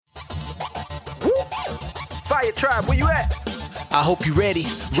Fire Tribe, where you at? I hope you ready.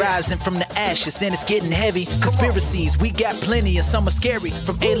 Rising from the ashes and it's getting heavy. Conspiracies, we got plenty and some are scary.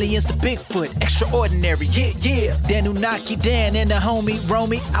 From aliens to Bigfoot, extraordinary. Yeah. Danunnaki Dan and the homie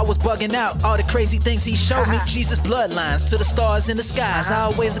Romy. I was bugging out all the crazy things he showed me. Jesus bloodlines to the stars in the skies.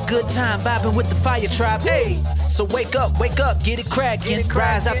 Always a good time vibing with the Fire Tribe. Hey, so wake up, get it cracking.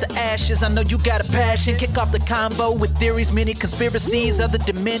 Rise out the ashes, I know you got a passion. Kick off the convo with theories, many conspiracies, other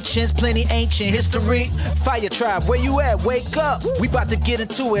dimensions, plenty ancient history. Fire Tribe, where you at? Wake up. We about to get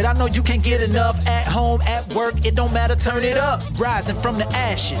into it. I know you can't get enough. At home, at work, it don't matter. Turn it up. Rising from the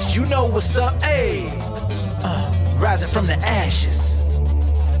ashes. You know what's up. Hey. Rising from the ashes.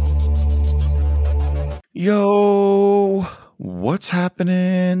 Yo, what's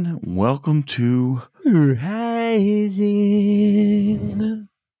happening? Welcome to Rising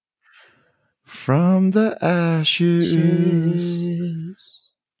from the Ashes.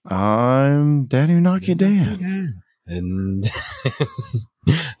 I'm Danunnaki Dan. And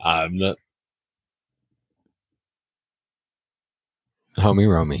I'm the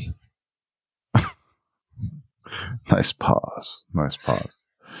homie Romy. Nice pause.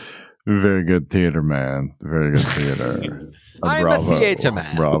 Very good theater, man. Very good theater. I'm a theater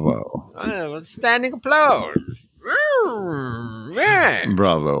man. Bravo. Standing applause. Man.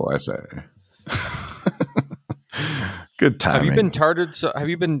 Bravo, I say. Good timing. Have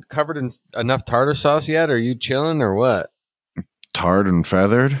you been covered in enough tartar sauce yet? Are you chilling or what? Tarred and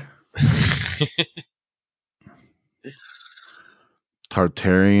feathered?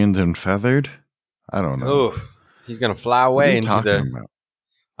 Tartarians and feathered? I don't know. Oh, he's gonna fly away into the. About?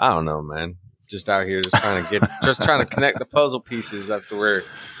 I don't know, man. Just out here, just trying to connect the puzzle pieces after we're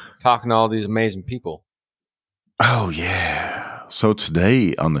talking to all these amazing people. Oh yeah. So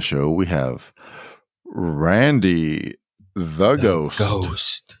today on the show we have Randy, the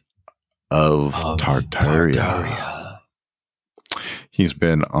ghost of Tartaria. He's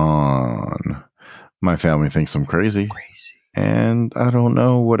been on My Family Thinks I'm Crazy. And I don't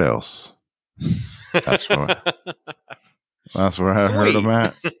know what else. That's where I heard him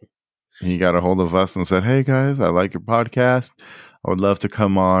at. He got a hold of us and said, "Hey guys, I like your podcast. I would love to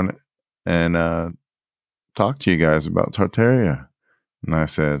come on and talk to you guys about Tartaria." And I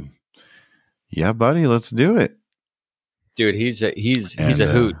said, "Yeah, buddy, let's do it." Dude, he's a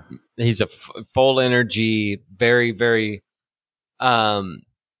hoot. He's a full energy, very, very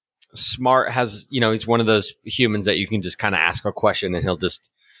smart. He's one of those humans that you can just kind of ask a question and he'll just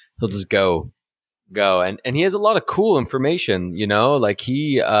go. And he has a lot of cool information, like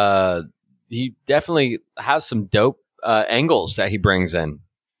he definitely has some dope angles that he brings in.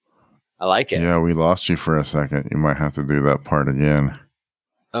 I like it. Yeah, we lost you for a second. You might have to do that part again.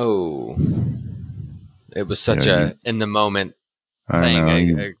 Oh, it was such in the moment thing. I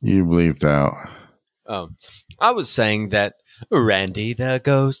know, you bleeped out. I was saying that Randy, the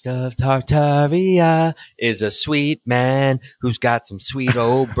ghost of Tartaria, is a sweet man who's got some sweet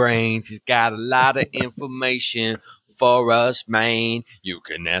old brains. He's got a lot of information for us, man. You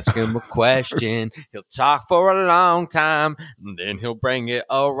can ask him a question. He'll talk for a long time, and then he'll bring it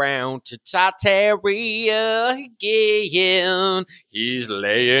around to Tartaria again. He's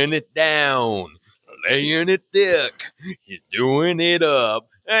laying it down, laying it thick. He's doing it up.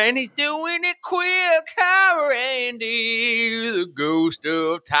 And he's doing it quick, Randy, the ghost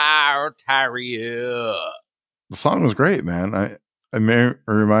of Tartaria. The song was great, man. It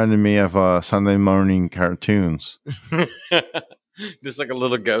reminded me of Sunday morning cartoons. Just like a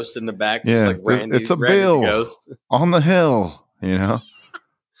little ghost in the back. Yeah, just like Randy, it's a Randy bill the ghost on the hill,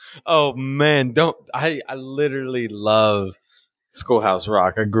 Oh man, I literally love Schoolhouse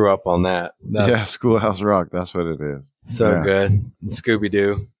Rock. I grew up on that. Yeah, Schoolhouse Rock. That's what it is. So good.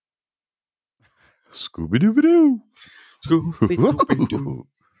 Scooby-Doo. Scooby-Doo-Doo. Scooby-Doo.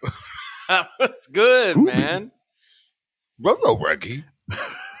 That was good, man. Roro Reggie.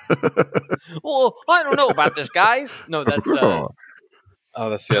 Well, I don't know about this, guys. No, that's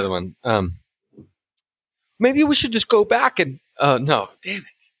that's the other one. Maybe we should just go back and no, damn it.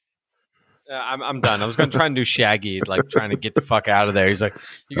 I'm done. I was going to try and do Shaggy, like trying to get the fuck out of there. He's like,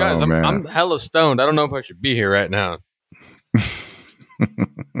 "You guys, I'm hella stoned. I don't know if I should be here right now."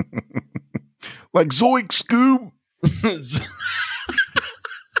 Like Zoink Scoob.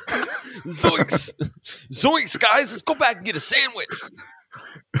 Zoinks, guys, let's go back and get a sandwich.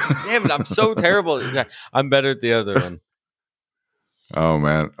 Damn it, I'm so terrible. I'm better at the other one. Oh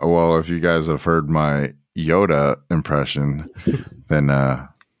man. Well, if you guys have heard my Yoda impression, then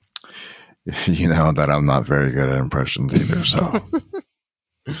you know that I'm not very good at impressions either. So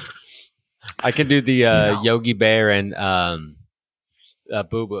I can do the Yogi Bear and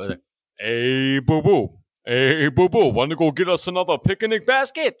Boo Boo. Hey, Boo Boo. Hey, Boo Boo, want to go get us another picnic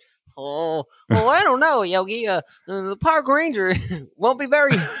basket? Oh, well, I don't know, Yogi. The park ranger won't be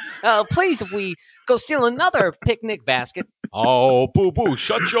very pleased if we go steal another picnic basket. Oh, Boo Boo,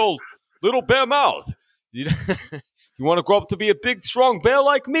 shut your little bear mouth. You want to grow up to be a big, strong bear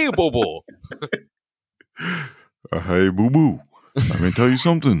like me, Boo Boo? Hey, Boo Boo, let me tell you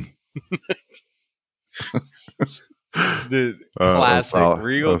something. The classic,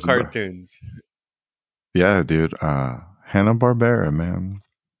 real cartoons. Yeah, dude. Hanna-Barbera, man.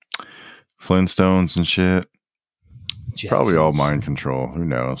 Flintstones and shit. Jetsons. Probably all mind control. Who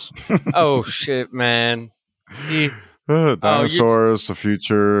knows? Oh, shit, man. See, dinosaurs, the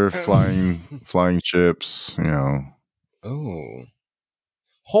future, flying ships, you know. Oh.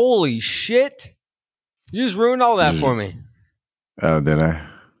 Holy shit. You just ruined all that for me. Oh, did I?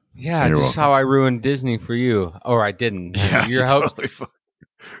 Yeah, You're just welcome. How I ruined Disney for you. Or I didn't. Yeah, your totally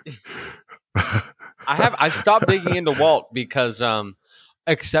I stopped digging into Walt because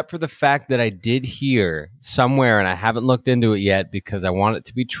except for the fact that I did hear somewhere, and I haven't looked into it yet because I want it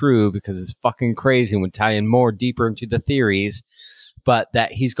to be true because it's fucking crazy and would tie in more deeper into the theories, but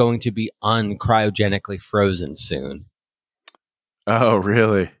that he's going to be uncryogenically frozen soon. Oh,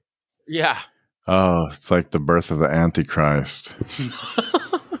 really? Yeah. Oh, it's like the birth of the Antichrist.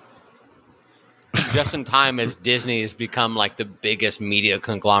 Just in time as Disney has become like the biggest media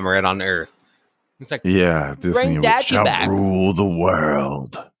conglomerate on earth. It's like, yeah, Disney shall rule the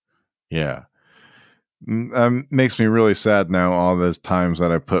world. Yeah. Makes me really sad now all those times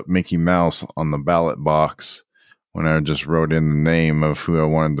that I put Mickey Mouse on the ballot box when I just wrote in the name of who I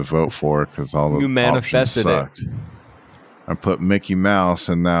wanted to vote for because all the you manifested options sucked. I put Mickey Mouse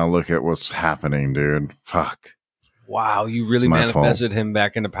and now look at what's happening, dude. Fuck. Wow, you really manifested him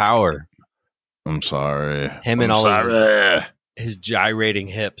back into power. I'm sorry. Him and all his gyrating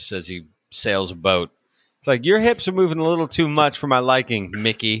hips as he sails a boat. It's like, your hips are moving a little too much for my liking,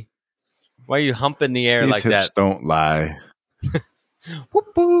 Mickey. Why are you humping the air like that? Don't lie. Whoop,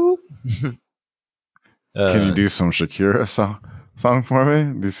 whoop. Can you do some Shakira song for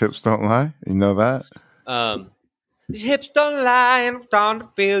me? These hips don't lie. You know that? These hips don't lie, and I'm starting to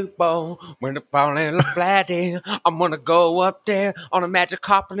feel your bone. When the ball ain't look flatting, I'm gonna go up there on a magic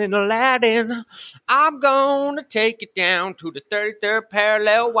carpet in Aladdin. I'm gonna take it down to the 33rd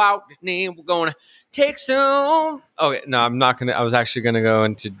parallel Walt Disney. We're gonna take some. Okay, no, I'm not gonna. I was actually gonna go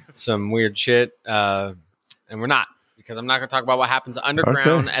into some weird shit, and we're not, because I'm not gonna talk about what happens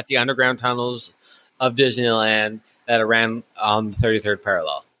underground at the underground tunnels of Disneyland that ran on the 33rd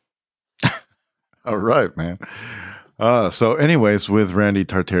parallel. All right, man. So anyways, with Randy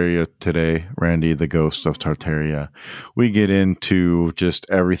Tartaria today, Randy, the ghost of Tartaria, we get into just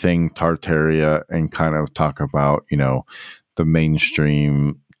everything Tartaria and kind of talk about, you know, the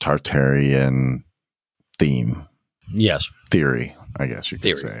mainstream Tartarian theme. Yes. Theory, I guess you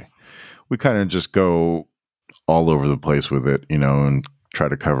could say. We kind of just go all over the place with it, you know, and try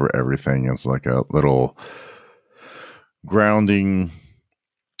to cover everything. It's like a little grounding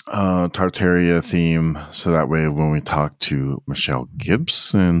Tartaria theme, so that way when we talk to Michelle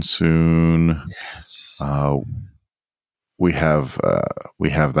Gibson soon, yes, we have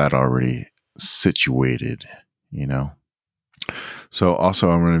that already situated, you know. So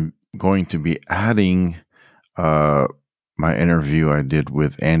also I'm going to be adding my interview I did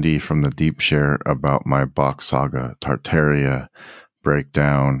with Andy from the Deep Share about my Bach Saga Tartaria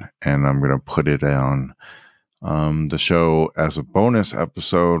breakdown, and I'm going to put it on the show as a bonus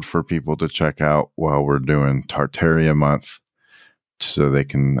episode for people to check out while we're doing Tartaria month, so they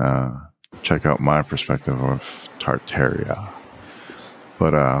can check out my perspective of Tartaria.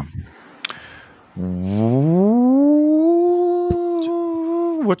 But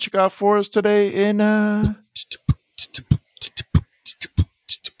what you got for us today in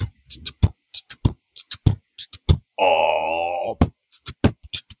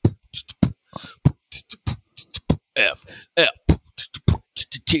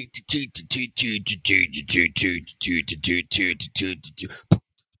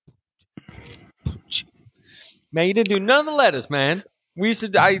Man, you didn't do none of the letters, man.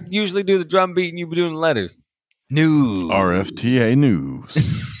 I usually do the drum beat and you be doing the letters. News. RFTA News.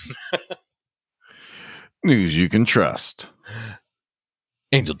 News you can trust.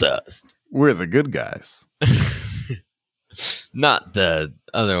 Angel Dust. We're the good guys. Not the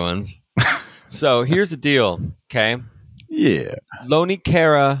other ones. So here's the deal, okay? Yeah.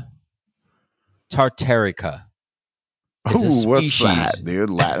 Lonicera tartarica. Oh, what's that, dude?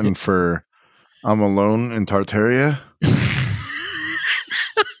 Latin for I'm alone in Tartaria?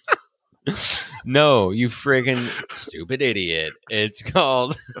 No, you friggin' stupid idiot. It's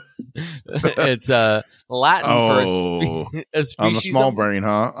called It's Latin for a species. I'm a small brain,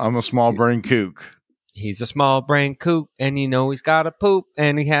 huh? I'm a small brain kook. He's a small brain kook, and he's got to poop,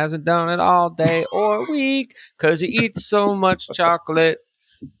 and he hasn't done it all day or week because he eats so much chocolate.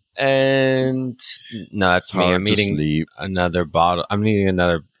 And no, that's me. I'm eating another bottle. I'm eating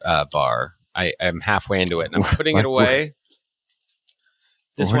another bar. I'm halfway into it, and I'm putting it away.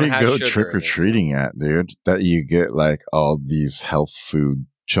 This Where one do you has go sugar trick or in it. treating at, dude? That you get like all these health food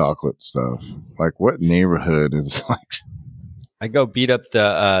chocolate stuff. Like, what neighborhood is like? I go beat up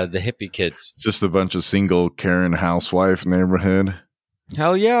the hippie kids. It's just a bunch of single Karen housewife neighborhood.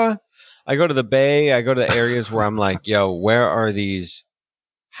 Hell yeah! I go to the Bay. I go to the areas where I'm like, yo, where are these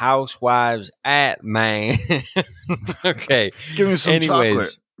housewives at, man? Okay. Give me some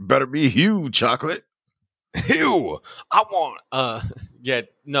chocolate. Better be huge chocolate. Ew, I want. Yeah.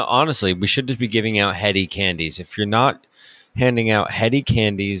 No, honestly, we should just be giving out heady candies. If you're not handing out heady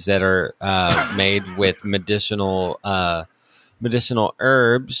candies that are made with medicinal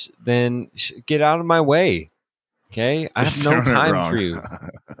herbs, then get out of my way. Okay, I have no time for you.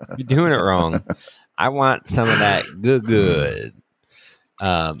 You're doing it wrong. I want some of that good.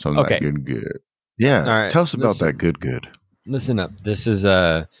 Some of that good. Yeah. All right, tell us about that good. Listen up. This is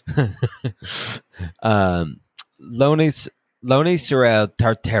Lonicera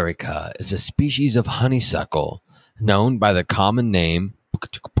tartarica is a species of honeysuckle known by the common name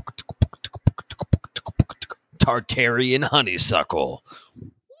Tartarian honeysuckle.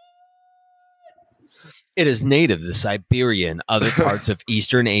 It is native to Siberia and other parts of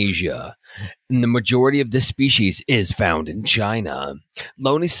Eastern Asia, and the majority of this species is found in China.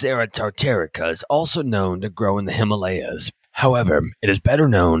 Lonicera tartarica is also known to grow in the Himalayas. However, it is better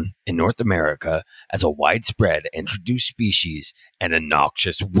known in North America as a widespread introduced species and a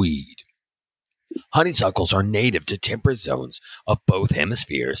noxious weed. Honeysuckles are native to temperate zones of both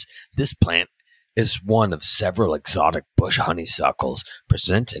hemispheres. This plant is one of several exotic bush honeysuckles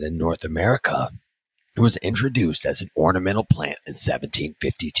presented in North America. It was introduced as an ornamental plant in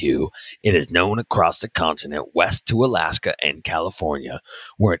 1752. It is known across the continent west to Alaska and California,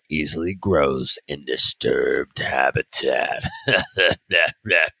 where it easily grows in disturbed habitat.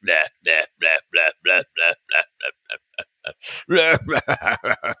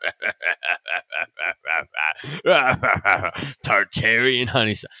 Tartarian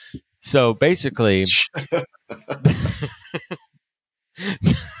honeysuckle. So basically,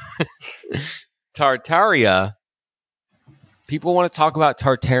 Tartaria, people want to talk about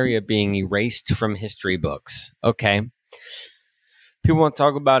Tartaria being erased from history books. Okay. People want to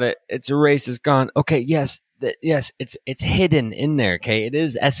talk about it. It's erased, it's gone. Okay, yes, it's hidden in there, okay? It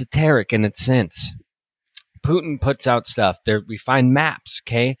is esoteric in its sense. Putin puts out stuff. There we find maps,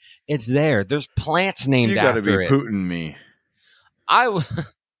 okay? It's there. There's plants named after it. You gotta be Putin me. I will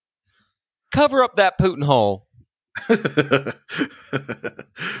cover up that Putin hole.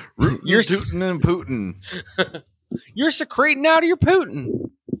 You're tootin' and Putin. You're secreting out of your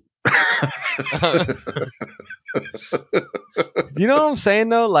Putin. Do you know what I'm saying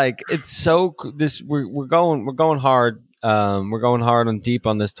though? Like it's so this we're going hard. We're going hard and deep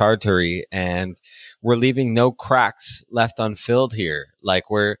on this Tartary, and we're leaving no cracks left unfilled here. Like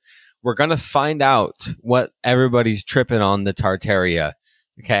we're gonna find out what everybody's tripping on the Tartaria.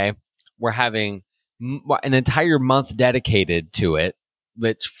 Okay, we're having an entire month dedicated to it,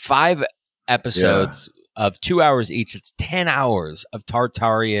 which 5 episodes of 2 hours each. It's 10 hours of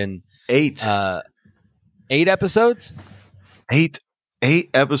Tartarian. 8 episodes. 8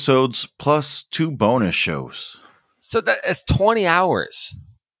 episodes plus 2 bonus shows. So that's 20 hours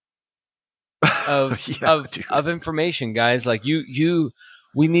of information, guys. Like we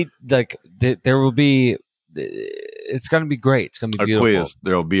need like there will be. It's going to be great. It's going to be beautiful. A quiz.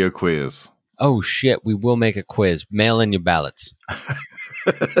 There'll be a quiz. Oh shit! We will make a quiz. Mail in your ballots.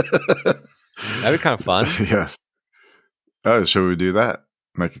 That'd be kind of fun. Yes. Oh, shall we do that?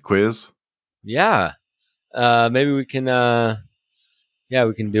 Make a quiz? Yeah. Maybe we can.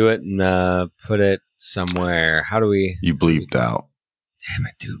 We can do it and put it somewhere. How do we? You bleeped out. Damn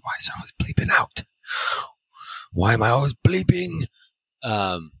it, dude! Why is it always bleeping out? Why am I always bleeping?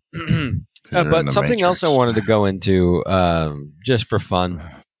 But something Matrix. Else I wanted to go into, just for fun.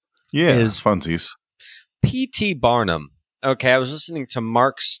 Yeah, is funsies. P.T. Barnum. Okay, I was listening to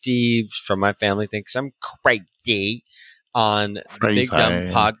Mark Steves from My Family Thinks I'm Crazy on the Big Dumb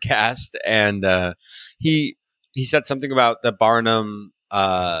podcast, and he said something about the Barnum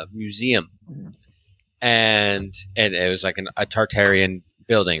Museum, and it was like a Tartarian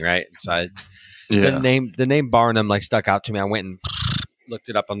building, right? So the name Barnum like stuck out to me. I went and looked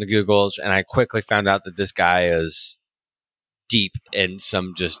it up on the Googles, and I quickly found out that this guy is deep in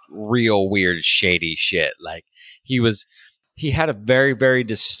some just real weird, shady shit. Like he had a very, very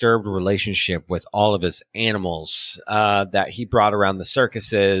disturbed relationship with all of his animals that he brought around the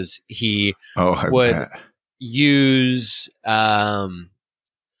circuses. He would bet. use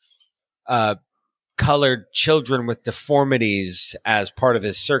colored children with deformities as part of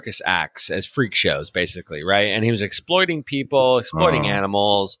his circus acts, as freak shows, basically, right? And he was exploiting people, exploiting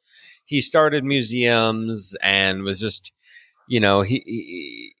animals. He started museums and was just, you know,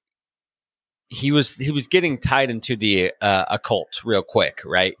 he was getting tied into the occult real quick,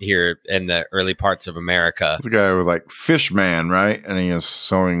 right here in the early parts of America. The guy with like Fish Man, right? And he is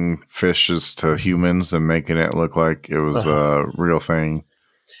sewing fishes to humans and making it look like it was a real thing.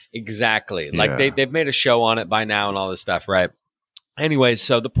 Exactly. Like they've made a show on it by now and all this stuff, right? Anyways,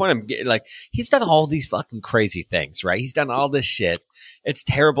 so the point I'm getting, like, he's done all these fucking crazy things, right? He's done all this shit. It's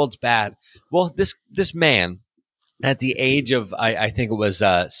terrible. It's bad. Well, this man at the age of, I think it was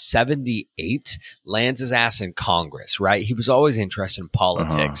 78, lands his ass in Congress, right? He was always interested in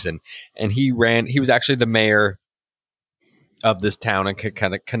politics and he was actually the mayor of this town in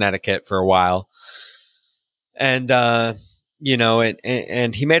Connecticut for a while. And, you know,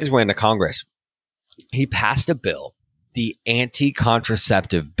 and he made his way into Congress. He passed a bill, the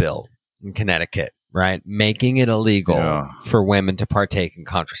anti-contraceptive bill in Connecticut, right? Making it illegal for women to partake in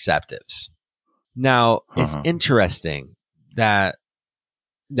contraceptives. Now, it's interesting that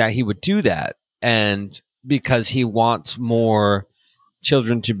he would do that, and because he wants more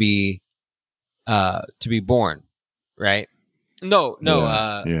children to be born, right?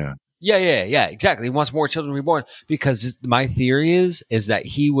 Yeah, exactly. He wants more children to be born because my theory is that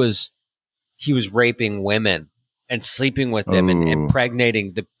he was raping women and sleeping with them and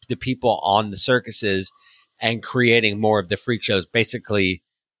impregnating the people on the circuses and creating more of the freak shows, basically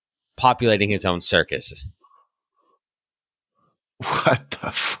populating his own circus. What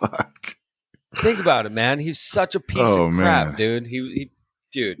the fuck? Think about it, man. He's such a piece of crap, man. dude.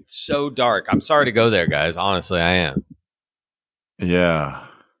 Dude, so dark. I'm sorry to go there, guys. Honestly, I am. Yeah.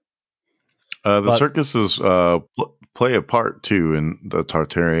 The circuses play a part too in the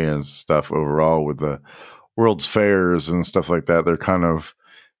Tartarian stuff overall with the World's Fairs and stuff like that. They're kind of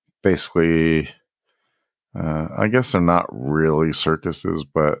basically, I guess they're not really circuses,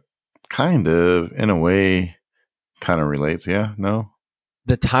 but kind of, in a way, kind of relates. Yeah, no?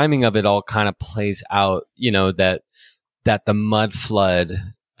 The timing of it all kind of plays out, you know, that the mud flood,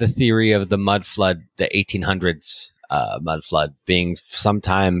 the theory of the mud flood, the 1800s mud flood being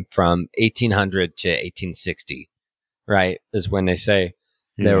sometime from 1800 to 1860, right, is when they say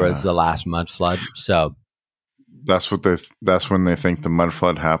there was the last mud flood. So that's when they think the mud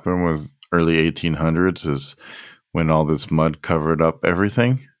flood happened, was early 1800s, is when all this mud covered up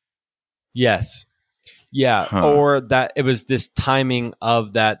everything. Yes. Yeah. Or that it was this timing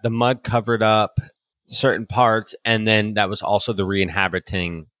of that the mud covered up certain parts, and then that was also the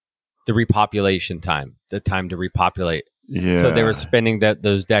repopulation time, the time to repopulate. Yeah. So they were spending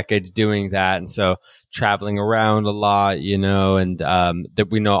those decades doing that, and so traveling around a lot, you know, and that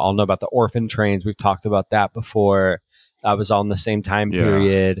we all know about the orphan trains. We've talked about that before. That was all in the same time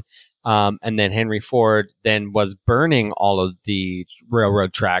period. And then Henry Ford then was burning all of the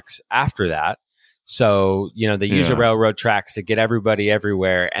railroad tracks after that. So, you know, they use the railroad tracks to get everybody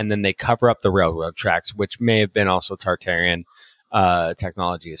everywhere, and then they cover up the railroad tracks, which may have been also Tartarian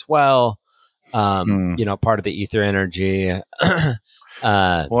technology as well. You know, part of the ether energy. Well,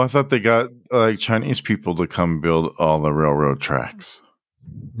 I thought they got like Chinese people to come build all the railroad tracks.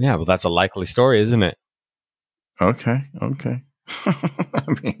 Yeah, well, that's a likely story, isn't it? Okay. I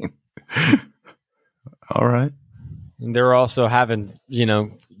mean, all right. And they were also having, you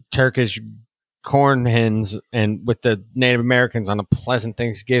know, Turkish corn hens and with the Native Americans on a pleasant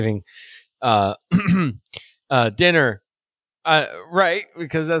Thanksgiving dinner. Right,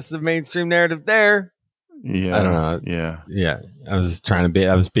 because that's the mainstream narrative there. Yeah, I don't know. Yeah. I was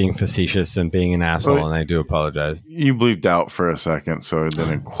being facetious and being an asshole, and I do apologize. You bleeped out for a second, so I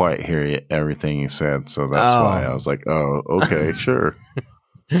didn't quite hear everything you said. So that's why I was like, "Oh, okay, sure."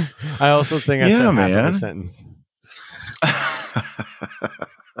 I also think I said half of the sentence.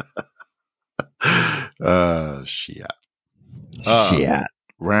 Shit. Shit.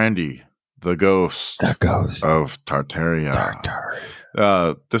 Randy, the ghost of Tartaria.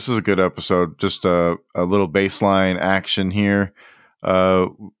 This is a good episode. Just a little baseline action here.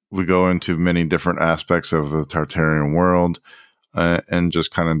 We go into many different aspects of the Tartarian world and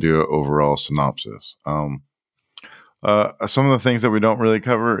just kind of do an overall synopsis. Some of the things that we don't really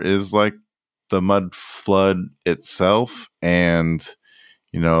cover is like the mud flood itself and,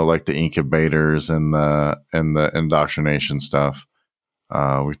 like the incubators and the indoctrination stuff.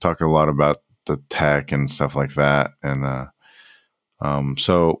 We talk a lot about the tech and stuff like that, and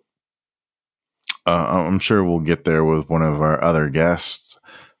so I'm sure we'll get there with one of our other guests.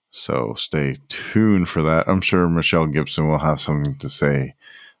 So stay tuned for that. I'm sure Michelle Gibson will have something to say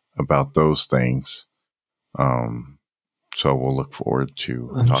about those things. So we'll look forward to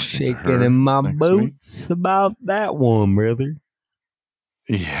talking shaking to her in my next boots about that one, brother.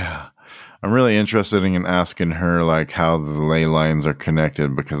 Yeah. I'm really interested in asking her like how the ley lines are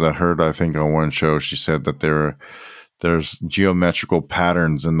connected, because I think on one show she said that there's geometrical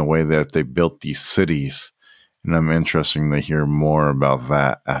patterns in the way that they built these cities, and I'm interested to hear more about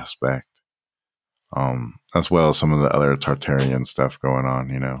that aspect, as well as some of the other Tartarian stuff going on.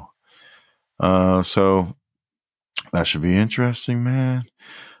 So that should be interesting, man.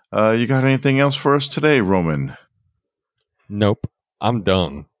 You got anything else for us today, Roman? Nope. I'm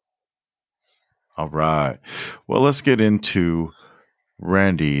done. All right. Well, let's get into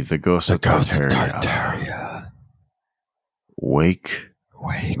Randy, the ghost of Tartaria. Wake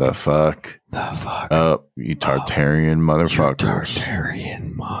the fuck up, you Tartarian motherfuckers.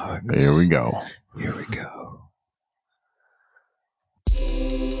 Tartarian mugs. Here we go.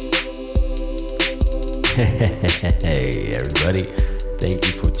 Hey, everybody. Thank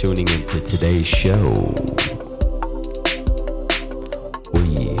you for tuning into today's show.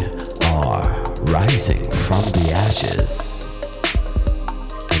 We are rising from the ashes,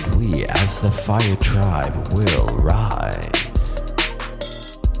 and we, as the Fire Tribe, will rise.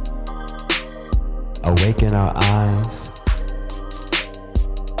 Awaken our eyes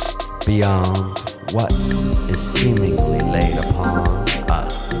beyond what is seemingly laid upon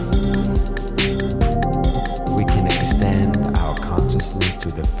us. We can extend our consciousness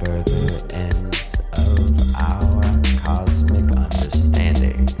to the further ends of our cosmic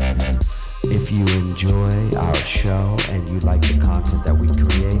understanding. If you enjoy our show and you like the content that we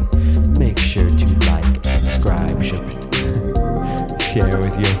create, make sure to like, subscribe, share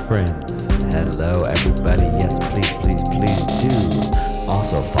with your friends. Hello, everybody. Yes, please do.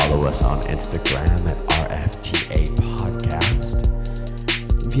 Also, follow us on Instagram at RFTA Podcast.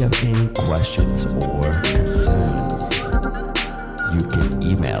 If you have any questions or concerns, you can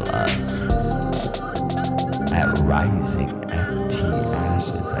email us at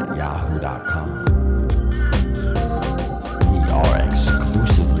risingftashes@yahoo.com. We are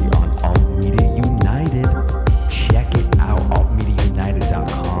exclusively on Alt Media United. Check it out,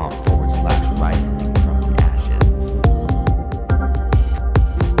 altmediaunited.com/rising from the ashes.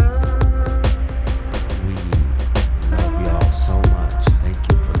 We love y'all so much. Thank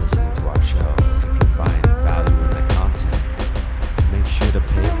you for listening to our show. If you find value in the content, make sure to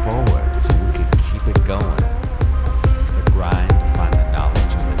pay it forward so we can keep it going. The grind to find the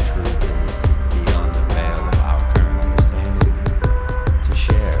knowledge and the truth and to seek beyond the veil of our current understanding, to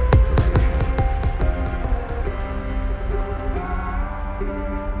share information.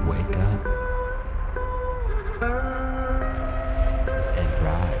 Wake up and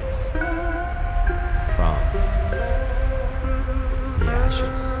rise from the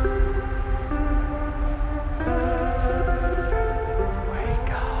ashes.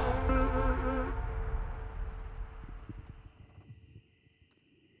 Wake up.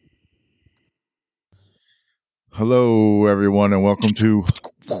 Hello, everyone, and welcome to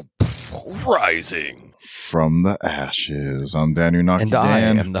Rising. From the Ashes. I'm Daniel Naki And I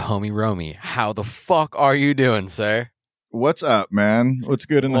Dan. am the homie Romy. How the fuck are you doing, sir? What's up, man? What's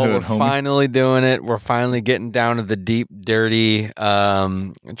good in the Well, hood, we're homie? finally doing it. We're finally getting down to the deep, dirty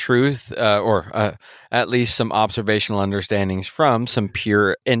truth, or at least some observational understandings from some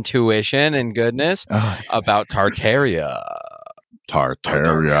pure intuition and goodness about Tartaria.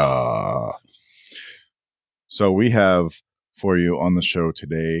 Tartaria. So we have for you on the show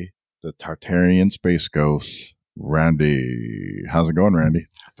today the Tartarian Space Ghost, Randy. How's it going, Randy?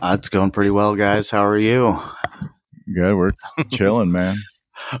 It's going pretty well, guys. How are you? Good. We're chilling, man.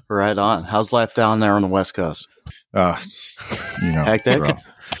 Right on. How's life down there on the West Coast? rough. Hectic?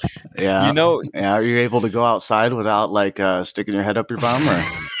 Yeah. Yeah. Are you able to go outside without sticking your head up your bum or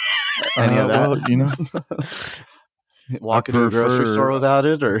any of that? Well, Walking to the grocery store without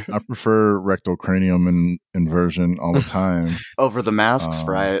it, or I prefer rectal cranium inversion all the time over the masks,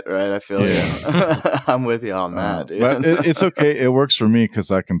 right? I feel you. I'm with you on that. Dude. But it's okay. It works for me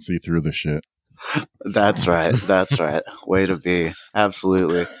because I can see through the shit. That's right. Way to be.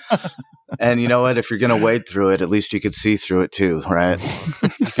 Absolutely. And you know what? If you're going to wade through it, at least you could see through it too, right?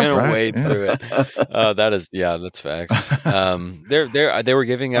 You're going to wade through it. That's facts. They were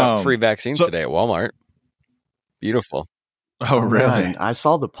giving out free vaccines today at Walmart. Beautiful. Oh, really? Man, I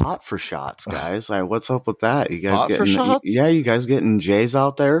saw the pot for shots, guys. What's up with that? You guys Pot for getting shots? Yeah, you guys getting Jays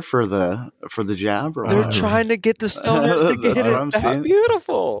out there for the jab? Or They're what? trying to get the stoners to get That's what I'm it. That's saying.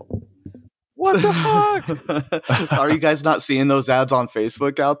 beautiful. What the fuck? Are you guys not seeing those ads on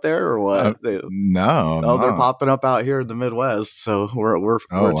Facebook out there, or what? No. They're popping up out here in the Midwest. So we're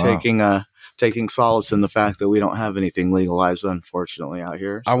wow. taking solace in the fact that we don't have anything legalized, unfortunately, out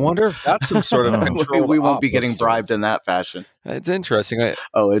here. I wonder if that's some sort of control. We won't be getting bribed in that fashion. It's interesting.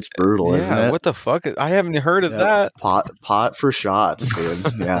 It's brutal, isn't it? What the fuck? I haven't heard of that. Pot for shots,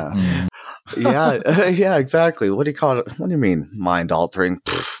 dude. Yeah. Yeah, exactly. What do you call it? What do you mean mind altering?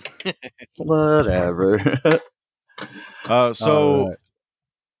 Whatever. So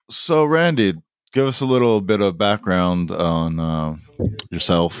Randy, give us a little bit of background on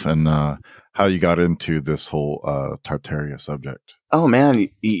yourself and how you got into this whole Tartaria subject. Oh man,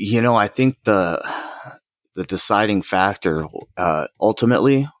 I think the deciding factor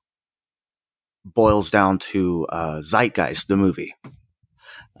ultimately boils down to Zeitgeist, the movie.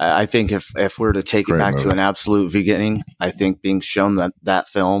 I think if we're to take it back to an absolute beginning, I think being shown that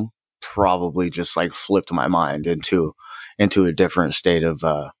film probably just like flipped my mind into a different state of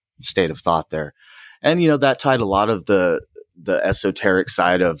thought there. And, that tied a lot of the esoteric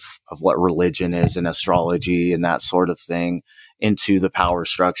side of what religion is and astrology and that sort of thing into the power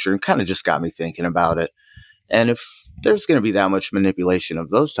structure, and kind of just got me thinking about it. And if there's going to be that much manipulation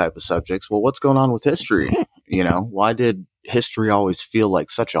of those type of subjects, well, what's going on with history? Why did history always feel like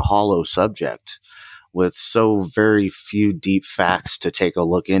such a hollow subject with so very few deep facts to take a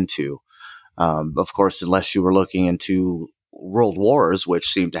look into? Of course, unless you were looking into world wars, which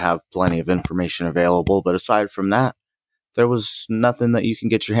seemed to have plenty of information available. But aside from that, there was nothing that you can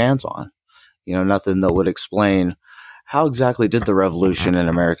get your hands on. Nothing that would explain how exactly did the revolution in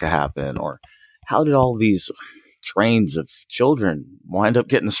America happen, or how did all these trains of children wind up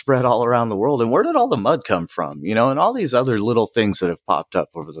getting spread all around the world, and where did all the mud come from, and all these other little things that have popped up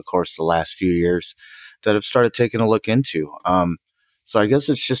over the course of the last few years that I've started taking a look into. So I guess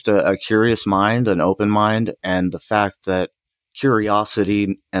it's just a curious mind, an open mind, and the fact that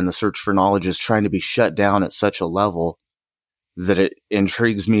curiosity and the search for knowledge is trying to be shut down at such a level that it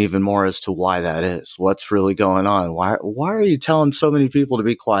intrigues me even more as to why that is. What's really going on? Why are you telling so many people to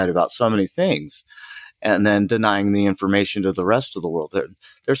be quiet about so many things and then denying the information to the rest of the world?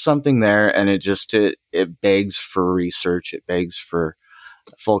 There's something there, and it begs for research. It begs for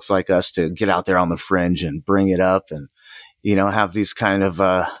folks like us to get out there on the fringe and bring it up and, have these kind of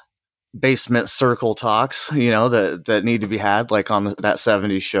basement circle talks, that need to be had, like on that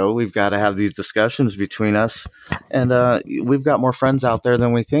 70s show. We've got to have these discussions between us, and we've got more friends out there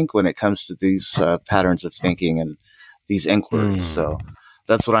than we think when it comes to these patterns of thinking and these inquiries. So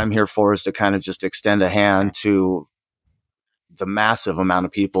that's what I'm here for, is to kind of just extend a hand to the massive amount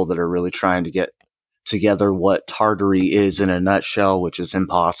of people that are really trying to get together what Tartary is in a nutshell, which is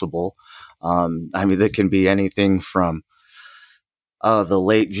impossible. That can be anything from the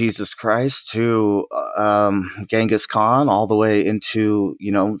late Jesus Christ to Genghis Khan, all the way into,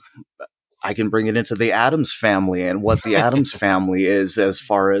 I can bring it into the Addams family and what the Addams family is as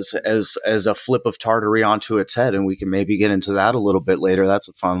far as a flip of Tartary onto its head. And we can maybe get into that a little bit later. That's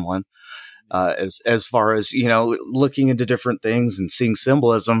a fun one. As far as, looking into different things and seeing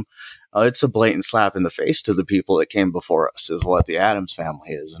symbolism, it's a blatant slap in the face to the people that came before us, is what the Addams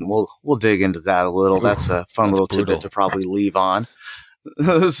family is. And we'll dig into that a little. That's a fun little tidbit to probably leave on.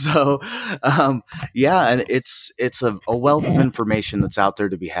 So, and it's a wealth of information that's out there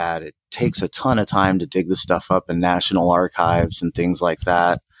to be had. It takes a ton of time to dig this stuff up in national archives and things like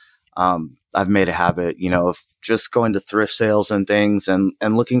that. I've made a habit, of just going to thrift sales and things and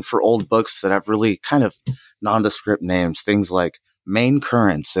looking for old books that have really kind of nondescript names, things like Main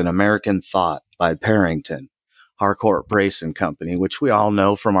Currents in American Thought by Parrington, Harcourt Brace and Company, which we all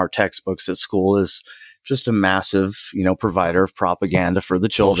know from our textbooks at school is just a massive, provider of propaganda for the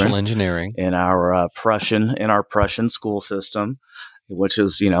children. Social engineering in our Prussian school system, which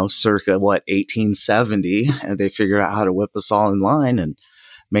is, circa 1870. And they figured out how to whip us all in line and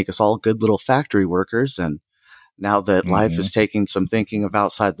make us all good little factory workers. And now that life is taking some thinking of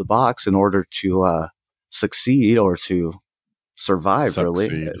outside the box in order to succeed or to survive,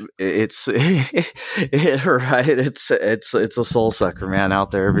 really, it's right. It's a soul sucker, man,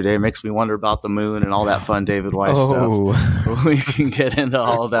 out there every day. It makes me wonder about the moon and all that fun David Weiss stuff. We can get into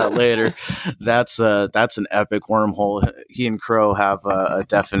all that later. That's an epic wormhole. He and Crow have a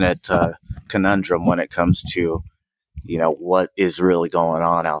definite conundrum when it comes to what is really going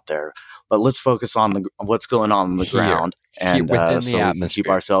on out there. But let's focus on what's going on the ground, and within so the we atmosphere. can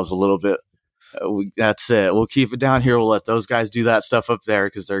keep ourselves a little bit. That's it. We'll keep it down here. We'll let those guys do that stuff up there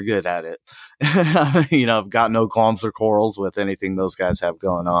because they're good at it. I've got no qualms or quarrels with anything those guys have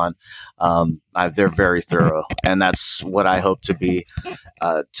going on. They're very thorough, and that's what I hope to be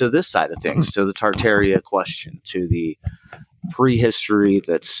to this side of things, to the Tartaria question, to the prehistory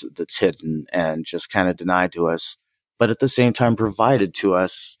that's hidden and just kind of denied to us, but at the same time provided to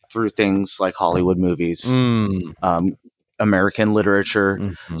us through things like Hollywood movies, American literature.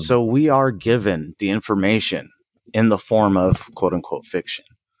 Mm-hmm. So we are given the information in the form of quote unquote fiction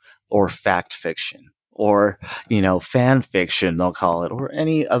or fact fiction or, fan fiction, they'll call it, or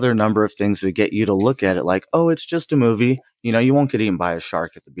any other number of things that get you to look at it like, oh, it's just a movie. You won't get eaten by a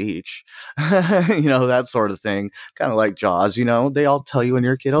shark at the beach, that sort of thing. Kind of like Jaws, they all tell you when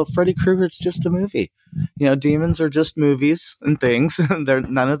you're a kid, oh, Freddy Krueger, it's just a movie. Demons are just movies and things.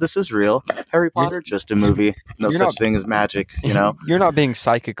 None of this is real. Harry Potter, just a movie. No such thing as magic, You're not being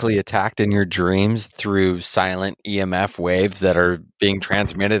psychically attacked in your dreams through silent EMF waves that are being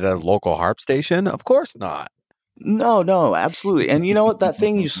transmitted at a local harp station? Of course not. No, absolutely. And you know what? That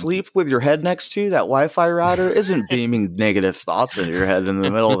thing you sleep with your head next to, that Wi-Fi router, isn't beaming negative thoughts into your head in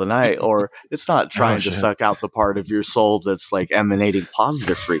the middle of the night, or it's not trying to suck out the part of your soul that's like emanating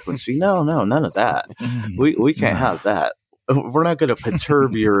positive frequency. No, none of that. We can't have that. We're not going to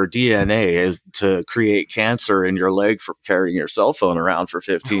perturb your DNA to create cancer in your leg for carrying your cell phone around for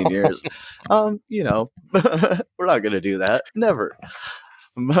 15 years. We're not going to do that. Never.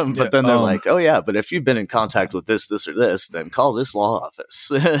 But then they're like, oh, yeah, but if you've been in contact with this, or this, then call this law office.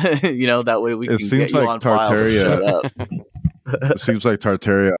 That way we can get you on Tartaria, file. It seems like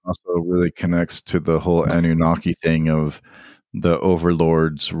Tartaria also really connects to the whole Anunnaki thing of the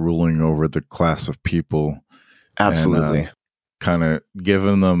overlords ruling over the class of people. Absolutely. Kind of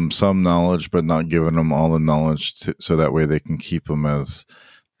giving them some knowledge, but not giving them all the knowledge so that way they can keep them as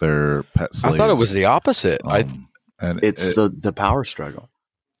their pet slaves. I thought it was the opposite. And it's the power struggle.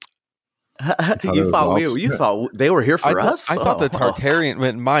 You thought they were here for us? I thought the Tartarian,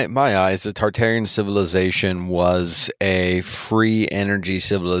 in my eyes, the Tartarian civilization was a free energy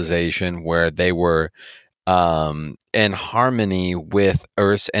civilization where they were in harmony with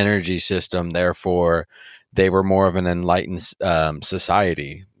Earth's energy system. Therefore, they were more of an enlightened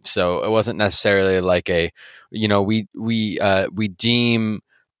society. So it wasn't necessarily like we deem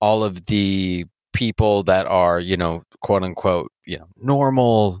all of the people that are, quote unquote,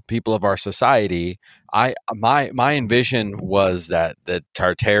 normal people of our society. My envision was that the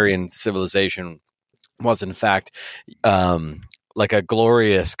Tartarian civilization was in fact like a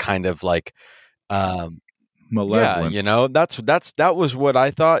glorious kind of like malevolent. Yeah, that was what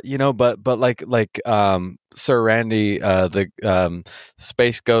I thought, but like Sir Randy, the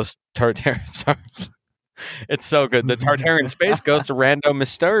Space Ghost Tartarian. Sorry. It's so good. The Tartarian Space Ghost, Rando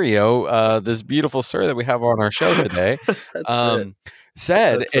Mysterio, this beautiful sir that we have on our show today,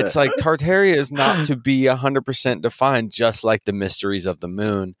 said it's like Tartaria is not to be 100% defined, just like the mysteries of the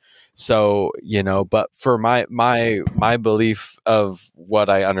moon. So, but for my belief of what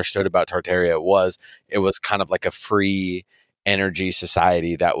I understood about Tartaria it was kind of like a free energy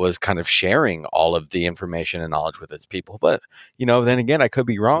society that was kind of sharing all of the information and knowledge with its people. But, then again, I could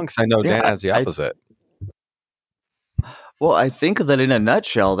be wrong because I know Dan has the opposite. Well, I think that in a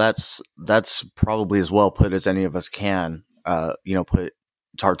nutshell, that's probably as well put as any of us can, put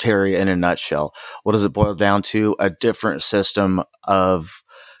Tartaria in a nutshell. What does it boil down to? A different system of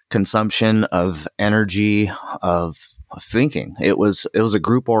consumption, of energy, of thinking. It was a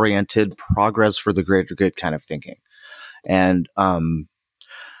group oriented, progress for the greater good kind of thinking. And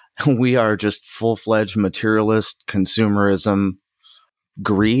we are just full-fledged materialist consumerism,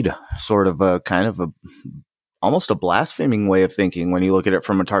 greed, sort of a kind of almost a blaspheming way of thinking when you look at it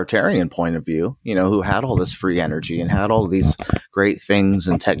from a Tartarian point of view, who had all this free energy and had all these great things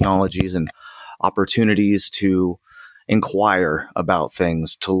and technologies and opportunities to inquire about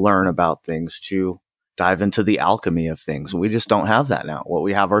things, to learn about things, to dive into the alchemy of things. We just don't have that now. What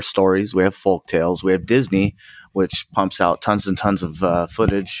we have are stories, we have folk tales, we have Disney, which pumps out tons and tons of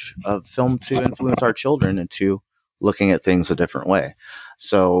footage of film to influence our children into looking at things a different way.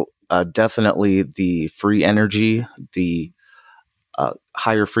 So definitely the free energy, the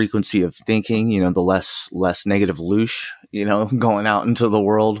higher frequency of thinking, the less negative loosh, going out into the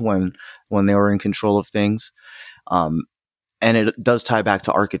world when they were in control of things. And it does tie back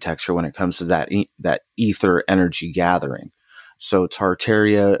to architecture when it comes to that ether energy gathering. So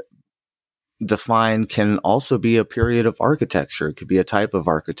Tartaria defined can also be a period of architecture. It could be a type of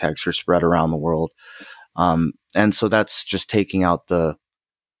architecture spread around the world. And so that's just taking out the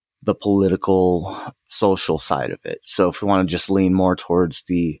political, social side of it. So if we want to just lean more towards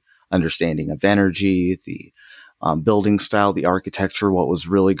the understanding of energy, the building style, the architecture, what was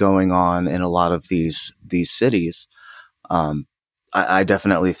really going on in a lot of these cities. I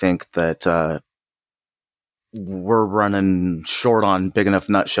definitely think that we're running short on big enough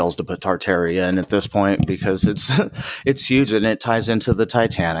nutshells to put Tartaria in at this point, because it's huge, and it ties into the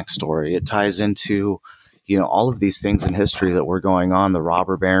Titanic story. It ties into, all of these things in history that were going on, the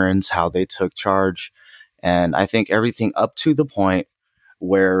robber barons, how they took charge. And I think everything up to the point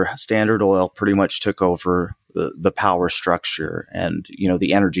where Standard Oil pretty much took over the power structure and,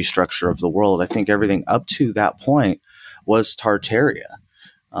 the energy structure of the world. I think everything up to that point was Tartaria.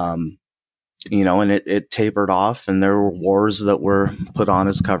 And it tapered off, and there were wars that were put on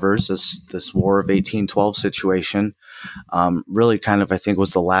as covers. This War of 1812 situation really kind of, I think,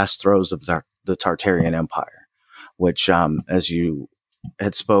 was the last throes of the Tartarian Empire, which, as you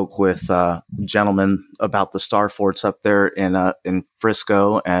had spoke with gentlemen about the Star Forts up there in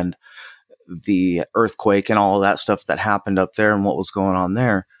Frisco, and the earthquake and all of that stuff that happened up there and what was going on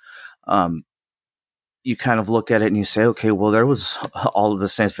there. You kind of look at it and you say, okay, well, there was all of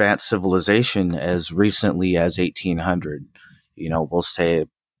this advanced civilization as recently as 1800, we'll say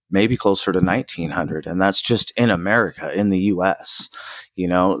maybe closer to 1900. And that's just in America, in the US,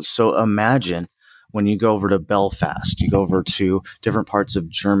 so imagine when you go over to Belfast, you go over to different parts of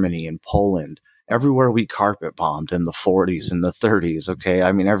Germany and Poland, everywhere we carpet bombed in the 40s and the 30s. Okay.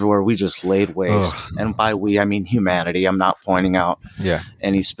 I mean, everywhere we just laid waste. Ugh. And by we, I mean humanity. I'm not pointing out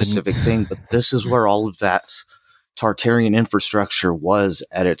any specific thing, but this is where all of that Tartarian infrastructure was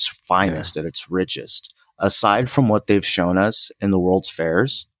at its finest, at its richest. Aside from what they've shown us in the World's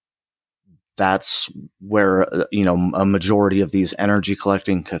Fairs, that's where, a majority of these energy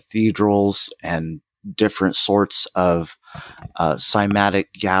collecting cathedrals and different sorts of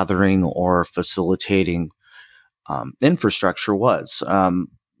cymatic gathering or facilitating infrastructure was.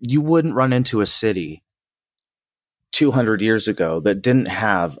 You wouldn't run into a city 200 years ago that didn't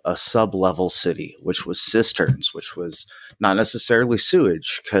have a sub-level city, which was cisterns, which was not necessarily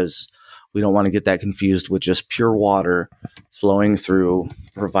sewage, because we don't want to get that confused with just pure water flowing through,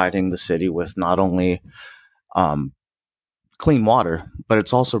 providing the city with not only clean water, but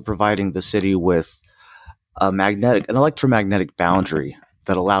it's also providing the city with an electromagnetic boundary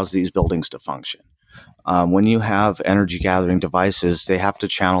that allows these buildings to function. When you have energy gathering devices, they have to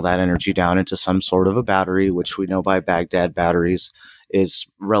channel that energy down into some sort of a battery, which we know by Baghdad batteries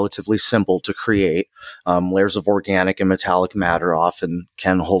is relatively simple to create. Layers of organic and metallic matter often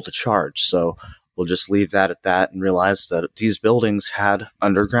can hold a charge. So we'll just leave that at that and realize that these buildings had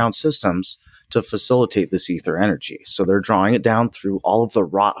underground systems to facilitate this ether energy. So they're drawing it down through all of the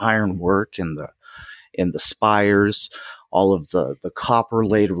wrought iron work and the spires, all of the copper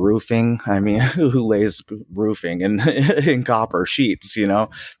laid roofing. I mean, who lays roofing in copper sheets,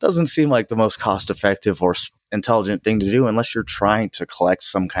 doesn't seem like the most cost effective or intelligent thing to do unless you're trying to collect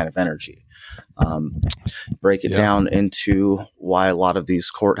some kind of energy. Break it down into why a lot of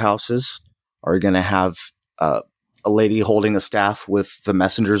these courthouses are going to have a lady holding a staff with the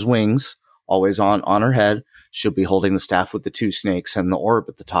messenger's wings always on her head. She'll be holding the staff with the two snakes and the orb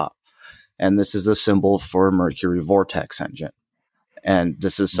at the top. And this is a symbol for Mercury vortex engine. And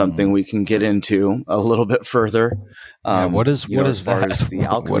this is something we can get into a little bit further. What is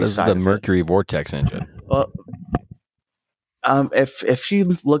that? What is the Mercury vortex engine? Well, if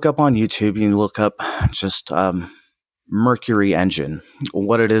you look up on YouTube, you look up just Mercury engine.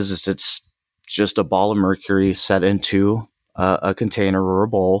 What it is it's just a ball of mercury set into a container or a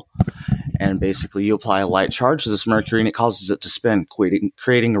bowl. And basically you apply a light charge to this mercury and it causes it to spin,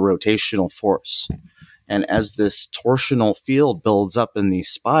 creating a rotational force. And as this torsional field builds up in these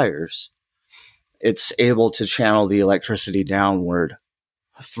spires, it's able to channel the electricity downward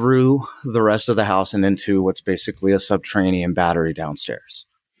through the rest of the house and into what's basically a subterranean battery downstairs.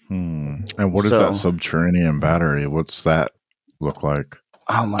 And what is that subterranean battery? What's that look like?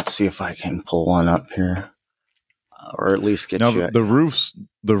 Let's see if I can pull one up here. Or at least get you. The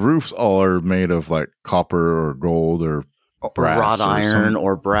roofs all are made of like copper or gold or brass, wrought iron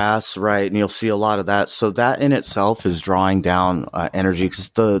or brass, right? And you'll see a lot of that. So that in itself is drawing down energy, because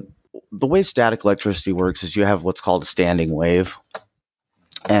the way static electricity works is you have what's called a standing wave,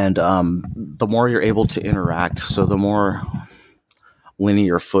 and the more you're able to interact, so the more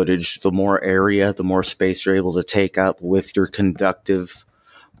linear footage, the more area, the more space you're able to take up with your conductive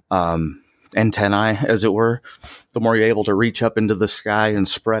antennae, as it were, the more you're able to reach up into the sky and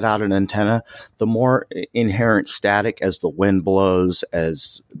spread out an antenna, the more inherent static as the wind blows,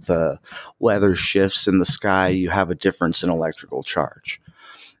 as the weather shifts in the sky, you have a difference in electrical charge.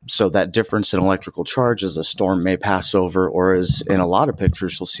 So that difference in electrical charge as a storm may pass over, or as in a lot of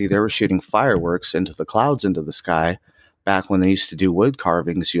pictures you'll see they were shooting fireworks into the clouds, into the sky. Back when they used to do wood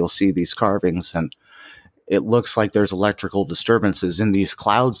carvings, you'll see these carvings, and it looks like there's electrical disturbances in these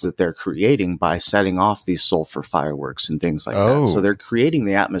clouds that they're creating by setting off these sulfur fireworks and things like that. So they're creating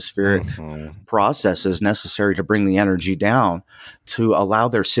the atmospheric processes necessary to bring the energy down to allow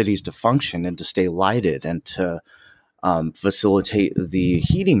their cities to function and to stay lighted and to facilitate the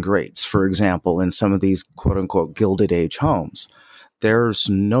heating grates, for example, in some of these quote unquote Gilded Age homes. There's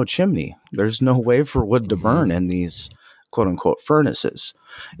no chimney. There's no way for wood to burn in these quote unquote furnaces.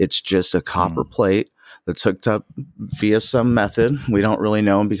 It's just a copper plate that's hooked up via some method. We don't really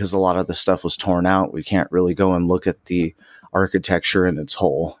know because a lot of the stuff was torn out. We can't really go and look at the architecture in its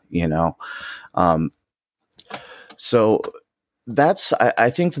whole, so I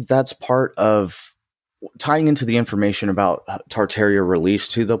think that's part of tying into the information about Tartaria release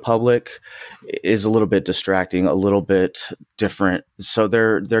to the public is a little bit distracting, a little bit different. So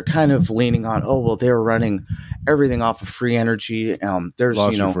they're kind of leaning on, they're running everything off of free energy. There's,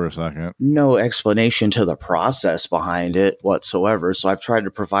 Lost you for a second. No explanation to the process behind it whatsoever. So I've tried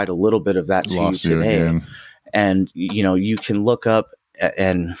to provide a little bit of that to you today. And, you can look up,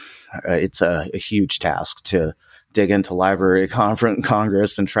 and it's a huge task to dig into Library of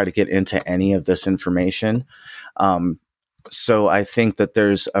Congress and try to get into any of this information. So I think that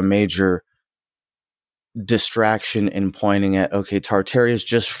there's a major distraction in pointing at, okay, Tartaria is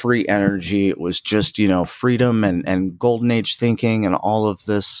just free energy. It was just, freedom and golden age thinking and all of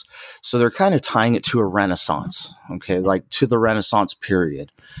this. So they're kind of tying it to a Renaissance, okay, like to the Renaissance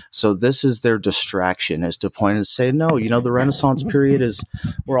period. So this is their distraction, is to point and say, no, the Renaissance period is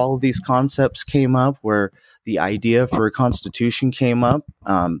where all of these concepts came up, where the idea for a constitution came up.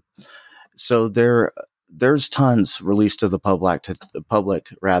 So there's tons released to the public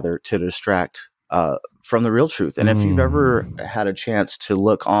to distract from the real truth. And if you've ever had a chance to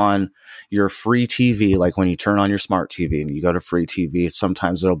look on your free TV, like when you turn on your smart TV and you go to free TV,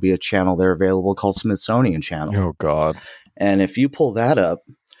 sometimes there'll be a channel there available called Smithsonian Channel. Oh God. And if you pull that up,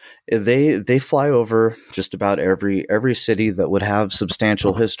 they fly over just about every city that would have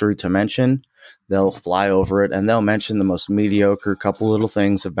substantial history to mention. They'll fly over it and they'll mention the most mediocre couple little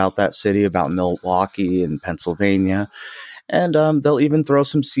things about that city, about Milwaukee and Pennsylvania. And they'll even throw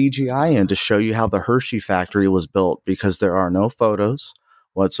some CGI in to show you how the Hershey factory was built, because there are no photos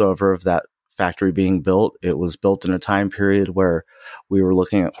whatsoever of that factory being built. It was built in a time period where we were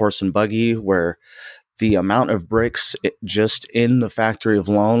looking at horse and buggy, where the amount of bricks just in the factory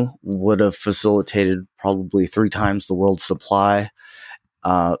alone would have facilitated probably 3 times the world's supply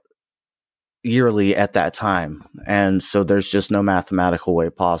yearly at that time. And so there's just no mathematical way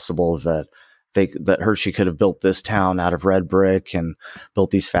possible that Hershey could have built this town out of red brick and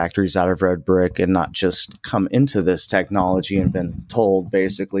built these factories out of red brick and not just come into this technology and been told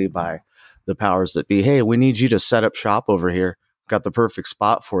basically by the powers that be, hey, we need you to set up shop over here. Got the perfect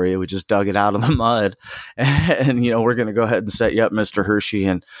spot for you. We just dug it out of the mud and we're going to go ahead and set you up, Mr. Hershey.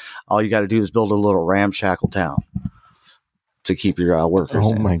 And all you got to do is build a little ramshackle town to keep your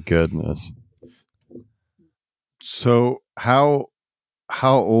workers in. Oh my goodness. So how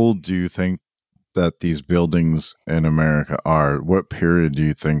old do you think that these buildings in America are? What period do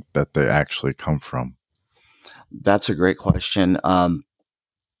you think that they actually come from? That's a great question.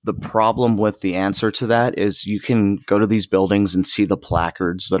 The problem with the answer to that is you can go to these buildings and see the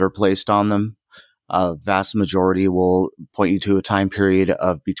placards that are placed on them. Vast majority will point you to a time period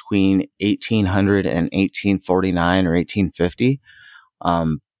of between 1800 and 1849 or 1850.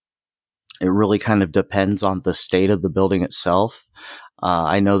 It really kind of depends on the state of the building itself.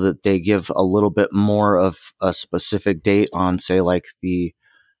 I know that they give a little bit more of a specific date on, say, like the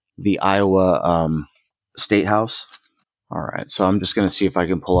Iowa State House. All right, so I'm just going to see if I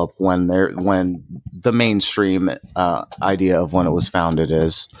can pull up when the mainstream idea of when it was founded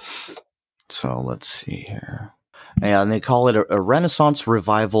is. So let's see here. Yeah, and they call it a Renaissance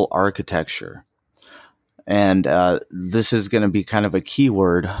revival architecture. And this is going to be kind of a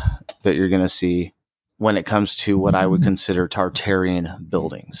keyword that you're going to see when it comes to what I would consider Tartarian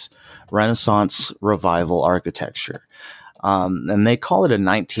buildings. Renaissance revival architecture. And they call it a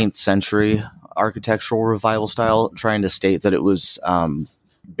 19th century architectural revival style, trying to state that it was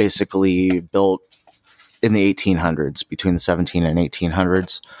basically built in the 1800s, between the 17 and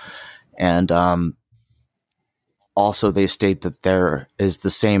 1800s. And also they state that there is the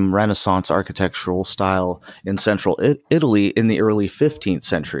same Renaissance architectural style in central Italy in the early 15th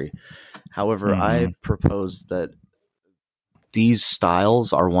century. However, I propose that these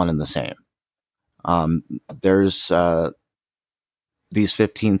styles are one and the same. There's these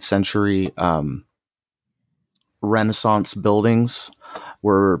 15th century Renaissance buildings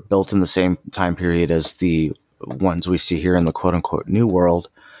were built in the same time period as the ones we see here in the quote unquote New World,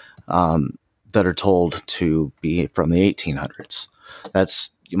 that are told to be from the 1800s.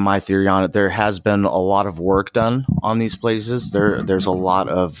 That's my theory on it. There has been a lot of work done on these places. There's a lot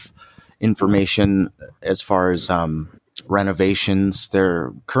of information as far as renovations.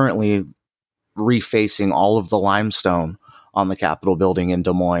 They're currently refacing all of the limestone on the Capitol building in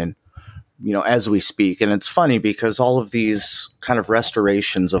Des Moines, as we speak. And it's funny because all of these kind of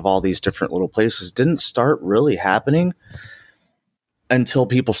restorations of all these different little places didn't start really happening until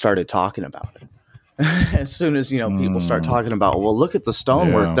people started talking about it. As soon as, people start talking about, well, look at the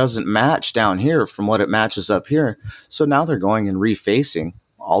stonework doesn't match down here from what it matches up here. So now they're going and refacing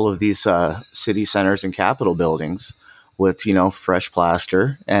all of these city centers and Capitol buildings with, fresh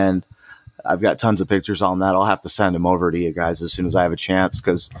plaster. And I've got tons of pictures on that. I'll have to send them over to you guys as soon as I have a chance.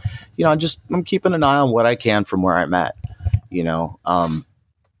 Cause I'm keeping an eye on what I can from where I'm at,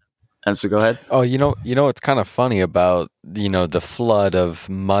 and so go ahead. Oh, it's kind of funny about, the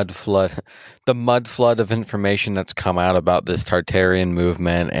mud flood of information that's come out about this Tartarian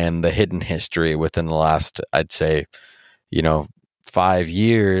movement and the hidden history within the last, I'd say, 5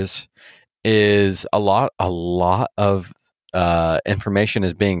 years is a lot of information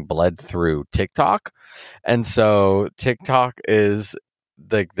is being bled through TikTok. And so TikTok is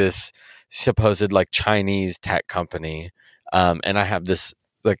like this supposed like Chinese tech company. And I have this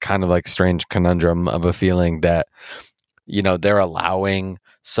the kind of like strange conundrum of a feeling that, they're allowing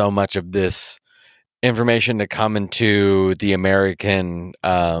so much of this information to come into the American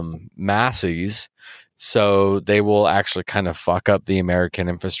masses. So they will actually kind of fuck up the American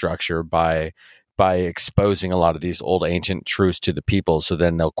infrastructure by exposing a lot of these old ancient truths to the people. So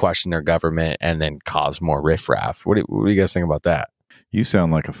then they'll question their government and then cause more riffraff. What do you guys think about that? You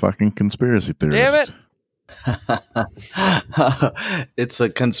sound like a fucking conspiracy theorist. Damn it. It's a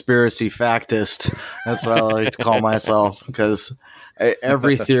conspiracy factist. That's what I like to call myself, because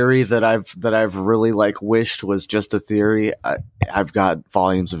every theory that I've really like wished was just a theory, I've got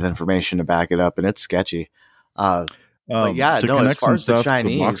volumes of information to back it up, and it's sketchy. But yeah, no, as far as the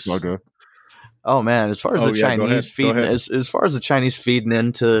Chinese, oh man, as far as the Chinese feeding, as far as the Chinese feeding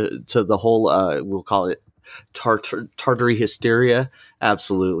into the whole, we'll call it Tartary hysteria.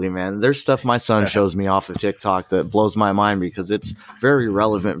 Absolutely, man. There's stuff my son shows me off of TikTok that blows my mind because it's very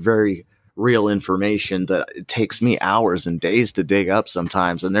relevant, very real information that it takes me hours and days to dig up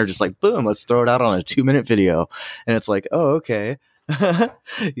sometimes. And they're just like, boom, let's throw it out on a 2-minute video. And it's like, oh, okay.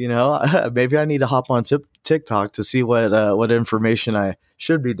 Maybe I need to hop on TikTok to see what information I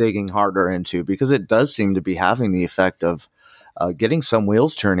should be digging harder into, because it does seem to be having the effect of getting some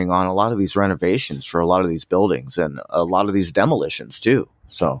wheels turning on a lot of these renovations for a lot of these buildings and a lot of these demolitions too.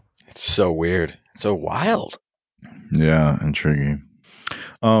 So it's so weird. It's so wild. Yeah. Intriguing.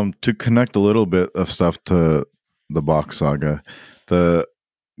 To connect a little bit of stuff to the Bock saga, there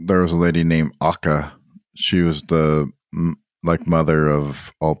was a lady named Akka. She was the mother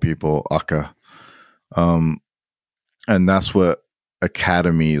of all people, Akka. And that's what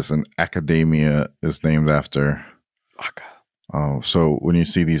academies and academia is named after. Akka. Oh, so when you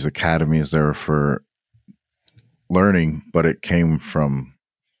see these academies, they're for learning, but it came from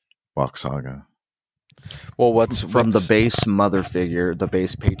Bock saga. Well, what's the base mother figure, the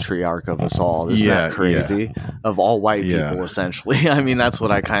base patriarch of us all? Isn't that crazy? Yeah. Of all white people, essentially. I mean, that's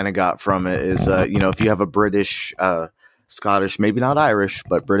what I kind of got from it is, if you have a British, Scottish, maybe not Irish,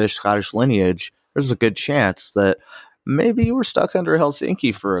 but British, Scottish lineage, there's a good chance that maybe you were stuck under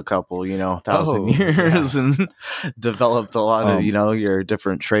Helsinki for a couple, 1,000 years and developed a lot of, your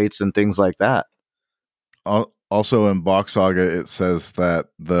different traits and things like that. Also in Bock saga, it says that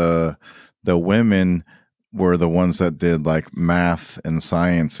the women were the ones that did like math and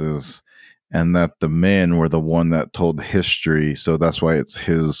sciences, and that the men were the one that told history. So that's why it's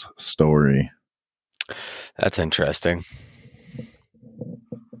his story. That's interesting.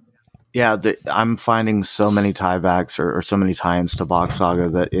 Yeah, I'm finding so many tiebacks or so many tie-ins to Bock saga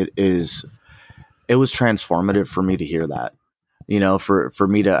that it was transformative for me to hear that. For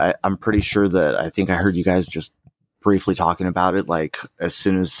me to, I'm pretty sure that I think I heard you guys just briefly talking about it. Like as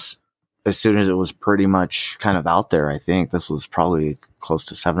soon as it was pretty much kind of out there, I think this was probably close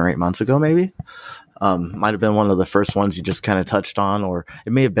to 7 or 8 months ago, maybe. Might have been one of the first ones you just kind of touched on, or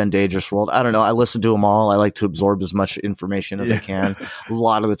it may have been Dangerous World. I don't know. I listen to them all. I like to absorb as much information as I can. A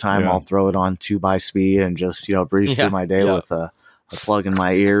lot of the time I'll throw it on 2 by speed and just, breeze through my day with a plug in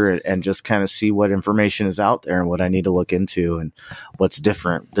my ear and just kind of see what information is out there and what I need to look into and what's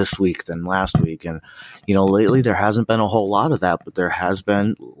different this week than last week. And, lately there hasn't been a whole lot of that, but there has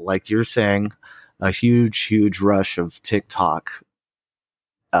been, like you're saying, a huge rush of TikTok,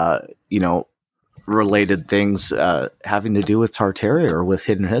 related things having to do with Tartaria or with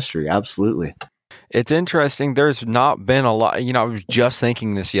hidden history. Absolutely. It's interesting. There's not been a lot. I was just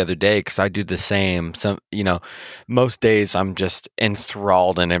thinking this the other day because I do the same. Most days I'm just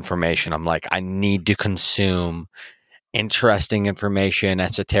enthralled in information. I'm like, I need to consume interesting information,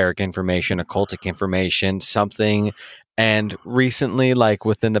 esoteric information, occultic information, something. And recently, like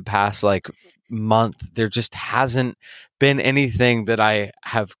within the past month, there just hasn't been anything that I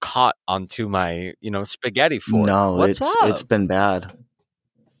have caught onto my spaghetti for. No, it's been bad.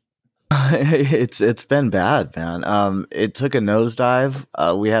 It's been bad, man. It took a nosedive.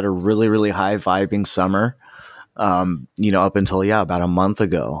 We had a really high vibing summer, up until about a month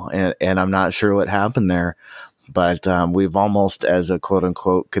ago, and I'm not sure what happened there, but we've almost, as a quote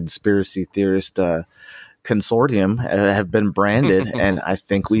unquote conspiracy theorist consortium, have been branded, and I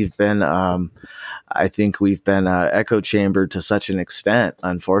think we've been echo chambered to such an extent,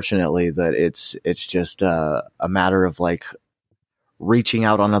 unfortunately, that it's just a matter of reaching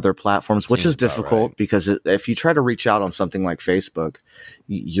out on other platforms, which is difficult because if you try to reach out on something like Facebook,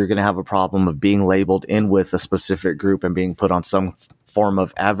 you're going to have a problem of being labeled in with a specific group and being put on some form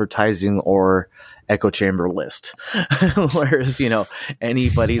of advertising or echo chamber list. Whereas,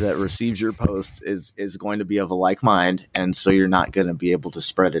 anybody that receives your post is going to be of a like mind. And so you're not going to be able to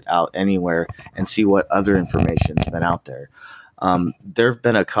spread it out anywhere and see what other information's been out there. There have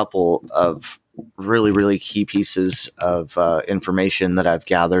been a couple of really key pieces of information that I've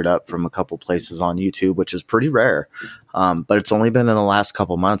gathered up from a couple places on YouTube, which is pretty rare. But it's only been in the last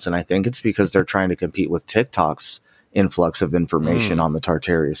couple months. And I think it's because they're trying to compete with TikTok's influx of information on the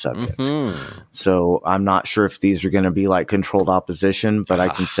Tartaria subject. So I'm not sure if these are going to be controlled opposition, but I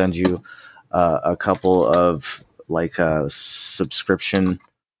can send you a couple of subscription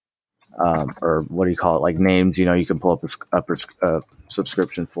or what do you call it? Names, you can pull up a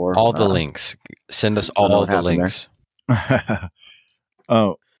subscription for. All the links. Send us all the links.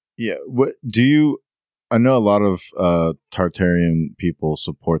 Oh, yeah. What do you? I know a lot of Tartarian people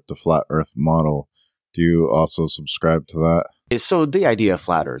support the flat Earth model. Do you also subscribe to that? So the idea of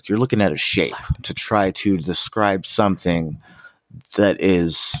flat Earth, you're looking at a shape to try to describe something that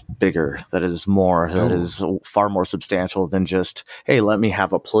is bigger, that is more, that is far more substantial than just, hey, let me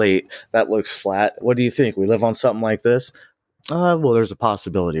have a plate that looks flat. What do you think? We live on something like this? Well, there's a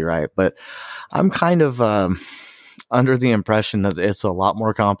possibility, right? But I'm kind of under the impression that it's a lot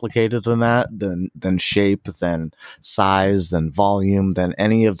more complicated than that, than shape, than size, than volume, than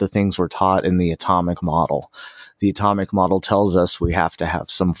any of the things we're taught in the atomic model. The atomic model tells us we have to have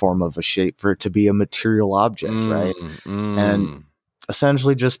some form of a shape for it to be a material object, right? And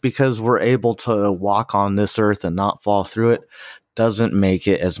essentially just because we're able to walk on this earth and not fall through it doesn't make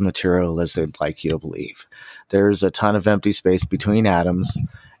it as material as they'd like you to believe. There's a ton of empty space between atoms,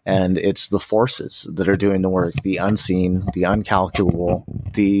 and it's the forces that are doing the work, the unseen, the uncalculable,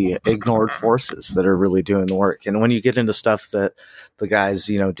 the ignored forces that are really doing the work. And when you get into stuff that the guys,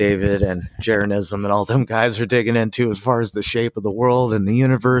 David and Jeranism and all them guys are digging into as far as the shape of the world and the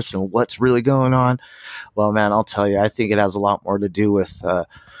universe and what's really going on, well, man, I'll tell you, I think it has a lot more to do with the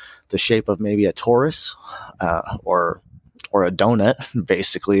shape of maybe a torus or a donut,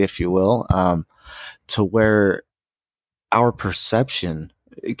 basically, if you will, to where our perception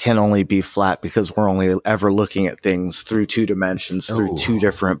can only be flat because we're only ever looking at things through two dimensions, through two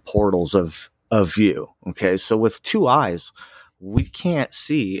different portals of view. Okay. So with two eyes, we can't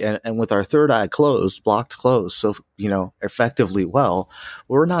see. And with our third eye blocked closed. So, effectively,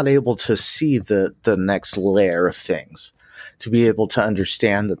 we're not able to see the next layer of things, to be able to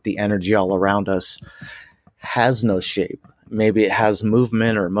understand that the energy all around us has no shape. Maybe it has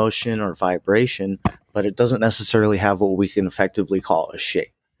movement or motion or vibration, but it doesn't necessarily have what we can effectively call a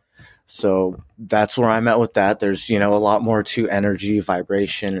shape. So that's where I'm at with that. There's, a lot more to energy,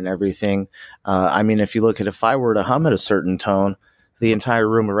 vibration, and everything. If you look at, if I were to hum at a certain tone, the entire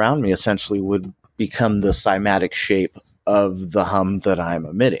room around me essentially would become the cymatic shape of the hum that I'm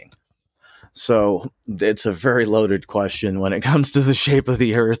emitting. So it's a very loaded question when it comes to the shape of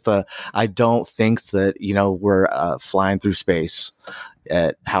the earth. I don't think that, we're flying through space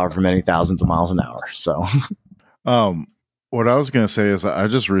at however many thousands of miles an hour. So, what I was going to say is I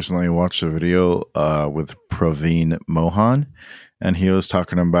just recently watched a video with Praveen Mohan, and he was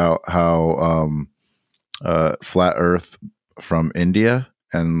talking about how flat earth from India,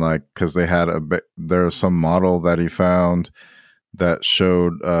 and because they had there was some model that he found that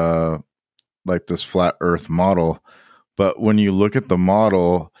showed like this flat Earth model. But when you look at the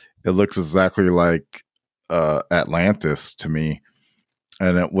model, it looks exactly like Atlantis to me.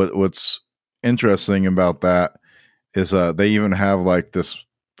 And what's interesting about that is they even have like this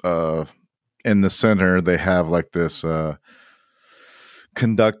in the center. They have like this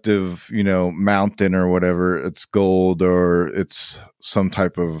conductive, mountain or whatever. It's gold or it's some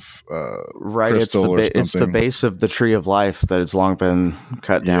type of right. It's the base of the tree of life that has long been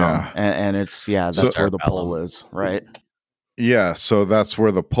cut down, and it's that's where the pole is, right? Yeah, so that's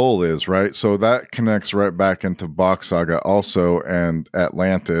where the pole is, right? So that connects right back into Bok Saga also and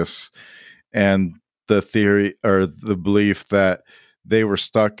Atlantis, and the theory or the belief that they were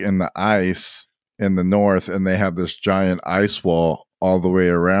stuck in the ice in the north and they have this giant ice wall all the way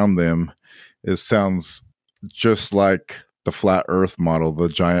around them. It sounds just like the flat Earth model, the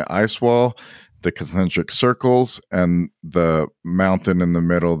giant ice wall, the concentric circles, and the mountain in the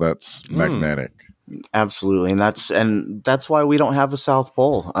middle that's magnetic. Absolutely, and that's why we don't have a South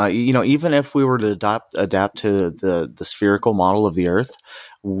Pole. Even if we were to adapt to the spherical model of the Earth,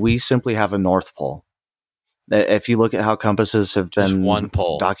 we simply have a North Pole. If you look at how compasses have been one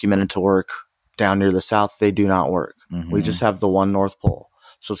pole documented to work down near the south, they do not work. Mm-hmm. We just have the one North Pole.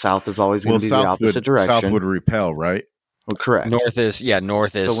 So south is always going to be the opposite direction. South would repel, right? Well, correct. North is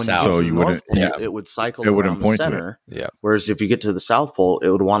south. So you wouldn't. It would cycle around the center. Yeah. Whereas if you get to the South Pole, it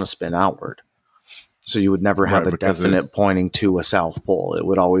would want to spin outward. So you would never have a definite pointing to a South Pole. It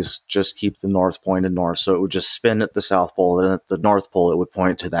would always just keep the North pointed north. So it would just spin at the South Pole, and at the North Pole, it would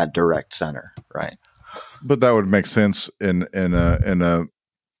point to that direct center, right? But that would make sense in a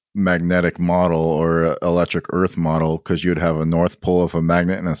magnetic model or a electric Earth model, because you'd have a North Pole of a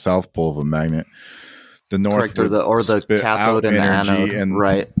magnet and a South Pole of a magnet. The North or the cathode and the anode,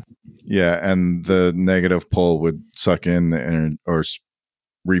 right? Yeah, and the negative pole would suck in the energy or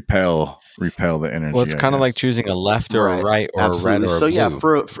repel the energy. Well, it's kind of like choosing a left or a right or Absolutely. a red or so a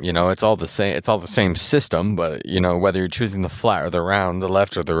blue. For it's all the same. It's all the same system, but whether you're choosing the flat or the round, the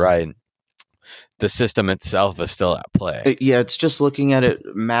left or the right, the system itself is still at play. It's just looking at it: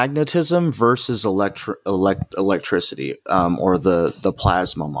 magnetism versus electricity, or the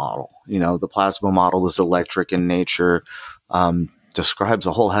plasma model. The plasma model is electric in nature. Describes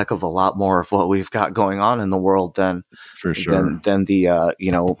a whole heck of a lot more of what we've got going on in the world than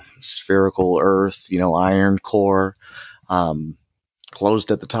the spherical Earth, iron core, closed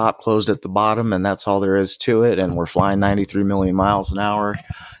at the top, closed at the bottom, and that's all there is to it. And we're flying 93 million miles an hour,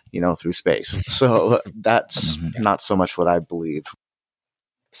 through space. So that's not so much what I believe.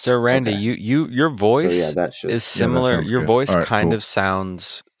 So Randy, your voice is similar. Your voice kind of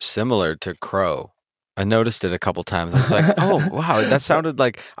sounds similar to Crow. I noticed it a couple times. I was like, oh, wow, that sounded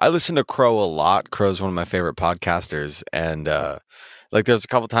like – I listen to Crow a lot. Crow's one of my favorite podcasters. And there's a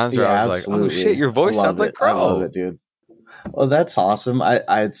couple times where I was absolutely. Like, oh, shit, your voice sounds like Crow. I love it, dude. Well, that's awesome.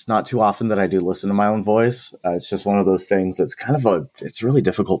 It's not too often that I do listen to my own voice. It's just one of those things that's it's really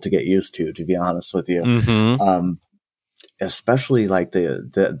difficult to get used to be honest with you. Mm-hmm. Especially like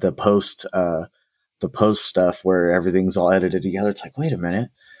the post stuff where everything's all edited together. It's like, wait a minute.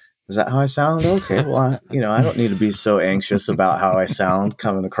 Is that how I sound? Okay, well, I don't need to be so anxious about how I sound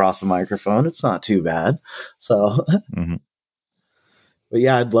coming across a microphone. It's not too bad. So, But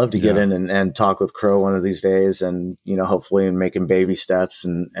yeah, I'd love to get in and talk with Crow one of these days, and hopefully making baby steps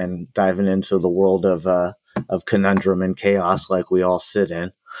and diving into the world of conundrum and chaos like we all sit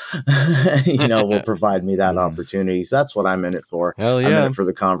in. Will provide me that opportunity. So that's what I'm in it for. Hell yeah, I'm in it for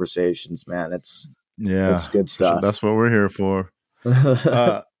the conversations, man. It's good stuff. That's what we're here for.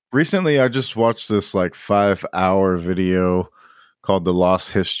 Recently, I just watched this 5-hour video called "The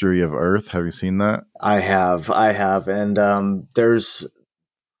Lost History of Earth." Have you seen that? I have, and there's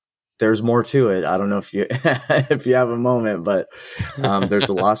more to it. I don't know if you if you have a moment, but there's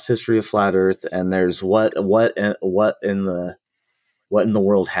a lost history of flat Earth, and there's what in the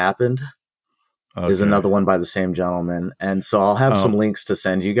world happened. Is another one by the same gentleman, and so I'll have some links to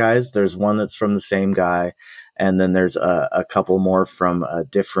send you guys. There's one that's from the same guy. And then there's a couple more from a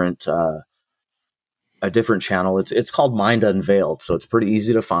different channel. It's called Mind Unveiled, so it's pretty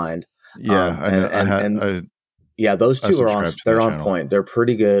easy to find. Yeah, yeah, those two are on point. They're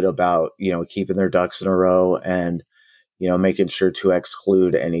pretty good about keeping their ducks in a row and making sure to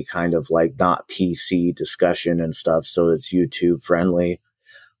exclude any kind of not PC discussion and stuff. So it's YouTube friendly,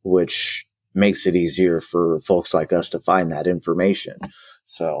 which makes it easier for folks like us to find that information.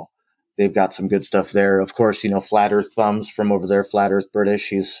 So. They've got some good stuff there. Of course, Flat Earth Thumbs from over there, Flat Earth British.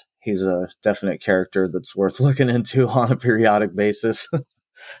 He's a definite character that's worth looking into on a periodic basis.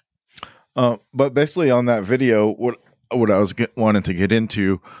 But basically on that video, what what I was wanting to get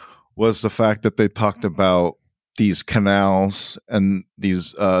into was the fact that they talked about these canals and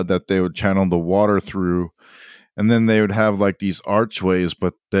these that they would channel the water through, and then they would have like these archways.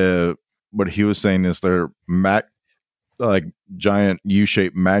 But what he was saying is they're like giant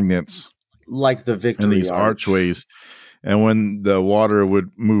U-shaped magnets, like the Victory and these Arch. archways. And when the water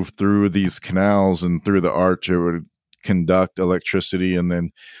would move through these canals and through the arch, it would conduct electricity. And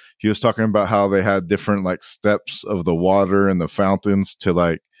then he was talking about how they had different like steps of the water and the fountains to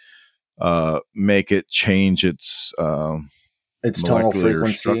like make it change its tonal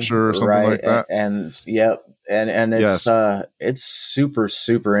frequency structure or something like that. And yep. And it's it's super,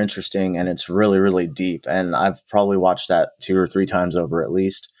 super interesting, and it's really, really deep. And I've probably watched that 2 or 3 times over at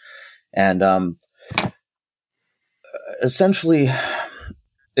least. And essentially,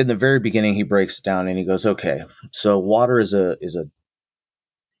 in the very beginning, he breaks it down and he goes, okay, so water is a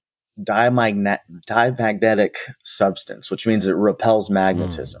diamagnetic substance, which means it repels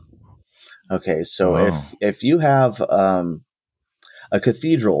magnetism. Okay, so if you have a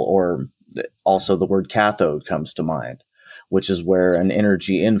cathedral, or also the word cathode comes to mind, which is where an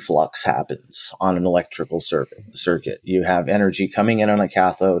energy influx happens on an electrical circuit. You have energy coming in on a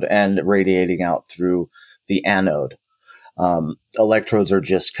cathode and radiating out through the anode. Electrodes are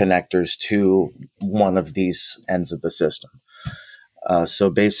just connectors to one of these ends of the system. So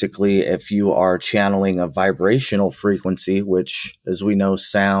basically, if you are channeling a vibrational frequency, which, as we know,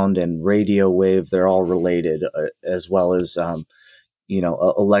 sound and radio wave, they're all related, as well as,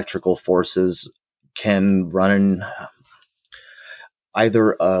 electrical forces can run in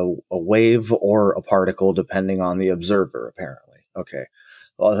either a wave or a particle, depending on the observer, apparently. Okay.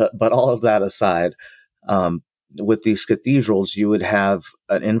 But all of that aside, with these cathedrals, you would have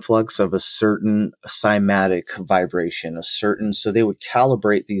an influx of a certain cymatic vibration, so they would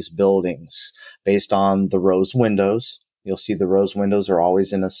calibrate these buildings based on the rose windows. You'll see the rose windows are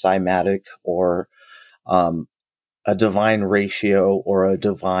always in a cymatic or a divine ratio or a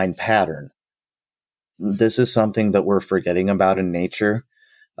divine pattern. This is something that we're forgetting about in nature,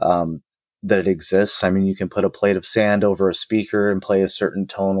 that it exists. I mean, you can put a plate of sand over a speaker and play a certain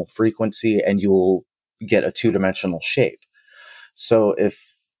tonal frequency, and you will get a 2-dimensional shape. So if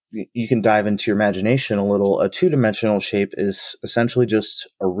you can dive into your imagination a little, a 2-dimensional shape is essentially just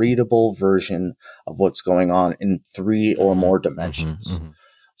a readable version of what's going on in 3 or more dimensions. Mm-hmm.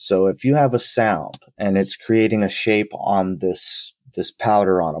 So if you have a sound and it's creating a shape on this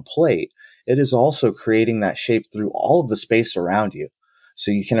powder on a plate, it is also creating that shape through all of the space around you. So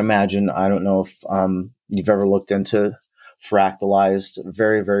you can imagine, I don't know if you've ever looked into fractalized,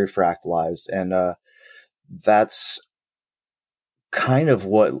 very, very fractalized. And that's kind of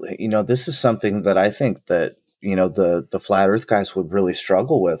what, this is something that I think that, the flat earth guys would really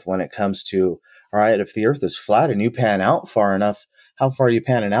struggle with when it comes to, all right, if the earth is flat and you pan out far enough, how far are you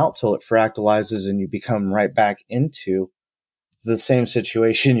panning out till it fractalizes and you become right back into the same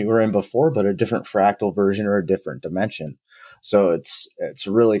situation you were in before, but a different fractal version or a different dimension. So it's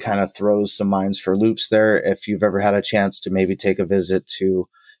really kind of throws some minds for loops there. If you've ever had a chance to maybe take a visit to,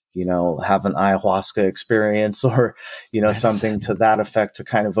 have an ayahuasca experience or, something to that effect, to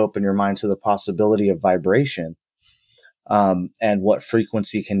kind of open your mind to the possibility of vibration, and what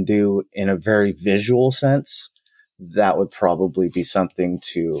frequency can do in a very visual sense, that would probably be something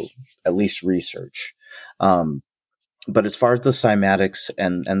to at least research. But as far as the cymatics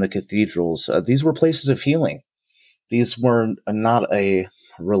and the cathedrals, these were places of healing. These were not a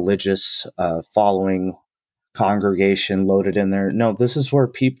religious following congregation loaded in there. No, this is where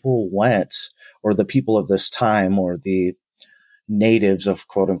people went, or the people of this time, or the natives of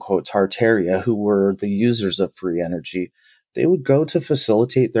quote unquote Tartaria, who were the users of free energy. They would go to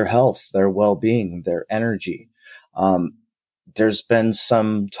facilitate their health, their well-being, their energy. There's been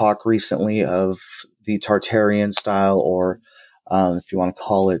some talk recently of the Tartarian style, or if you want to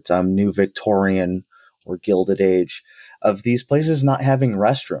call it New Victorian or Gilded Age, of these places not having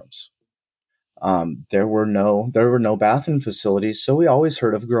restrooms. There were no bathroom facilities, so we always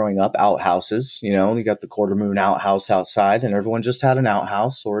heard of growing up outhouses. You got the quarter moon outhouse outside, and everyone just had an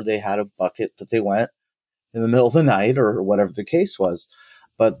outhouse, or they had a bucket that they went in the middle of the night, or whatever the case was.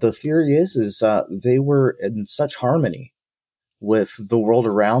 But the theory is they were in such harmony with the world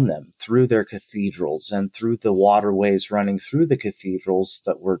around them through their cathedrals and through the waterways running through the cathedrals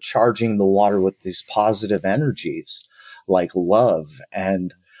that were charging the water with these positive energies like love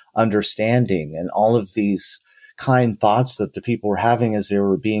and understanding and all of these kind thoughts that the people were having as they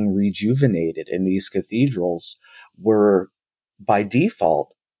were being rejuvenated in these cathedrals were by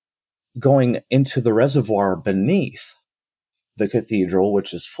default going into the reservoir beneath. the cathedral,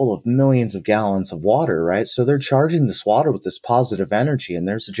 which is full of millions of gallons of water, right? So they're charging this water with this positive energy. And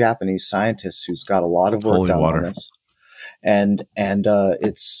there's a Japanese scientist who's got a lot of work Holy done water. on this. And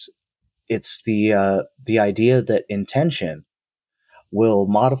it's the idea that intention will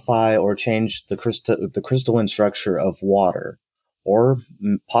modify or change the crystalline structure of water, or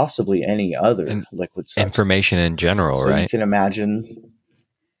possibly any other liquid substance. Information in general, so right? You can imagine.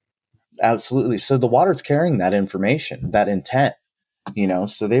 Absolutely. So the water's carrying that information, that intent,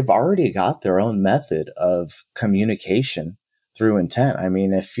 so they've already got their own method of communication through intent. I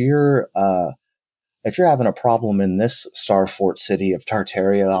mean, if you're having a problem in this star fort city of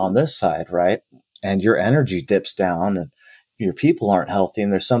Tartaria on this side, right, and your energy dips down and your people aren't healthy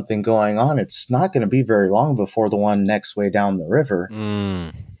and there's something going on, it's not going to be very long before the one next way down the river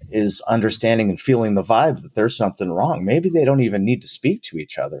is understanding and feeling the vibe that there's something wrong. Maybe they don't even need to speak to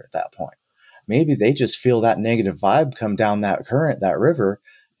each other at that point. Maybe they just feel that negative vibe come down that current, that river,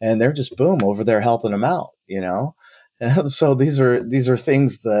 and they're just boom over there helping them out, And so these are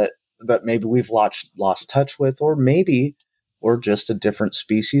things that maybe we've lost touch with, or maybe we're just a different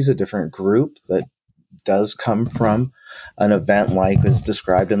species, a different group that does come from an event like is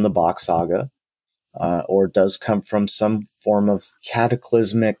described in the Bach saga, or does come from some form of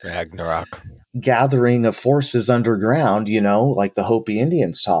cataclysmic Ragnarok gathering of forces underground, like the Hopi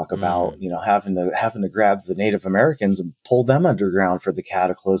Indians talk about, having to grab the Native Americans and pull them underground for the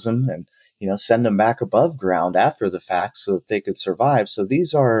cataclysm and, send them back above ground after the fact so that they could survive. So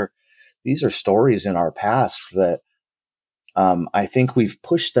these are stories in our past that I think we've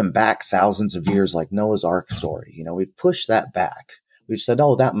pushed them back thousands of years, like Noah's Ark story. We've pushed that back. We've said,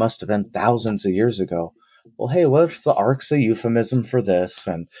 oh, that must have been thousands of years ago. Well, hey, what if the ark's a euphemism for this?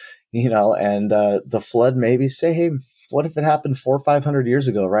 And, the flood maybe say, hey, what if it happened 400 or 500 years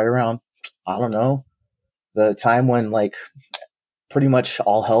ago, right around, I don't know, the time when pretty much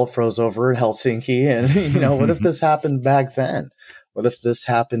all hell froze over in Helsinki. And, what if this happened back then? What if this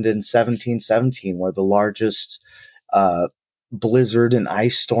happened in 1717, where the largest blizzard and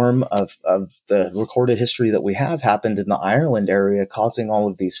ice storm of the recorded history that we have happened in the Ireland area, causing all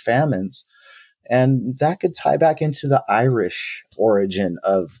of these famines? And that could tie back into the Irish origin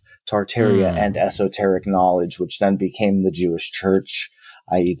of Tartaria and esoteric knowledge, which then became the Jewish church,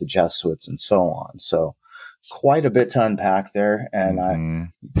 i.e. the Jesuits and so on. So quite a bit to unpack there. And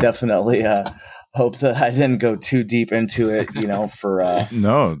I definitely hope that I didn't go too deep into it, for a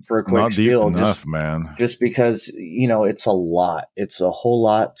quick not spiel. Deep enough, man. Just because, it's a lot. It's a whole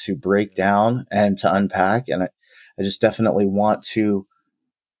lot to break down and to unpack. And I just definitely want to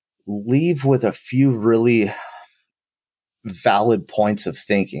leave with a few really valid points of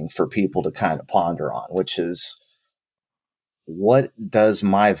thinking for people to kind of ponder on, which is, what does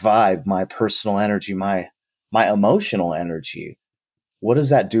my vibe, my personal energy, my emotional energy, what does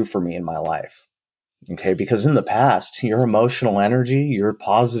that do for me in my life? Okay, because in the past, your emotional energy, your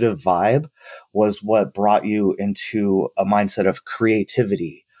positive vibe was what brought you into a mindset of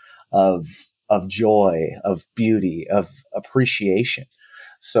creativity, of joy, of beauty, of appreciation.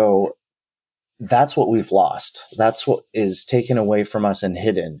 So that's what we've lost. That's what is taken away from us and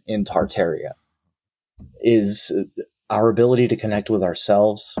hidden in Tartaria, is our ability to connect with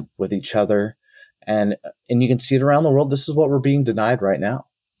ourselves, with each other. And you can see it around the world. This is what we're being denied right now.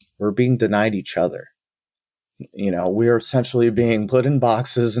 We're being denied each other. We are essentially being put in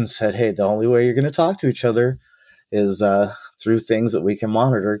boxes and said, hey, the only way you're going to talk to each other is through things that we can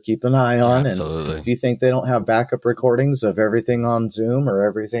monitor, keep an eye on. Absolutely. And if you think they don't have backup recordings of everything on Zoom or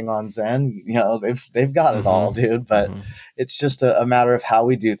everything on Zen, they've got it all, dude. But it's just a matter of how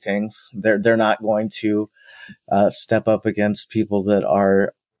we do things. They're not going to step up against people that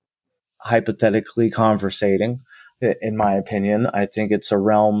are hypothetically conversating. In my opinion, I think it's a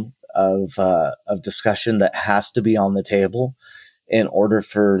realm of discussion that has to be on the table in order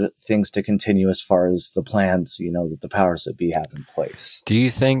for things to continue as far as the plans, that the powers that be have in place. Do you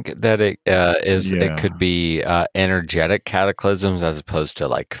think that it could be energetic cataclysms as opposed to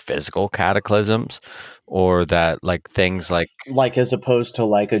like physical cataclysms, or that like things like as opposed to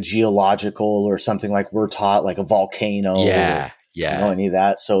like a geological or something like we're taught, like a volcano? Yeah. Any of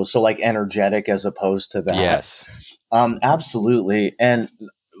that. So like energetic as opposed to that. Yes. Absolutely. And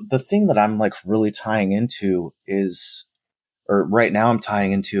the thing that I'm like really tying into is, or right now I'm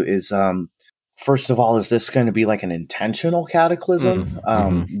tying into is, first of all, is this going to be like an intentional cataclysm?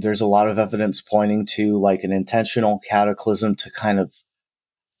 There's a lot of evidence pointing to like an intentional cataclysm to kind of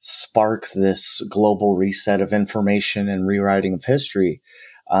spark this global reset of information and rewriting of history.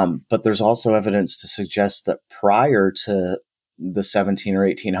 But there's also evidence to suggest that prior to the 17 or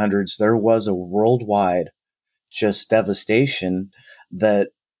 1800s, there was a worldwide just devastation that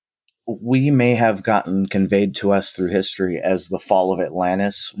we may have gotten conveyed to us through history as the fall of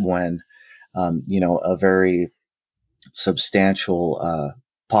Atlantis, when, a very substantial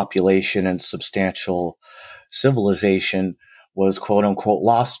population and substantial civilization was quote unquote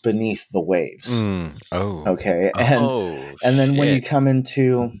lost beneath the waves. Okay. And then when you come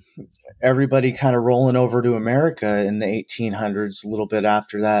into everybody kind of rolling over to America in the 1800s, a little bit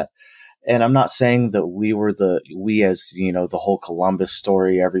after that. And I'm not saying that we as, the whole Columbus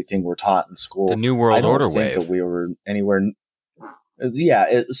story, everything we're taught in school, the New World Order wave. I don't think that we were anywhere.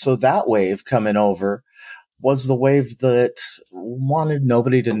 Yeah. So that wave coming over was the wave that wanted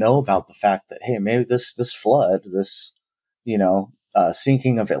nobody to know about the fact that, hey, maybe this flood, this,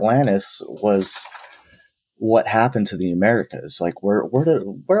 sinking of Atlantis was what happened to the Americas. Like, where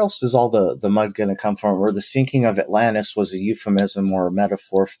else is all the mud going to come from? Or the sinking of Atlantis was a euphemism or a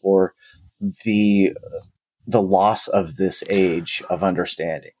metaphor for the loss of this age of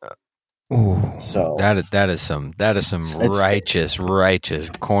understanding. Ooh, so that is some righteous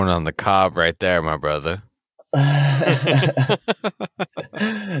corn on the cob right there, my brother.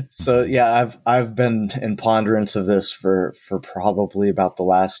 So yeah, I've been in ponderance of this for probably about the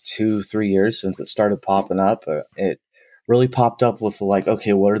last 2-3 years since it started popping up. It really popped up with like,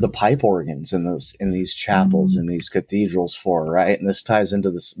 okay, what are the pipe organs in these chapels, in these cathedrals for, right? And this ties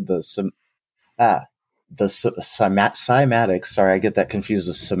into the cymatics. Sorry, I get that confused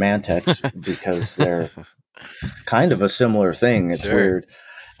with semantics because they're kind of a similar thing. It's weird.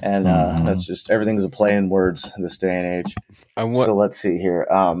 And that's just, everything's a play in words in this day and age. So let's see here.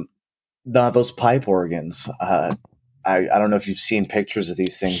 Those pipe organs, I don't know if you've seen pictures of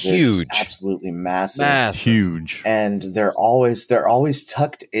these things. Huge. They're absolutely massive. Huge. And they're always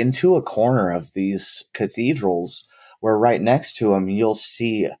tucked into a corner of these cathedrals, where right next to them, you'll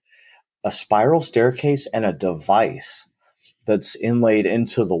see a spiral staircase and a device that's inlaid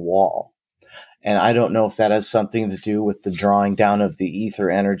into the wall. And I don't know if that has something to do with the drawing down of the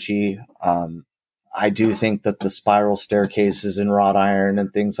ether energy. I do think that the spiral staircases in wrought iron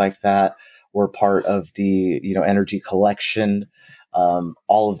and things like that were part of the, energy collection.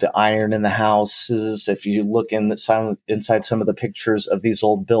 All of the iron in the houses. If you look inside some of the pictures of these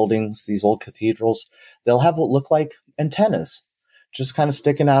old buildings, these old cathedrals, they'll have what look like antennas just kind of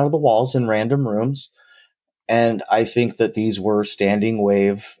sticking out of the walls in random rooms. And I think that these were standing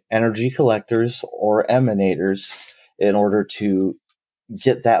wave energy collectors or emanators in order to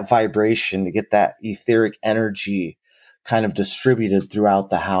get that vibration, to get that etheric energy kind of distributed throughout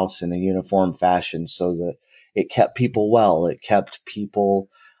the house in a uniform fashion, so that it kept people well. It kept people.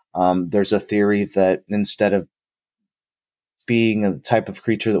 There's a theory that instead of being the type of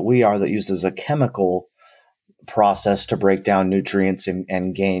creature that we are, that uses a chemical process to break down nutrients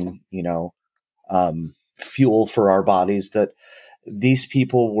and gain, fuel for our bodies, that these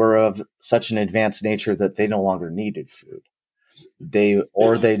people were of such an advanced nature that they no longer needed food. They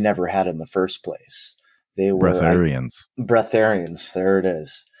never had in the first place. They were breatharians. There it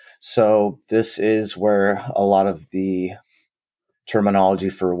is. So this is where a lot of the terminology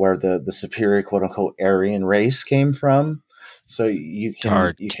for where the superior quote unquote Aryan race came from. So you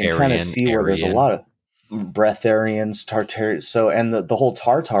can kind of see where there's a lot of breatharians, Tartarians. So, and the whole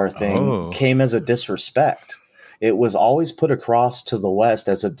Tartar thing came as a disrespect. It was always put across to the West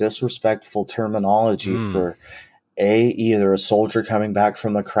as a disrespectful terminology for either a soldier coming back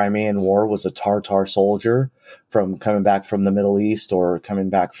from the Crimean War was a Tartar soldier from coming back from the Middle East, or coming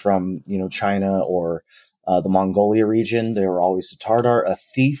back from, China or the Mongolia region. They were always a Tartar. A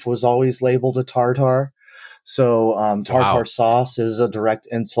thief was always labeled a Tartar. So Tartar sauce is a direct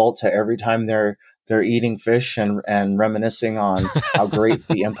insult to every time they're eating fish and reminiscing on how great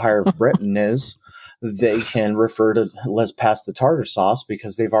the Empire of Britain is. They can refer to let's pass the tartar sauce,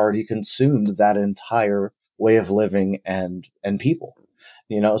 because they've already consumed that entire way of living and people,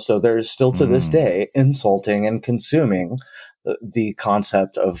 so they're still to this day insulting and consuming the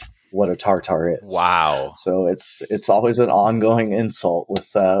concept of what a Tartar is. Wow. So it's always an ongoing insult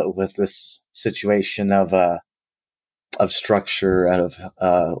with this situation of structure out of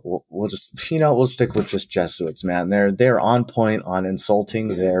we'll just we'll stick with just Jesuits, man. They're on point on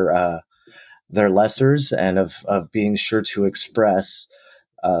insulting their lessers, and of being sure to express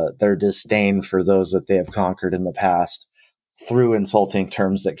their disdain for those that they have conquered in the past through insulting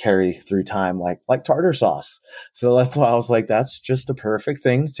terms that carry through time, like tartar sauce. So that's why I was like, that's just a perfect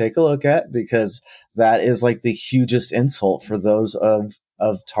thing to take a look at, because that is like the hugest insult for those of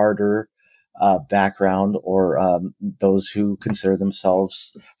Tartar background, or those who consider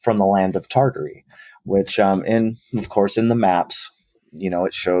themselves from the land of Tartary, which of course in the maps,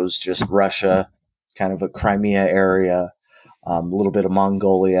 it shows just Russia kind of a Crimea area, a little bit of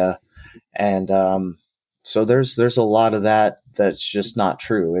Mongolia. And so there's a lot of that's just not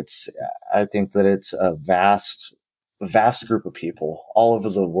true. I think that it's a vast group of people all over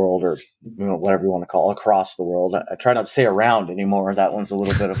the world, or whatever you want to call it, across the world. I try not to say around anymore. That one's a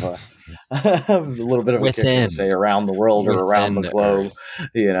little bit of a little bit of a kicker to say around the world or around the globe,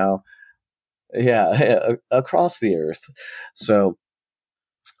 Yeah, across the earth. So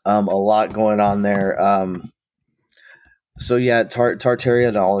a lot going on there. So yeah, Tartaria,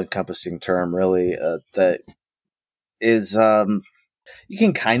 an all-encompassing term, really, that is, you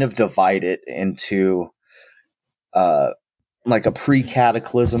can kind of divide it into like a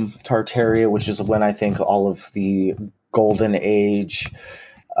pre-cataclysm Tartaria, which is when I think all of the golden age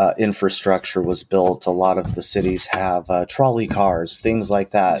infrastructure was built. A lot of the cities have trolley cars, things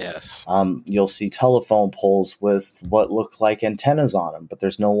like that. Yes. You'll see telephone poles with what look like antennas on them, but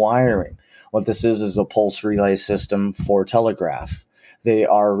there's no wiring. What this is a pulse relay system for telegraph. They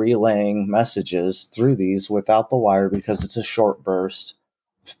are relaying messages through these without the wire because it's a short burst.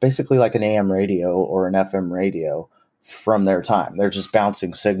 It's basically like an AM radio or an FM radio from their time. They're just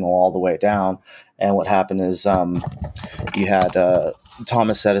bouncing signal all the way down. And what happened is you had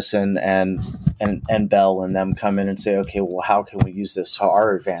Thomas Edison and Bell and them come in and say, okay, well, how can we use this to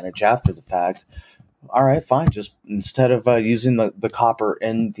our advantage after the fact? All right, fine. Just instead of using the copper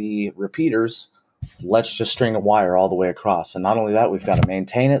in the repeaters, let's just string a wire all the way across. And not only that, we've got to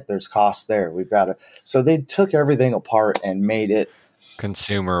maintain it. There's costs there. So they took everything apart and made it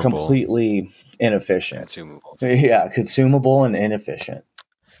consumable, completely inefficient. Consumable. Yeah, consumable and inefficient.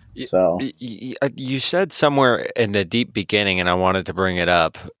 So you said somewhere in the deep beginning, and I wanted to bring it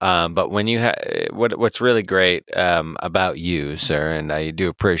up. But when you what's really great about you, sir, and I do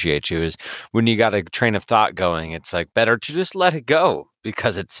appreciate you, is when you got a train of thought going, it's like better to just let it go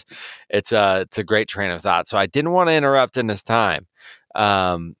because it's a great train of thought. So I didn't want to interrupt in this time.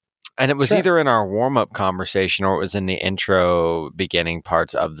 And it was either in our warm up conversation or it was in the intro beginning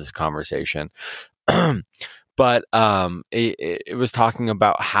parts of this conversation. But it was talking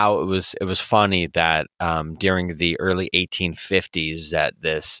about how it was funny that during the early 1850s that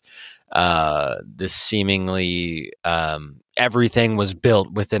this seemingly everything was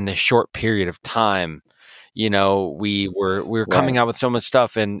built within this short period of time. We were coming out with so much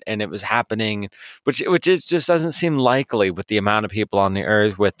stuff and it was happening, which it just doesn't seem likely with the amount of people on the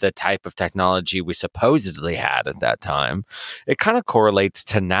earth with the type of technology we supposedly had at that time. It kind of correlates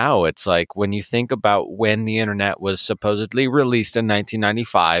to now. It's like when you think about when the internet was supposedly released in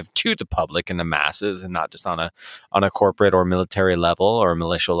 1995 to the public and the masses, and not just on a corporate or military level or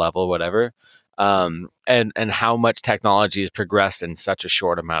militia level, whatever. And how much technology has progressed in such a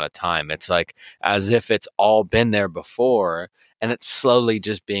short amount of time. It's like as if it's all been there before and it's slowly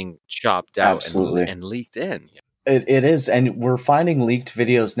just being chopped out and leaked in. It is. And we're finding leaked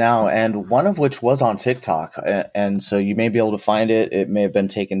videos now, and one of which was on TikTok. And so you may be able to find it. It may have been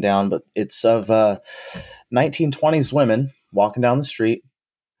taken down, but it's of 1920s women walking down the street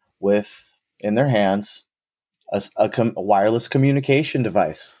with in their hands a wireless communication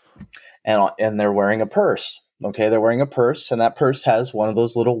device. And they're wearing a purse. Okay, they're wearing a purse, and that purse has one of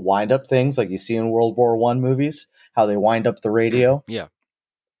those little wind-up things like you see in World War I movies, how they wind up the radio. Yeah.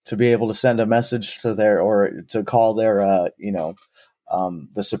 To be able to send a message to or to call their,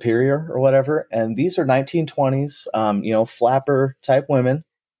 the superior or whatever. And these are 1920s, flapper type women,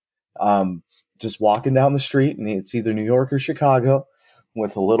 just walking down the street, and it's either New York or Chicago,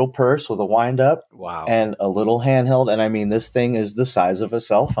 with a little purse with a wind-up. Wow. And a little handheld. And I mean, this thing is the size of a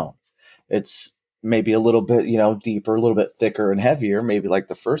cell phone. It's maybe a little bit, deeper, a little bit thicker and heavier, maybe like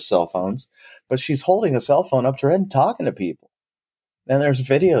the first cell phones, but she's holding a cell phone up to her head and talking to people. And there's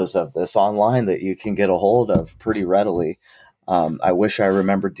videos of this online that you can get a hold of pretty readily. I wish I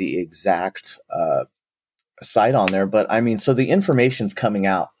remembered the exact site on there, but I mean, so the information's coming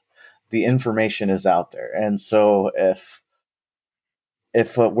out. The information is out there. And so if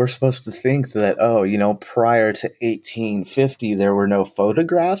we're supposed to think that, prior to 1850, there were no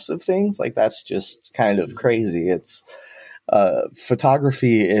photographs of things, like that's just kind of crazy. It's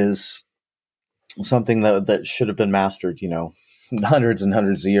photography is something that should have been mastered, hundreds and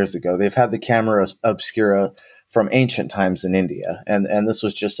hundreds of years ago. They've had the camera obscura from ancient times in India. And this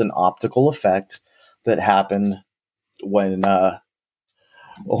was just an optical effect that happened when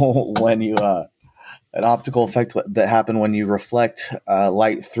an optical effect that happened when you reflect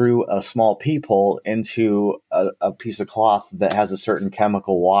light through a small peephole into a piece of cloth that has a certain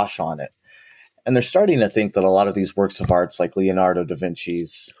chemical wash on it. And they're starting to think that a lot of these works of arts, like Leonardo da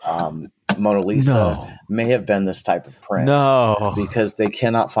Vinci's Mona Lisa No. may have been this type of print. No. Because they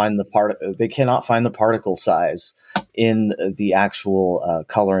cannot find the particle size in the actual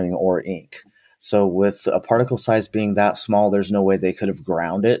coloring or ink. So with a particle size being that small, there's no way they could have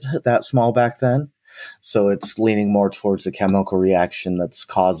ground it that small back then. So it's leaning more towards a chemical reaction that's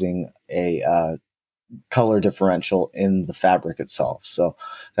causing a color differential in the fabric itself. So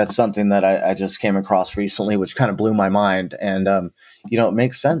that's something that I just came across recently, which kind of blew my mind. And, it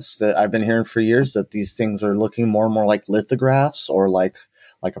makes sense that I've been hearing for years that these things are looking more and more like lithographs or like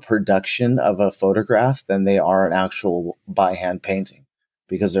a production of a photograph than they are an actual by hand painting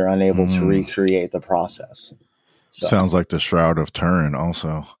because they're unable to recreate the process. So. Sounds like the Shroud of Turin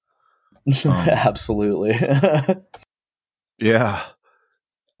also. Absolutely. Yeah.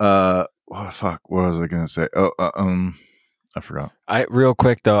 Fuck. What was I going to say? I forgot. Real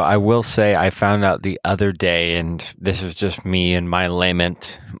quick though, I will say I found out the other day, and this is just me and my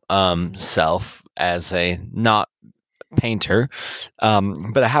lament self as a not painter,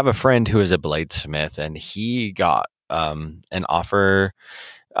 but I have a friend who is a bladesmith, and he got an offer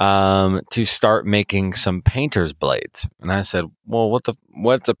to start making some painter's blades. And I said, well,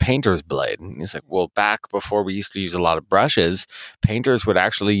 what's a painter's blade? And he's like, well, back before we used to use a lot of brushes, painters would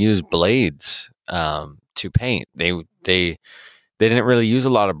actually use blades to paint. They didn't really use a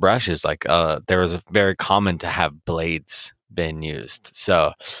lot of brushes. Like there was a very common to have blades being used.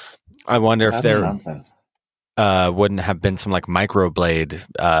 So I wonder if there wouldn't have been some like microblade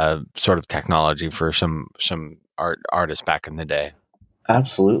sort of technology for some artists back in the day.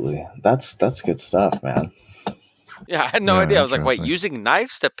 Absolutely. That's good stuff, man. Yeah, I had no idea. I was like, wait, using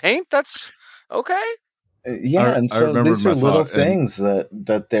knives to paint? That's okay. Yeah, and so these are little things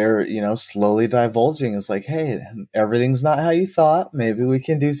that they're, slowly divulging. It's like, hey, everything's not how you thought. Maybe we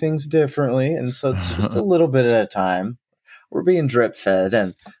can do things differently. And so it's just a little bit at a time. We're being drip fed,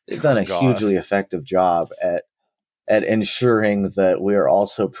 and they've done a hugely effective job at ensuring that we are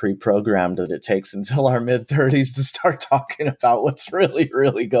also pre-programmed that it takes until our mid-30s to start talking about what's really,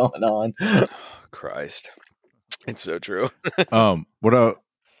 really going on. Christ. It's so true. I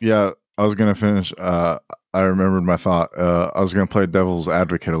was going to finish. I remembered my thought. I was going to play devil's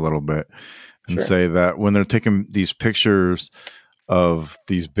advocate a little bit and say that when they're taking these pictures of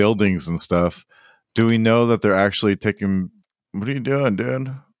these buildings and stuff, do we know that they're actually taking... What are you doing,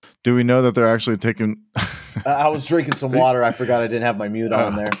 dude? Do we know that they're actually taking... I was drinking some water. I forgot I didn't have my mute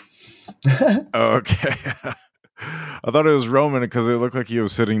on there. Okay. I thought it was Roman because it looked like he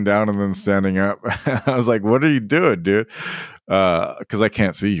was sitting down and then standing up. I was like, what are you doing, dude? Because I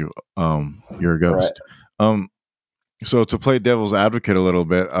can't see you. You're a ghost. Right. So to play devil's advocate a little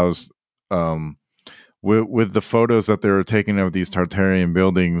bit, I was with the photos that they were taking of these Tartarian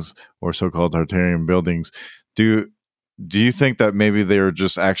buildings or so-called Tartarian buildings. Do you think that maybe they were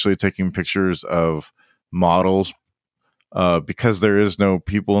just actually taking pictures of models because there is no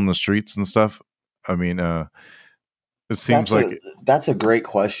people in the streets and stuff? I mean, it seems that's a great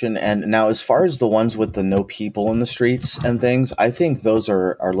question. And now, as far as the ones with the no people in the streets and things, I think those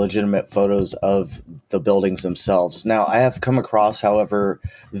are legitimate photos of the buildings themselves. Now, I have come across, however,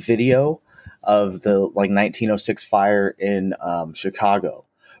 video of the 1906 fire in Chicago,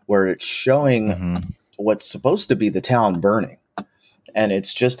 where it's showing what's supposed to be the town burning, and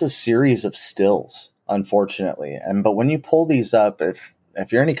it's just a series of stills, unfortunately. But when you pull these up, if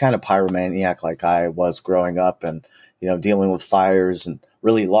you're any kind of pyromaniac like I was growing up, and dealing with fires and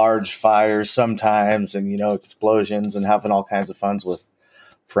really large fires sometimes, and explosions, and having all kinds of fun with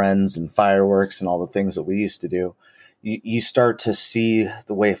friends and fireworks and all the things that we used to do, you start to see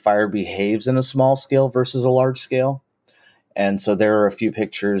the way fire behaves in a small scale versus a large scale. And so there are a few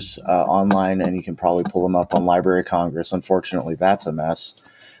pictures online, and you can probably pull them up on Library of Congress. Unfortunately, that's a mess.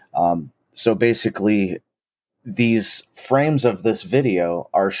 So basically, these frames of this video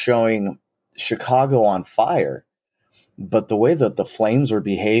are showing Chicago on fire, but the way that the flames are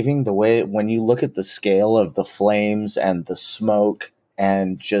behaving, the way when you look at the scale of the flames and the smoke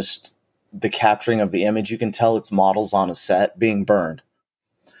and just the capturing of the image, you can tell it's models on a set being burned.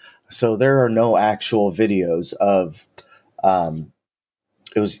 So there are no actual videos of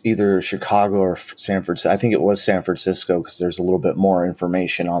it was either Chicago or San Francisco. I think it was San Francisco because there's a little bit more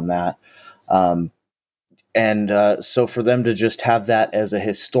information on that. So for them to just have that as a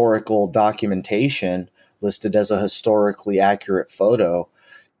historical documentation listed as a historically accurate photo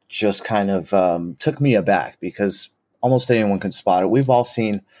just kind of took me aback, because almost anyone can spot it. We've all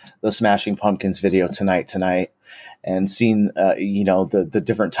seen the Smashing Pumpkins video Tonight, and seen, the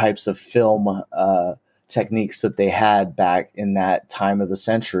different types of film techniques that they had back in that time of the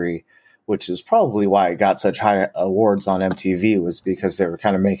century which is probably why it got such high awards on MTV, was because they were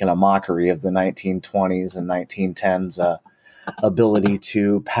kind of making a mockery of the 1920s and 1910s ability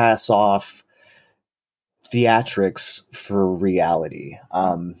to pass off theatrics for reality.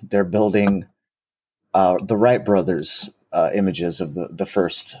 They're building the Wright brothers images of the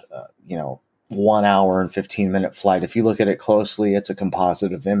first, 1 hour and 15-minute flight. If you look at it closely, it's a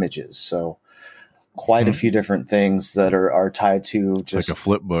composite of images. So quite a few different things that are tied to just like a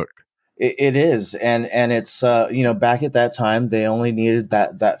flip book. It is. And it's, back at that time, they only needed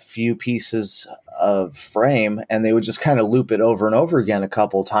that few pieces of frame, and they would just kind of loop it over and over again a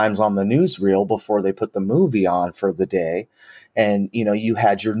couple times on the newsreel before they put the movie on for the day. And, you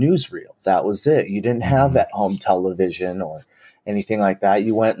had your newsreel. That was it. You didn't have at home television or anything like that.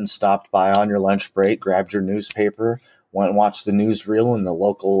 You went and stopped by on your lunch break, grabbed your newspaper, went and watched the newsreel in the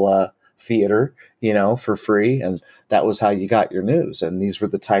local theater, for free. And that was how you got your news. And these were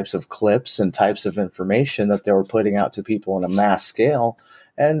the types of clips and types of information that they were putting out to people on a mass scale.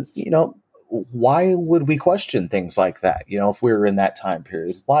 And, why would we question things like that? If we were in that time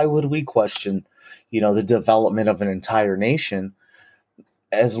period, why would we question, the development of an entire nation,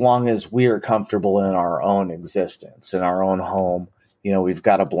 as long as we are comfortable in our own existence, in our own home? We've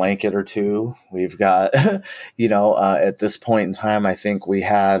got a blanket or two. We've got, at this point in time, I think we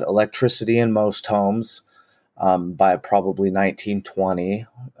had electricity in most homes by probably 1920.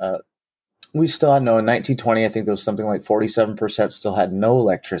 We still had in 1920, I think there was something like 47% still had no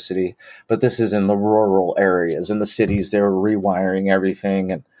electricity, but this is in the rural areas. In the cities, they were rewiring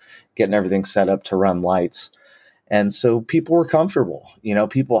everything and getting everything set up to run lights. And so people were comfortable.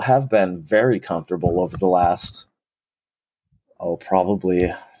 People have been very comfortable over the last,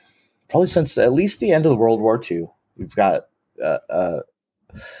 probably since at least the end of World War II. We've got a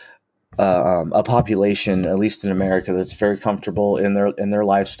population, at least in America, that's very comfortable in their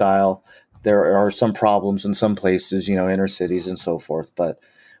lifestyle. There are some problems in some places, inner cities and so forth. But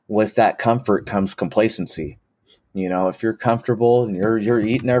with that comfort comes complacency. If you're comfortable and you're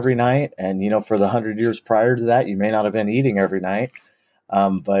eating every night, and, for the 100 years prior to that, you may not have been eating every night.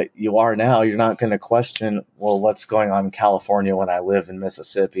 But you are now. You're not going to question, well, what's going on in California when I live in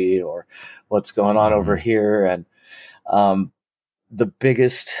Mississippi, or what's going on over here. And the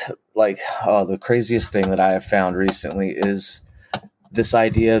biggest, the craziest thing that I have found recently is this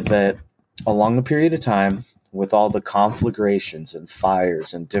idea that along the period of time, with all the conflagrations and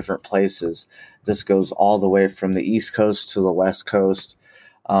fires in different places, this goes all the way from the East Coast to the West Coast.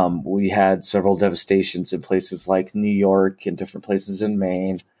 We had several devastations in places like New York and different places in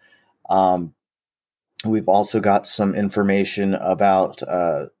Maine. We've also got some information about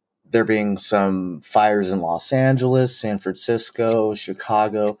there being some fires in Los Angeles, San Francisco,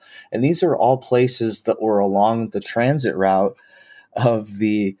 Chicago. And these are all places that were along the transit route of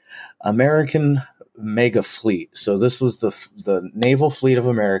the American mega fleet. So this was the naval fleet of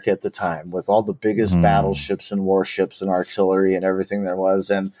America at the time, with all the biggest battleships and warships and artillery and everything there was.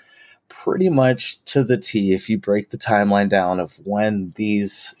 And pretty much to the T, if you break the timeline down of when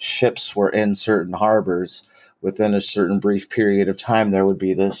these ships were in certain harbors, within a certain brief period of time, there would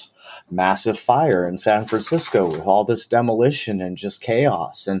be this massive fire in San Francisco with all this demolition and just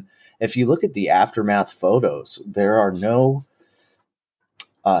chaos. And if you look at the aftermath photos, there are no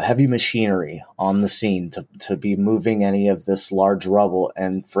heavy machinery on the scene to be moving any of this large rubble.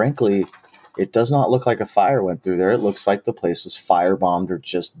 And frankly, it does not look like a fire went through there. It looks like the place was firebombed or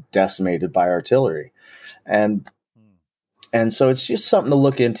just decimated by artillery. And so it's just something to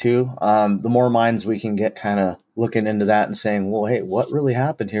look into. The more minds we can get kind of looking into that and saying, well, hey, what really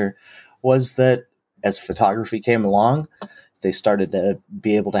happened here was that as photography came along, they started to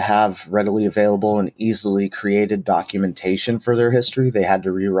be able to have readily available and easily created documentation for their history. They had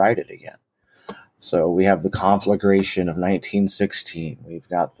to rewrite it again. So we have the conflagration of 1916. We've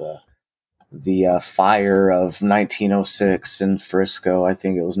got the fire of 1906 in Frisco. I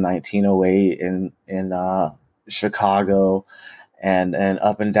think it was 1908 in Chicago, and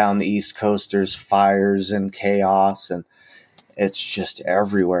up and down the East Coast, there's fires and chaos, and it's just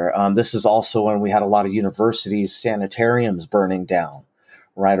everywhere. This is also when we had a lot of universities' sanitariums burning down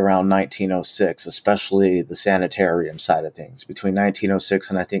right around 1906, especially the sanitarium side of things. Between 1906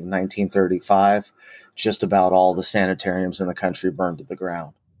 and I think 1935, just about all the sanitariums in the country burned to the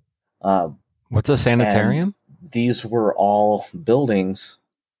ground. What's a sanitarium? These were all buildings.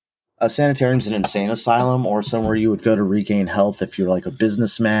 A sanitarium is an insane asylum, or somewhere you would go to regain health if you're like a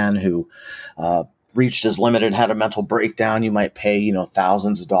businessman who reached his limit and had a mental breakdown. You might pay,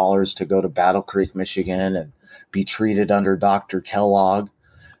 thousands of dollars to go to Battle Creek, Michigan, and be treated under Dr. Kellogg.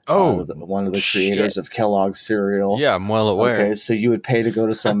 one of the creators of Kellogg's cereal. Yeah, I'm well aware. Okay, so you would pay to go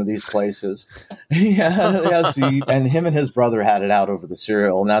to some of these places. yeah. And him and his brother had it out over the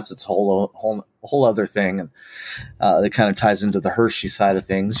cereal, and that's its whole other thing. And it kind of ties into the Hershey side of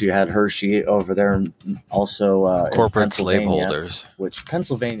things. You had Hershey over there, and also corporate slave holders. Which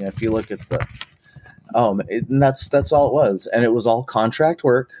Pennsylvania, if you look at the and that's all it was, and it was all contract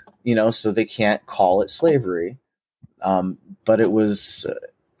work. So they can't call it slavery, but it was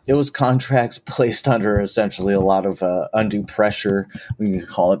contracts placed under essentially a lot of undue pressure. We can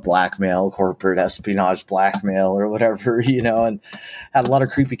call it blackmail, corporate espionage, blackmail, or whatever, and had a lot of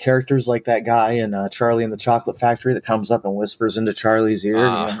creepy characters like that guy in Charlie and the Chocolate Factory that comes up and whispers into Charlie's ear.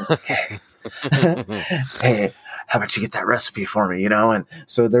 Like, hey, how about you get that recipe for me? And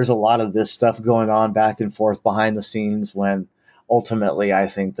so there's a lot of this stuff going on back and forth behind the scenes when ultimately I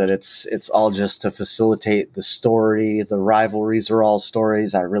think that it's all just to facilitate the story. The rivalries are all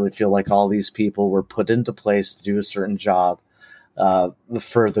stories. I really feel like all these people were put into place to do a certain job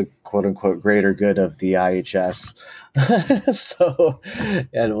for the quote unquote greater good of the IHS. So,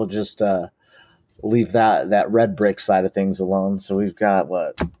 and we'll just leave that red brick side of things alone. So we've got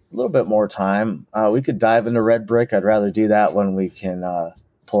a little bit more time. We could dive into red brick. I'd rather do that when we can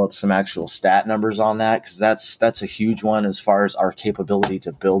pull up some actual stat numbers on that, because that's a huge one as far as our capability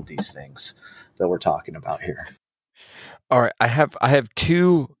to build these things that we're talking about here. All right, I have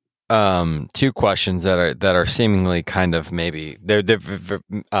two questions that are seemingly kind of maybe they're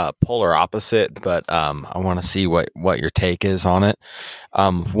polar opposite, but I want to see what your take is on it.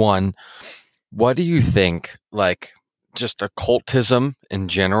 One, what do you think, like, just occultism in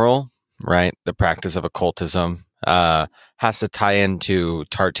general, right? The practice of occultism has to tie into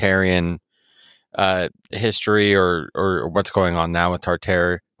Tartarian history or what's going on now with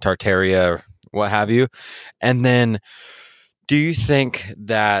Tartaria, or what have you. And then, do you think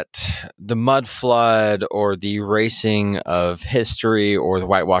that the mud flood or the erasing of history or the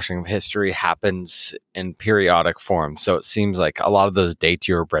whitewashing of history happens in periodic form? So it seems like a lot of those dates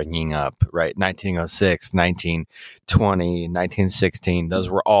you were bringing up, right? 1906, 1920, 1916, those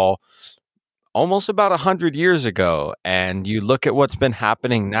were all almost about 100 years ago. And you look at what's been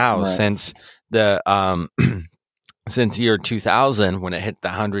happening now, right, since the since year 2000, when it hit the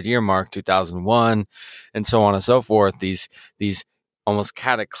 100-year mark, 2001, and so on and so forth. These almost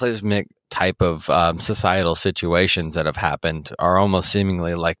cataclysmic type of societal situations that have happened are almost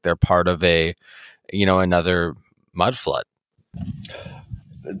seemingly like they're part of another mud flood.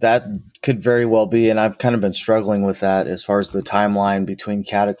 That could very well be, and I've kind of been struggling with that as far as the timeline between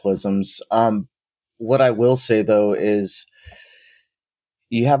cataclysms. What I will say, though, is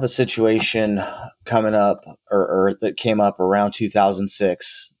you have a situation coming up or that came up around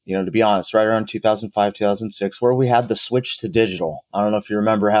 2006, to be honest, right around 2005, 2006, where we had the switch to digital. I don't know if you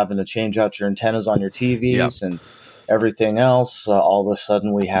remember having to change out your antennas on your TVs, yep, and everything else. All of a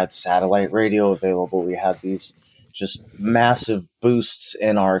sudden, we had satellite radio available. We had these just massive boosts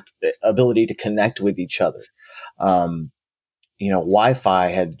in our ability to connect with each other. Wi-Fi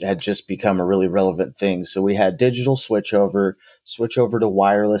had just become a really relevant thing. So we had digital switch over to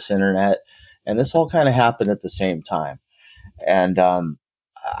wireless internet, and this all kind of happened at the same time. And I'm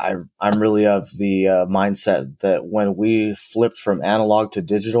really of the mindset that when we flipped from analog to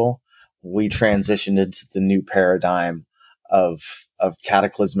digital, we transitioned into the new paradigm of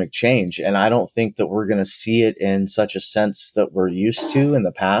cataclysmic change. And I don't think that we're going to see it in such a sense that we're used to in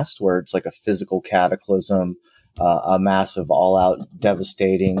the past, where it's like a physical cataclysm, a massive all-out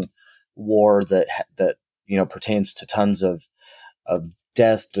devastating war that pertains to tons of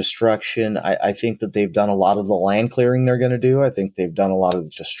death, destruction. I think that they've done a lot of the land clearing they're going to do. I think they've done a lot of the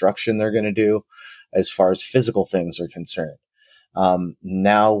destruction they're going to do as far as physical things are concerned.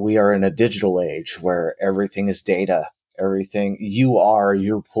 Now we are in a digital age where everything is data. Everything, you are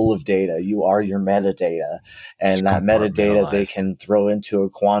your pool of data, you are your metadata, and that metadata they can throw into a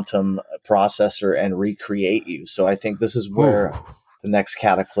quantum processor and recreate you. So I think this is where the next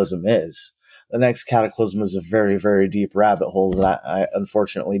cataclysm is. The next cataclysm is a very, very deep rabbit hole that I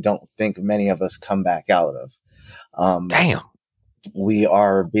unfortunately don't think many of us come back out of. Damn. We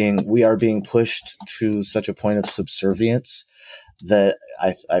are being pushed to such a point of subservience that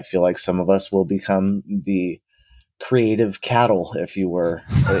I feel like some of us will become the creative cattle, if you will.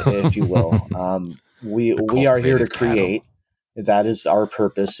 We are here to create. Cattle. That is our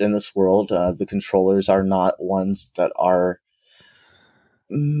purpose in this world. The controllers are not ones that are,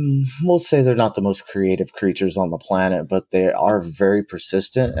 we'll say they're not the most creative creatures on the planet, but they are very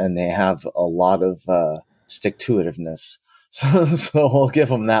persistent and they have a lot of stick-to-itiveness. So we'll give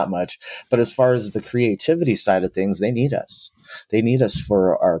them that much. But as far as the creativity side of things, they need us. They need us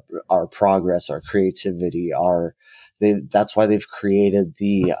for our progress, our creativity, that's why they've created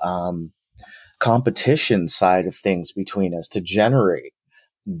the competition side of things between us to generate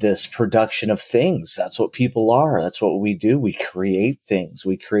this production of things. That's what people are. That's what we do. We create things.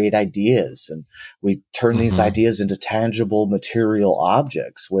 We create ideas, and we turn these ideas into tangible material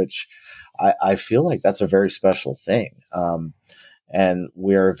objects, which I feel like that's a very special thing. And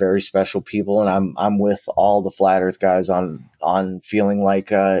we're very special people. And I'm with all the flat earth guys on feeling like,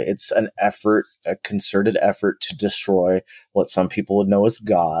 it's an effort, a concerted effort to destroy what some people would know as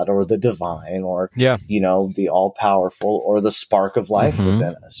God or the divine or, the all powerful or the spark of life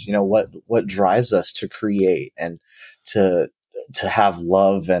within us. What drives us to create and to have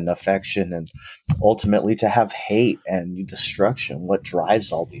love and affection and ultimately to have hate and destruction. What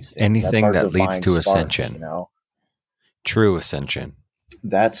drives all these things? Anything that leads to spark, ascension. True ascension.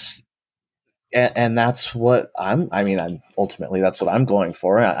 That's what ultimately that's what I'm going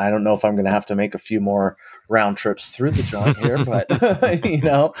for. I don't know if I'm going to have to make a few more round trips through the joint here, but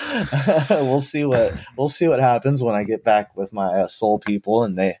we'll see what happens when I get back with my soul people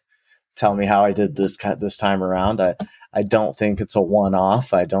and they tell me how I did this time around. I don't think it's a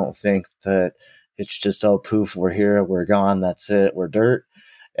one-off. I don't think that it's just, oh, poof, we're here, we're gone, that's it, we're dirt.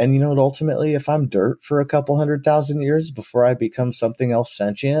 And ultimately, if I'm dirt for a couple 100,000 years before I become something else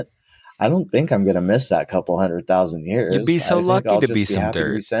sentient, I don't think I'm going to miss that couple 100,000 years. You'd be so lucky to be some dirt.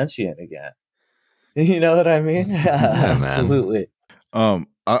 To be sentient again. You know what I mean? Yeah, absolutely. I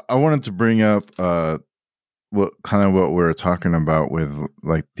wanted to bring up what we're talking about with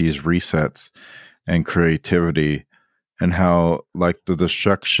like these resets and creativity, and how like the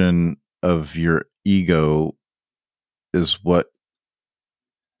destruction of your ego is what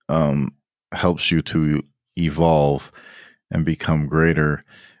helps you to evolve and become greater.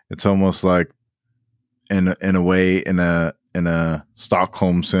 It's almost like in a way, in a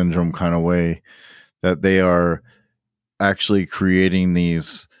Stockholm syndrome kind of way, that they are actually creating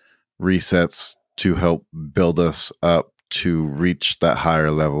these resets to help build us up to reach that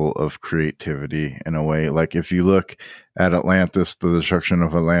higher level of creativity in a way. Like if you look at Atlantis, the destruction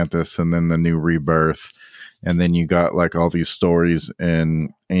of Atlantis, and then the new rebirth, and then you got like all these stories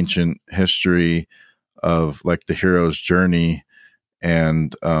in ancient history of like the hero's journey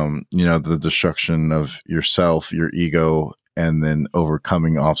and, the destruction of yourself, your ego, and then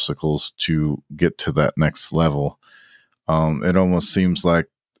overcoming obstacles to get to that next level. It almost seems like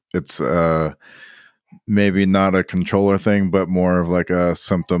it's maybe not a controller thing, but more of like a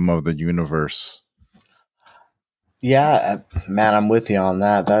symptom of the universe. Yeah, man, I'm with you on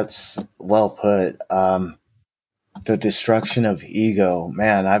that. That's well put. The destruction of ego,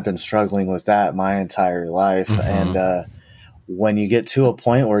 man, I've been struggling with that my entire life. And when you get to a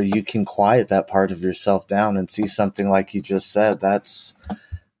point where you can quiet that part of yourself down and see something like you just said, that's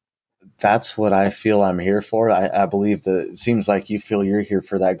what I feel I'm here for. I believe that it seems like you feel you're here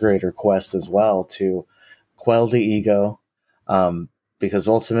for that greater quest as well, to quell the ego, because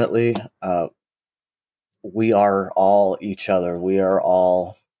ultimately we are all each other. We are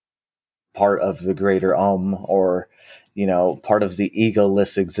all part of the greater or part of the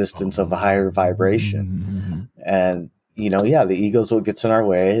egoless existence of a higher vibration. And the ego is what gets in our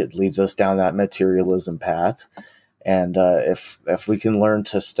way. It leads us down that materialism path. And if we can learn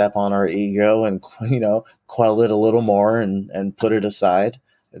to step on our ego and quell it a little more and put it aside,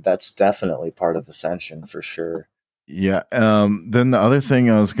 that's definitely part of ascension for sure. Yeah. Then the other thing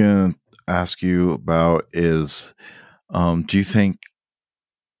I was going to ask you about is, do you think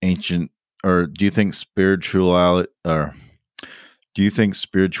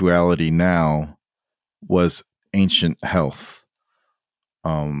spirituality now was ancient health?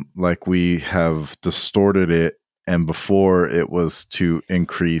 Like we have distorted it, and before it was to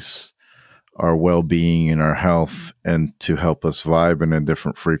increase our well-being and our health and to help us vibe in a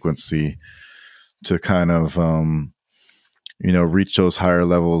different frequency to kind of reach those higher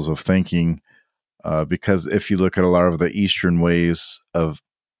levels of thinking, because if you look at a lot of the Eastern ways of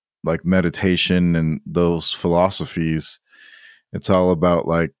like meditation and those philosophies, it's all about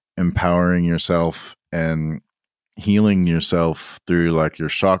like empowering yourself and healing yourself through like your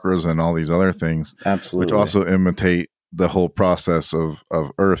chakras and all these other things. Absolutely. Which also imitate the whole process of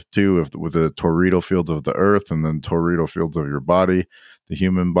earth too, with the torrido fields of the earth and then torrido fields of your body, the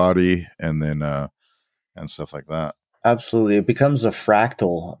human body, and then and stuff like that. Absolutely. It becomes a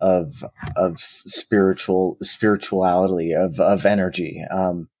fractal of spirituality, of energy.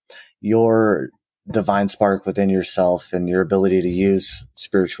 Your divine spark within yourself and your ability to use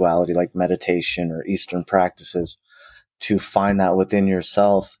spirituality like meditation or Eastern practices to find that within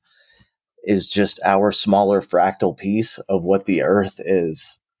yourself is just our smaller fractal piece of what the earth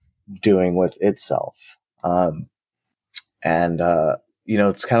is doing with itself.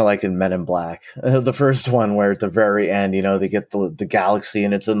 It's kind of like in Men in Black, the first one, where at the very end, they get the galaxy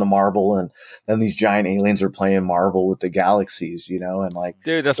and it's in the marble, and then these giant aliens are playing marble with the galaxies, and like,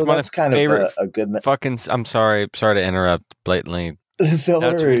 dude, that's so one that's of kind favorite of a good. Fucking, I'm sorry to interrupt blatantly. No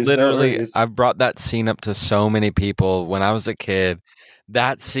That's worries, literally, no worries. I've brought that scene up to so many people when I was a kid.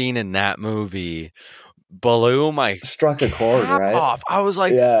 That scene in that movie blew my Struck a chord, cap right? off. I was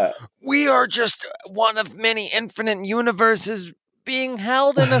like, Yeah. we are just one of many infinite universes being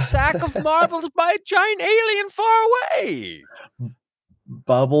held in a sack of marbles by a giant alien far away.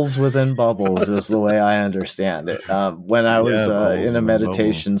 Bubbles within bubbles is the way I understand it. When I was in a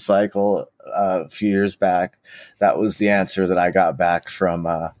meditation cycle a few years back, that was the answer that I got back from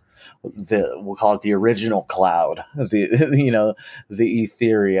we'll call it the original cloud, the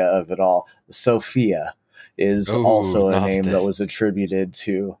etheria of it all. Sophia is also a name that was attributed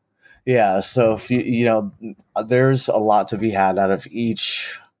to. Yeah, so if there's a lot to be had out of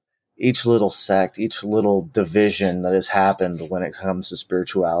each little sect, each little division that has happened when it comes to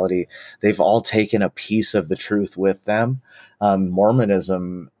spirituality. They've all taken a piece of the truth with them.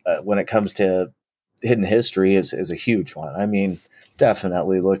 Mormonism, when it comes to hidden history, is a huge one. I mean,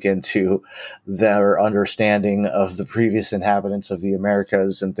 definitely look into their understanding of the previous inhabitants of the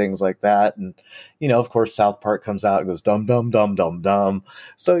Americas and things like that. And, of course, South Park comes out and goes, dum, dum, dum, dum, dum.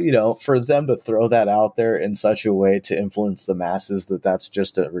 So, for them to throw that out there in such a way to influence the masses that's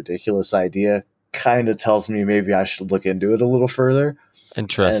just a ridiculous idea kind of tells me maybe I should look into it a little further.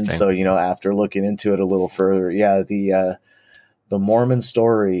 Interesting. And so, after looking into it a little further, yeah, the Mormon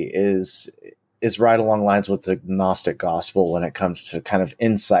story is right along lines with the Gnostic gospel when it comes to kind of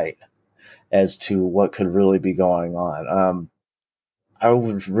insight as to what could really be going on. I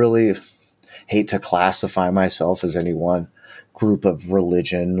would really hate to classify myself as any one group of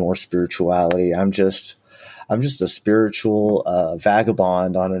religion or spirituality. I'm just a spiritual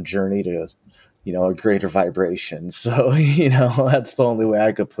vagabond on a journey to, a greater vibration. So, that's the only way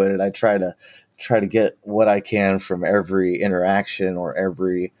I could put it. I try to get what I can from every interaction or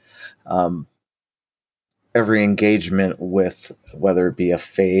every engagement with, whether it be a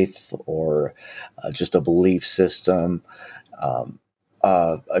faith or just a belief system,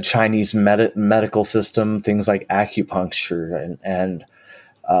 a Chinese medical system, things like acupuncture and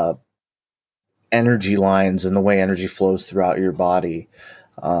energy lines and the way energy flows throughout your body.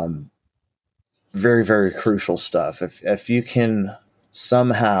 Very, very crucial stuff. If you can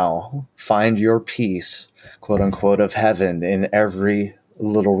somehow find your piece, quote unquote, of heaven in every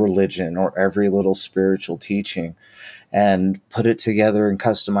little religion or every little spiritual teaching and put it together and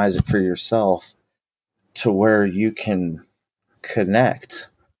customize it for yourself to where you can connect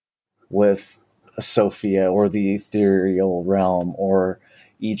with Sophia or the ethereal realm or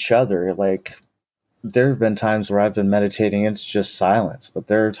each other. Like, there have been times where I've been meditating, it's just silence, but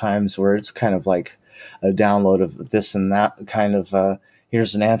there are times where it's kind of like a download of this and that kind of,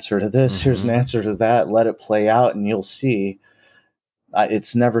 here's an answer to this, here's an answer to that, let it play out and you'll see.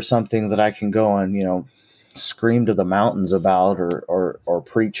 It's never something that I can go and, scream to the mountains about or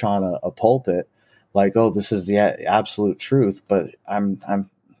preach on a pulpit like, oh, this is the absolute truth. But I'm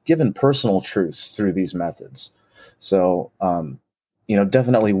given personal truths through these methods. So,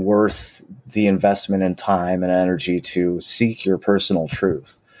 definitely worth the investment in time and energy to seek your personal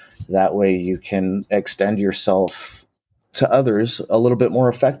truth. That way you can extend yourself to others a little bit more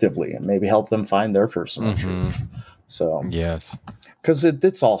effectively and maybe help them find their personal truth. So, yes. Because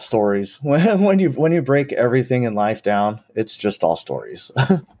it's all stories. When you break everything in life down, it's just all stories.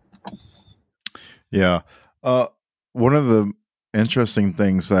 Yeah. One of the interesting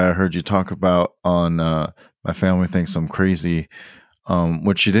things that I heard you talk about on My Family Thinks I'm Crazy,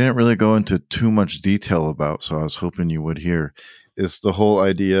 which you didn't really go into too much detail about, so I was hoping you would hear, is the whole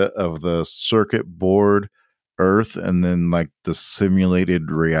idea of the circuit board Earth and then like the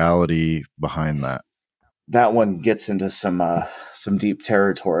simulated reality behind that. That one gets into some deep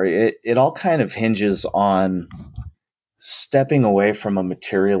territory. It all kind of hinges on stepping away from a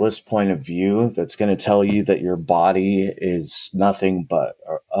materialist point of view that's going to tell you that your body is nothing but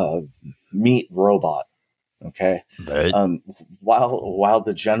a meat robot. Okay. Right. While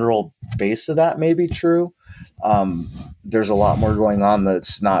the general base of that may be true, there's a lot more going on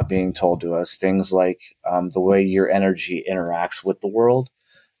that's not being told to us. Things like the way your energy interacts with the world.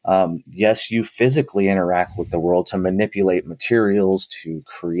 Yes, you physically interact with the world to manipulate materials, to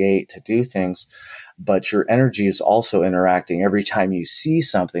create, to do things. but your energy is also interacting every time you see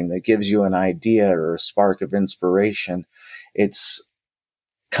something that gives you an idea or a spark of inspiration. It's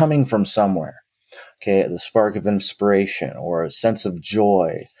coming from somewhere. Okay, the spark of inspiration or a sense of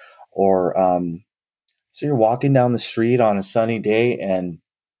joy, or so you're walking down the street on a sunny day and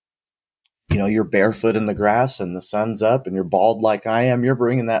you're barefoot in the grass and the sun's up and you're bald like I am. You're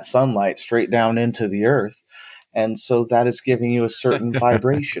bringing that sunlight straight down into the earth. And so that is giving you a certain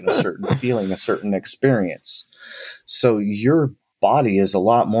vibration, a certain feeling, a certain experience. So your body is a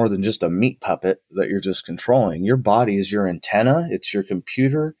lot more than just a meat puppet that you're just controlling. Your body is your antenna. It's your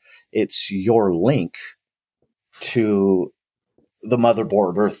computer. It's your link to the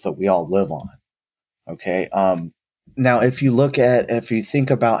motherboard Earth that we all live on. Okay. Now, if you think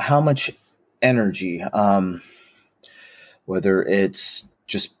about how much energy, whether it's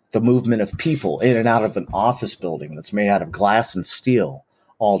just the movement of people in and out of an office building that's made out of glass and steel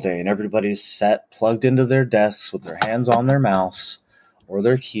all day, and everybody's plugged into their desks with their hands on their mouse or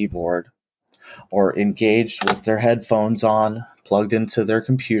their keyboard, or engaged with their headphones on, plugged into their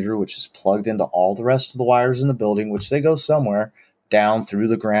computer, which is plugged into all the rest of the wires in the building, which they go somewhere down through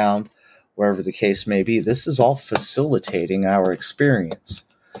the ground, wherever the case may be. This is all facilitating our experience.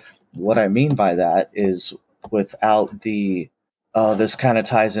 What I mean by that is, without the this kind of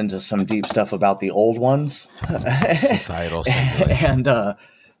ties into some deep stuff about the old ones, Societal simulation.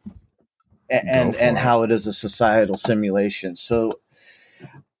 and how it is a societal simulation. So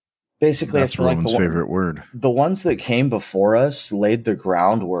basically, that's Roman's favorite word. The ones that came before us laid the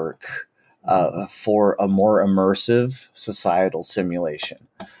groundwork for a more immersive societal simulation.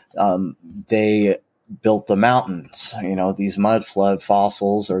 They built the mountains, these mud flood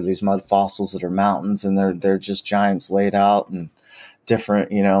fossils, or these mud fossils that are mountains, and they're just giants laid out in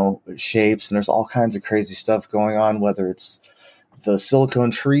different, shapes. And there's all kinds of crazy stuff going on, whether it's the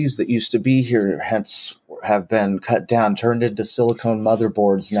silicone trees that used to be here, hence have been cut down, turned into silicone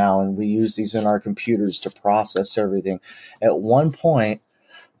motherboards now, and we use these in our computers to process everything. At one point,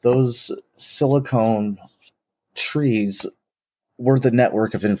 those silicone trees were the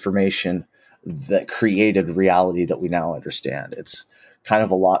network of information that created reality that we now understand. It's kind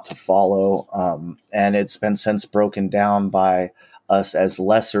of a lot to follow, and it's been since broken down by us as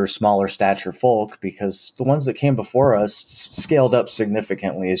lesser, smaller stature folk, because the ones that came before us scaled up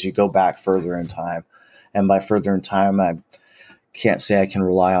significantly as you go back further in time. And by further in time, I can't say I can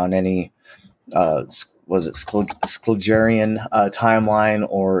rely on any Schlagerian timeline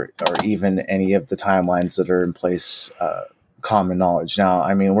or even any of the timelines that are in place, common knowledge. Now,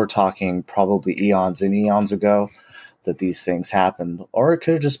 I mean, we're talking probably eons and eons ago that these things happened, or it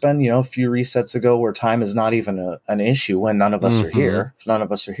could have just been, a few resets ago where time is not even an issue when none of us are here. If none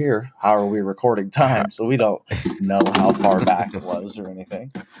of us are here, how are we recording time? So we don't know how far back it was or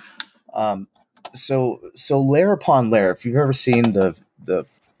anything. So layer upon layer, if you've ever seen the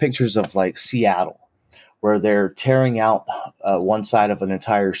pictures of like Seattle, where they're tearing out one side of an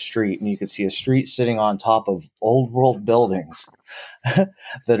entire street, and you can see a street sitting on top of old world buildings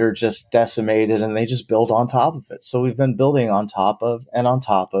that are just decimated, and they just build on top of it. So we've been building on top of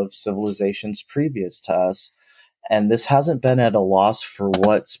civilizations previous to us, and this hasn't been at a loss for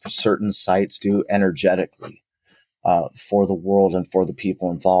what certain sites do energetically for the world and for the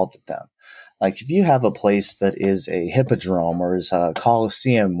people involved with them. Like if you have a place that is a hippodrome or is a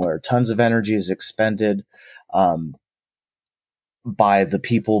coliseum where tons of energy is expended by the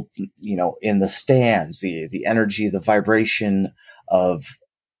people, in the stands, the energy, the vibration of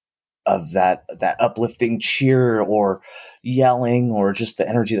that uplifting cheer or yelling, or just the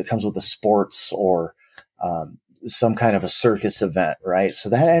energy that comes with the sports or some kind of a circus event, right? So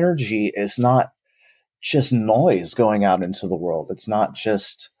that energy is not just noise going out into the world. It's not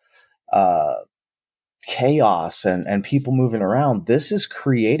just chaos and people moving around. This is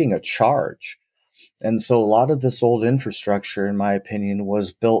creating a charge. And so a lot of this old infrastructure, in my opinion,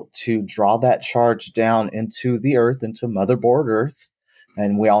 was built to draw that charge down into the earth, into motherboard Earth.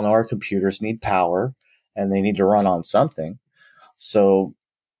 And we all know our computers need power and they need to run on something. So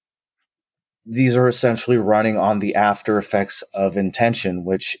these are essentially running on the after effects of intention,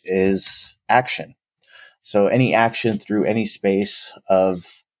 which is action. So any action through any space of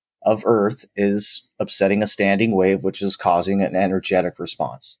Earth is upsetting a standing wave, which is causing an energetic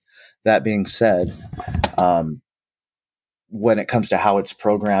response. That being said, when it comes to how it's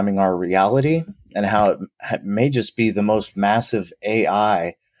programming our reality and how it may just be the most massive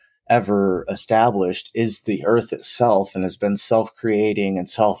AI ever established, is the Earth itself, and has been self-creating and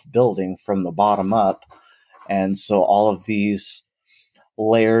self-building from the bottom up. And so all of these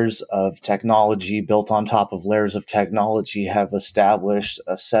layers of technology built on top of layers of technology have established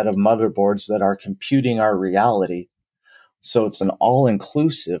a set of motherboards that are computing our reality. So it's an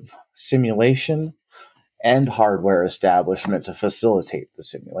all-inclusive simulation and hardware establishment to facilitate the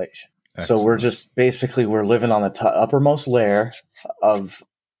simulation. Excellent. So we're just basically, we're living on the uppermost layer of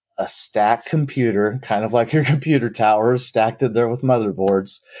a stacked computer, kind of like your computer towers stacked in there with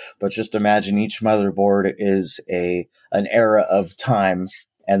motherboards. But just imagine each motherboard is an era of time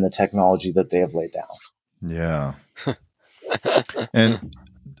and the technology that they have laid down. Yeah. And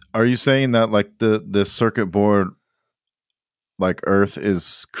are you saying that like the circuit board, like Earth,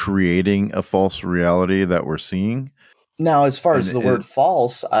 is creating a false reality that we're seeing? Now, as far as the word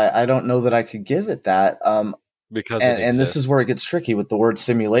false, I don't know that I could give it that. Because and this is where it gets tricky with the word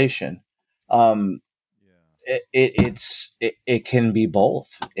simulation. It can be both.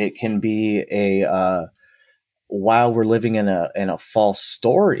 It can be while we're living in a false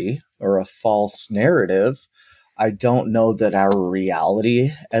story or a false narrative, I don't know that our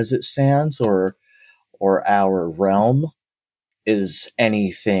reality as it stands or our realm is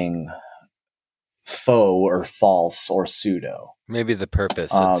anything faux or false or pseudo. maybe the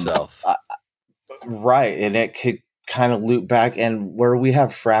purpose itself. Right. And it could kind of loop back, and where we have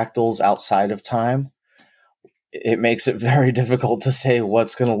fractals outside of time, it makes it very difficult to say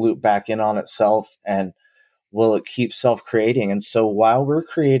what's going to loop back in on itself and will it keep self-creating. And so while we're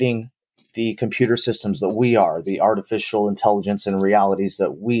creating the computer systems that we are, the artificial intelligence and realities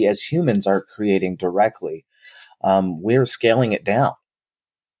that we as humans are creating directly, we're scaling it down.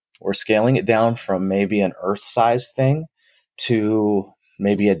 We're scaling it down from maybe an Earth-sized thing to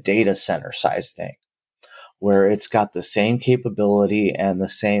maybe a data center-sized thing, where it's got the same capability and the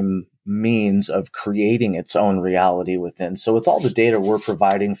same means of creating its own reality within. So with all the data we're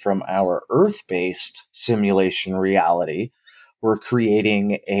providing from our Earth-based simulation reality, we're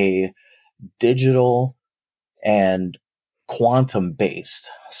creating a digital and quantum-based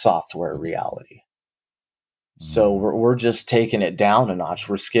software reality. So we're just taking it down a notch.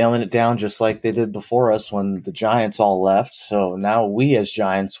 We're scaling it down just like they did before us when the giants all left. So now we as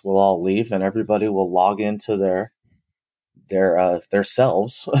giants will all leave, and everybody will log into their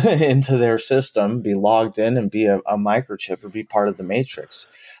selves into their system, be logged in, and be a microchip or be part of the Matrix.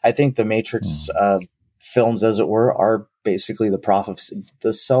 I think the Matrix films, as it were, are basically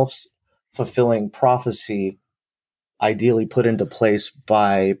the self-fulfilling prophecy, ideally put into place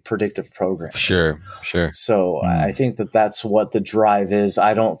by predictive programming. Sure. So I think that that's what the drive is.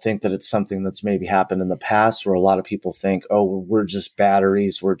 I don't think that it's something that's maybe happened in the past where a lot of people think, oh, we're just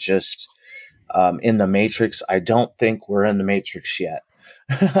batteries. We're just in the Matrix. I don't think we're in the Matrix yet.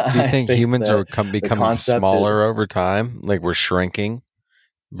 Do you think humans are becoming smaller over time? Like we're shrinking?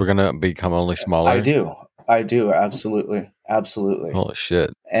 We're going to become only smaller? I do. Absolutely. Holy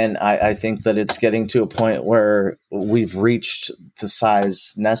shit. And I think that it's getting to a point where we've reached the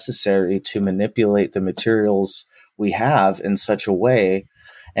size necessary to manipulate the materials we have in such a way,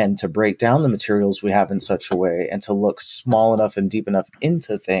 and to break down the materials we have in such a way, and to look small enough and deep enough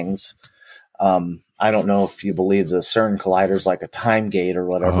into things. I don't know if you believe the CERN collider is like a time gate or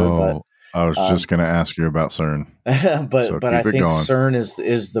whatever, but I was just going to ask you about CERN. but I think CERN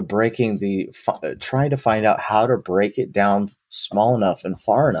is the breaking trying to find out how to break it down small enough and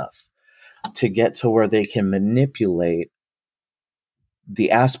far enough to get to where they can manipulate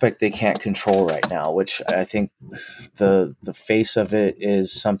the aspect they can't control right now, which I think the face of it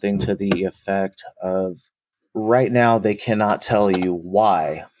is something to the effect of right now they cannot tell you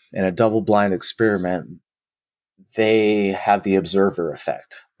why. In a double-blind experiment, they have the observer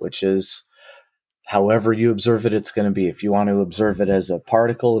effect, which is however you observe it, it's going to be. If you want to observe it as a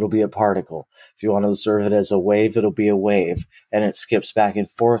particle, it'll be a particle. If you want to observe it as a wave, it'll be a wave. And it skips back and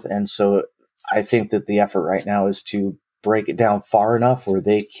forth. And so I think that the effort right now is to break it down far enough where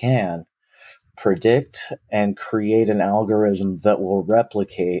they can predict and create an algorithm that will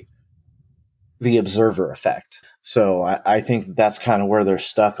replicate the observer effect. So I think that's kind of where they're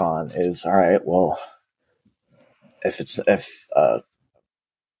stuck on is, all right, well, if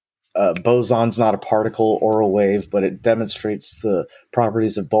boson's not a particle or a wave, but it demonstrates the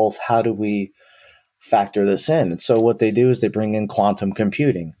properties of both, how do we factor this in? And so what they do is they bring in quantum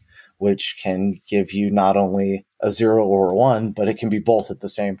computing, which can give you not only a 0 or a 1, but it can be both at the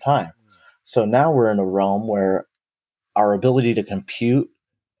same time. So now we're in a realm where our ability to compute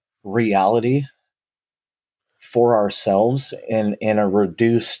reality for ourselves in a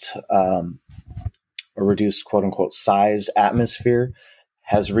reduced quote unquote size atmosphere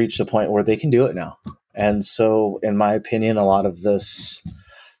has reached a point where they can do it now. And so in my opinion, a lot of this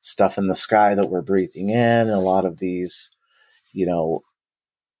stuff in the sky that we're breathing in, a lot of these,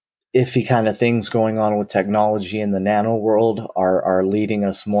 iffy kind of things going on with technology in the nano world are leading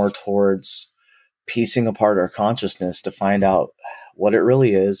us more towards piecing apart our consciousness to find out what it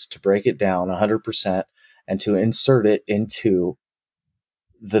really is, to break it down 100%, and to insert it into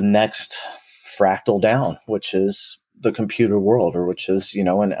the next fractal down, which is the computer world, or which is,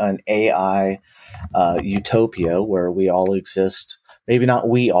 an AI utopia where we all exist. Maybe not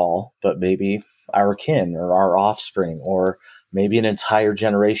we all, but maybe our kin or our offspring, or maybe an entire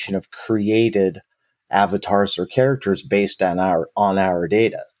generation of created avatars or characters based on our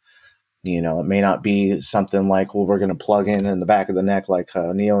data. It may not be something like, well, we're going to plug in the back of the neck like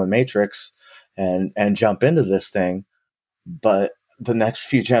Neo and Matrix and jump into this thing. But the next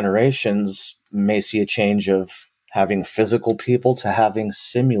few generations may see a change of having physical people to having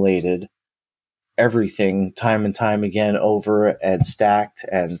simulated everything time and time again, over and stacked,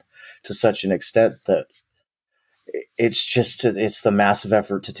 and to such an extent that it's the massive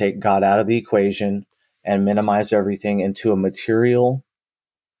effort to take God out of the equation and minimize everything into a material,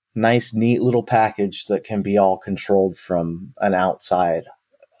 nice, neat little package that can be all controlled from an outside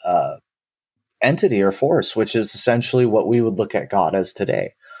entity or force, which is essentially what we would look at God as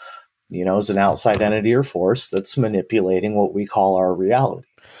today, as an outside entity or force that's manipulating what we call our reality.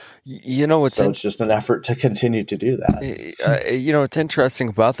 It's just an effort to continue to do that. What's interesting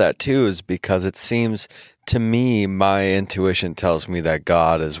about that too is because it seems to me, my intuition tells me that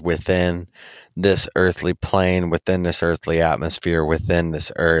God is within this earthly plane, within this earthly atmosphere, within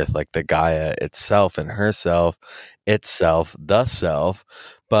this earth, like the Gaia itself and herself, itself, the self.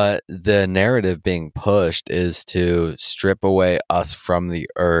 But the narrative being pushed is to strip away us from the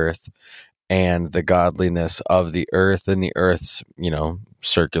earth and the godliness of the earth and the earth's,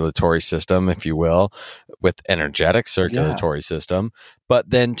 circulatory system, if you will, with energetic circulatory system, but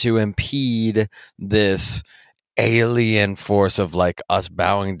then to impede this alien force of like us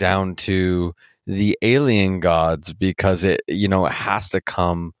bowing down to the alien gods, because it has to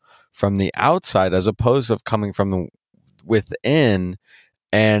come from the outside as opposed to coming from the within.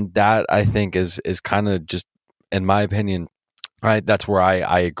 And that, I think, is kind of just, in my opinion, right, that's where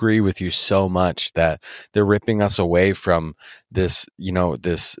I agree with you so much, that they're ripping us away from this,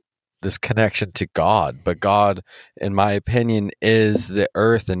 this connection to God. But God, in my opinion, is the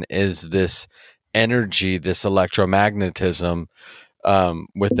earth and is this energy, this electromagnetism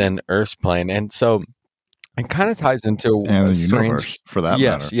within Earth's plane. And so it kind of ties into a strange, for that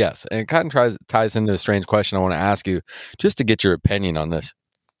matter. Yes. And it kind of ties into a strange question I want to ask you, just to get your opinion on this.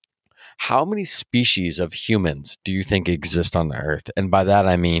 How many species of humans do you think exist on the earth? And by that,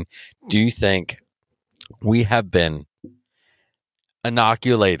 I mean, do you think we have been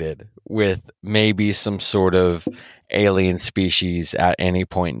inoculated with maybe some sort of alien species at any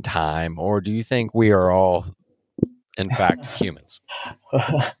point in time? Or do you think we are all, in fact, humans?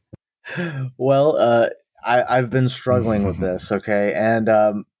 Well, I've been struggling with this, okay? And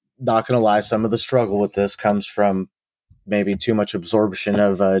not going to lie, some of the struggle with this comes from maybe too much absorption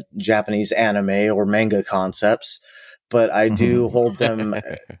of Japanese anime or manga concepts, but I do hold them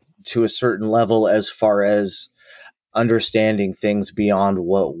to a certain level as far as understanding things beyond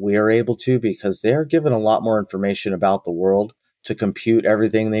what we're able to, because they're given a lot more information about the world to compute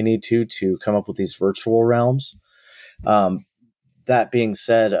everything they need to come up with these virtual realms. That being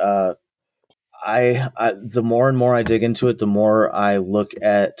said, I the more and more I dig into it, the more I look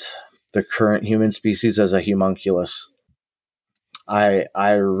at the current human species as a homunculus.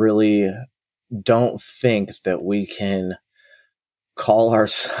 I really don't think that we can call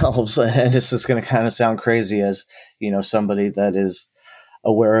ourselves, and this is going to kind of sound crazy as, somebody that is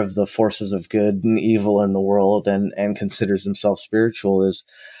aware of the forces of good and evil in the world and considers himself spiritual, is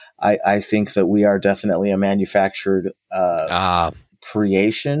I think that we are definitely a manufactured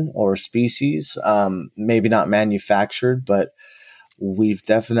creation or species. Maybe not manufactured, but we've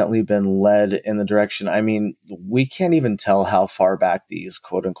definitely been led in the direction. I mean, we can't even tell how far back these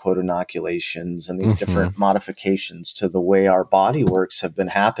quote unquote inoculations and these different modifications to the way our body works have been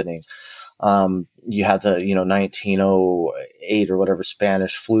happening. You had the, 1908 or whatever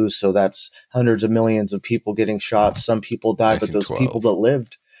Spanish flu. So that's hundreds of millions of people getting shot. Some people died, but those people that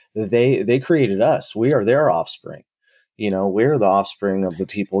lived, they created us. We are their offspring. We're the offspring of the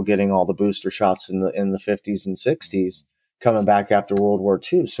people getting all the booster shots in the 50s and 60s. Coming back after World War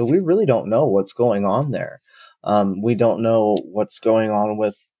II. So we really don't know what's going on there. We don't know what's going on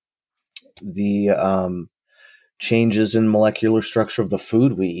with the changes in molecular structure of the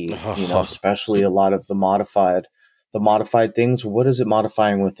food we eat, especially a lot of the modified the modified things, what is it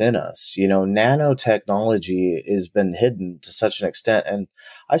modifying within us? Nanotechnology has been hidden to such an extent. And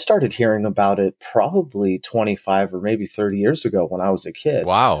I started hearing about it probably 25 or maybe 30 years ago when I was a kid.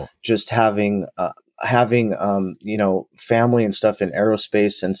 Wow. Just having family and stuff in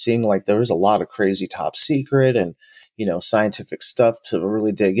aerospace and seeing like there was a lot of crazy top secret and, scientific stuff to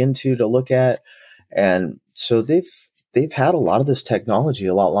really dig into, to look at. And so they've had a lot of this technology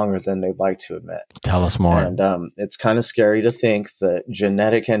a lot longer than they'd like to admit. Tell us more. And it's kind of scary to think that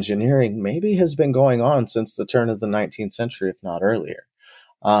genetic engineering maybe has been going on since the turn of the 19th century, if not earlier.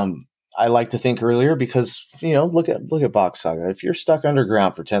 I like to think earlier because, look at Bach Saga. If you're stuck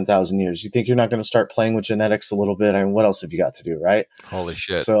underground for 10,000 years, you think you're not going to start playing with genetics a little bit? I mean, what else have you got to do, right? Holy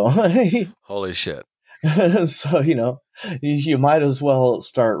shit. So, holy shit. So, you might as well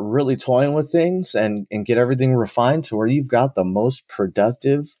start really toying with things and get everything refined to where you've got the most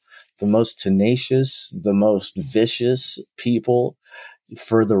productive, the most tenacious, the most vicious people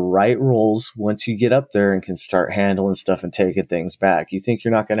for the right roles once you get up there and can start handling stuff and taking things back. You think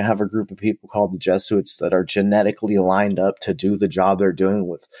you're not going to have a group of people called the Jesuits that are genetically lined up to do the job they're doing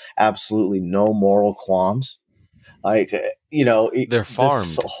with absolutely no moral qualms? Like, they're farmed.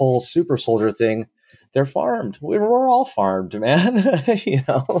 This whole super soldier thing, they're farmed. We're all farmed, man.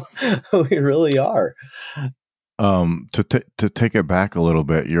 We really are. To take it back a little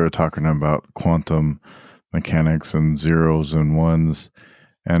bit, you're talking about quantum mechanics and zeros and ones,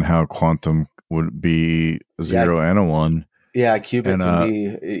 and how quantum would be a zero and a one. Yeah, qubit can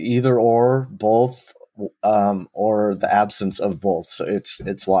be either or, both, or the absence of both. So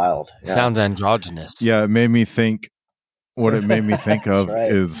it's wild. Yeah. Sounds androgynous. Yeah, it made me think. What it made me think of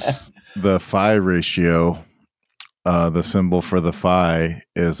is the phi ratio. The symbol for the phi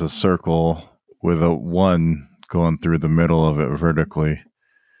is a circle with a 1 going through the middle of it vertically.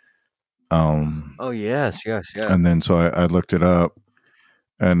 Oh yes. And then so I looked it up,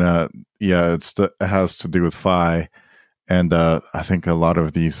 and it has to do with phi, and I think a lot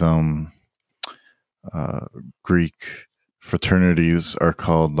of these Greek fraternities are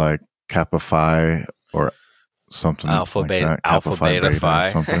called like Kappa Phi or something alpha like beta, that. alpha beta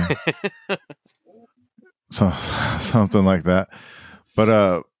phi, something. Something like that.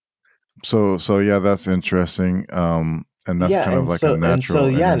 But so yeah, that's interesting. And that's kind of like a natural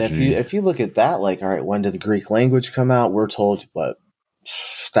energy. And if you look at that, like, all right, when did the Greek language come out? We're told,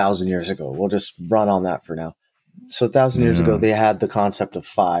 1,000 years ago. We'll just run on that for now. So 1,000 years ago, they had the concept of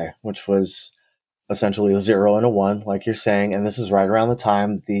phi, which was essentially a 0 and a 1, like you're saying. And this is right around the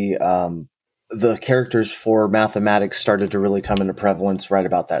time the characters for mathematics started to really come into prevalence right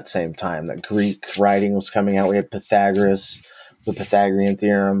about that same time. That Greek writing was coming out. We had Pythagoras, the Pythagorean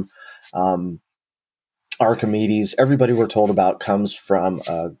theorem, Archimedes. Everybody we're told about comes from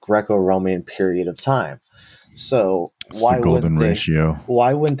a Greco-Roman period of time. So why wouldn't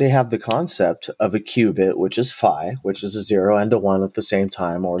they have the concept of a qubit, which is phi, which is a 0 and a 1 at the same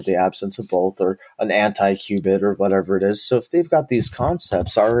time, or the absence of both, or an anti-qubit, or whatever it is? So if they've got these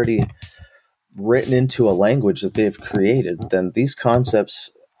concepts already written into a language that they've created, then these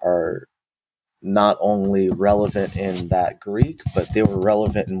concepts are not only relevant in that Greek, but they were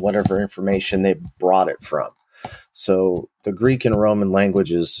relevant in whatever information they brought it from. So the Greek and Roman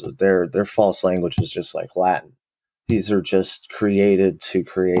languages, they're false languages, just like Latin. These are just created to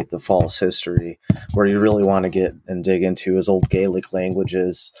create the false history. Where you really want to get and dig into is old Gaelic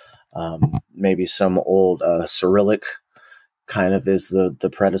languages, maybe some old Cyrillic kind of is the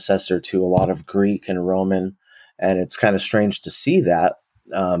predecessor to a lot of Greek and Roman. And it's kind of strange to see that.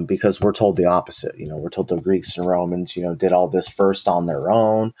 Because we're told the opposite. We're told the Greeks and Romans, did all this first on their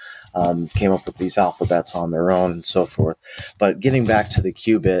own, came up with these alphabets on their own and so forth. But getting back to the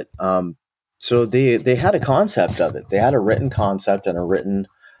qubit, so they had a concept of it. They had a written concept and a written,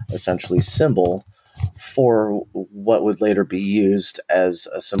 essentially, symbol for what would later be used as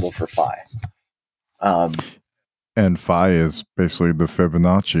a symbol for phi. And phi is basically the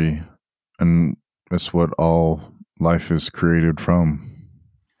Fibonacci, and it's what all life is created from.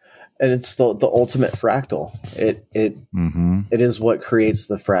 And it's the ultimate fractal. It is what creates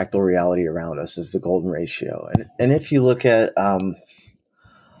the fractal reality around us, is the golden ratio. And if you look at a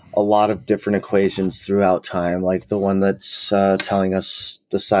lot of different equations throughout time, like the one that's telling us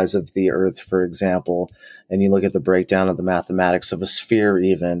the size of the Earth, for example, and you look at the breakdown of the mathematics of a sphere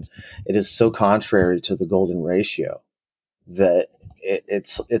even, it is so contrary to the golden ratio that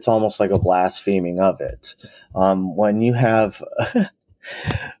it's almost like a blaspheming of it. When you have...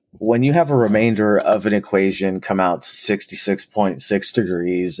 When you have a remainder of an equation come out to 66.6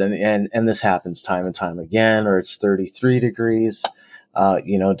 degrees, and this happens time and time again, or it's 33 degrees,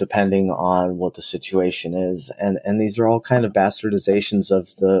 depending on what the situation is. And these are all kind of bastardizations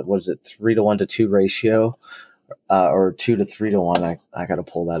of the, 3-to-1 to 2 ratio, or 2 to 3 to 1. I got to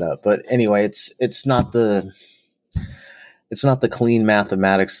pull that up. But anyway, it's not the clean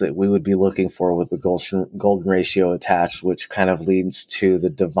mathematics that we would be looking for with the golden ratio attached, which kind of leads to the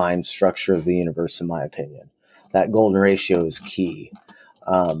divine structure of the universe, in my opinion. That golden ratio is key.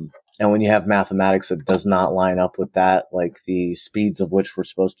 And when you have mathematics that does not line up with that, like the speeds of which we're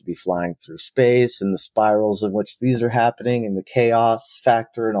supposed to be flying through space and the spirals in which these are happening and the chaos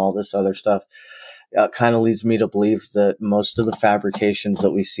factor and all this other stuff, kind of leads me to believe that most of the fabrications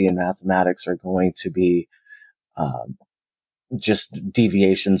that we see in mathematics are going to be just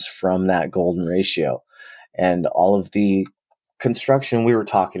deviations from that golden ratio. And all of the construction we were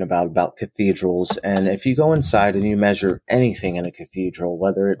talking about cathedrals, and if you go inside and you measure anything in a cathedral,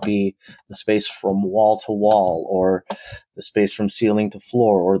 whether it be the space from wall to wall, or the space from ceiling to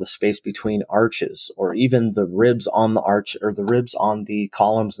floor, or the space between arches, or even the ribs on the arch or the ribs on the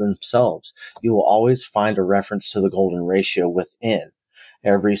columns themselves, you will always find a reference to the golden ratio within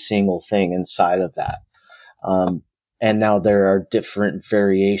every single thing inside of that. And now there are different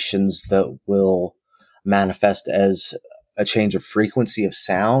variations that will manifest as a change of frequency of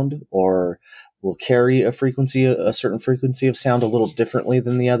sound, or will carry a certain frequency of sound a little differently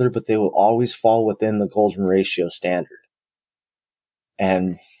than the other, but they will always fall within the golden ratio standard.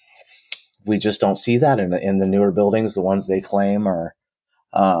 And we just don't see that in the newer buildings. The ones they claim are,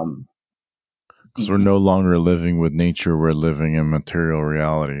 because we're no longer living with nature. We're living in material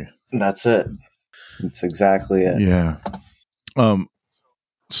reality. That's it. That's exactly it. Yeah.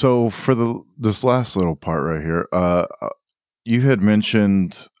 So for this last little part right here, you had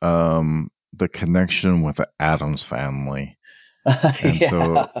mentioned the connection with the Addams family. And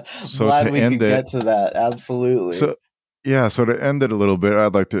yeah. so Glad to we end could it, get to that. Absolutely. So to end it a little bit,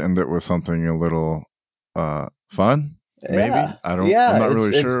 I'd like to end it with something a little fun. Maybe I'm not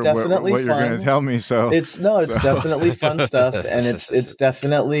really sure what you're going to tell me. So it's definitely fun stuff, and it's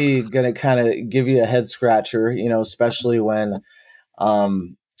definitely going to kind of give you a head scratcher, especially when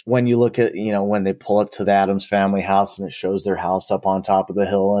you look at, when they pull up to the Addams family house and it shows their house up on top of the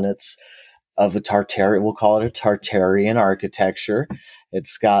hill, and it's of a Tartarian, we'll call it a Tartarian architecture.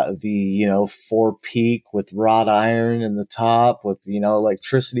 It's got the, four-peak with wrought iron in the top with,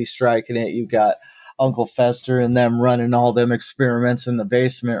 electricity striking it. You've got Uncle Fester and them running all them experiments in the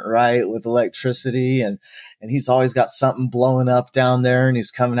basement, right, with electricity, and he's always got something blowing up down there, and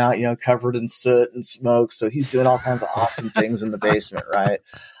he's coming out, covered in soot and smoke. So he's doing all kinds of awesome things in the basement, right?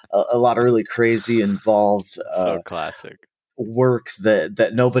 A lot of really crazy, involved, so classic work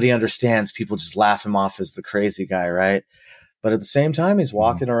that nobody understands. People just laugh him off as the crazy guy, right? But at the same time, he's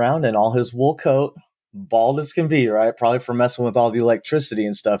walking around in all his wool coat, bald as can be, right? Probably for messing with all the electricity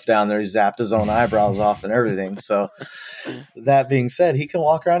and stuff down there. He zapped his own eyebrows off and everything. So that being said, he can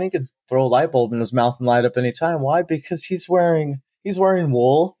walk around, he could throw a light bulb in his mouth and light up anytime. Why? Because he's wearing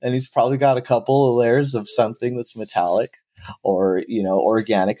wool, and he's probably got a couple of layers of something that's metallic or,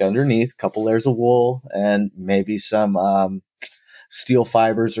 organic underneath, a couple layers of wool, and maybe some steel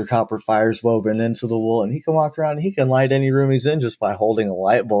fibers or copper fibers woven into the wool, and he can walk around and he can light any room he's in just by holding a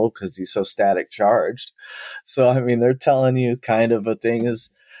light bulb because he's so static charged. So, I mean, they're telling you kind of a thing is,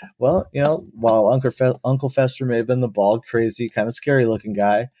 well, while Uncle Fester may have been the bald, crazy, kind of scary looking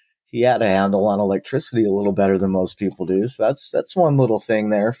guy, he had a handle on electricity a little better than most people do. So that's one little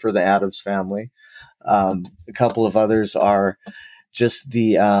thing there for the Addams family. A couple of others are just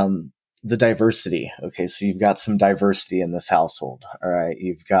the diversity. Okay. So you've got some diversity in this household. All right.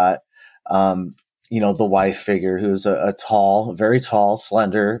 You've got, the wife figure who's a tall, very tall,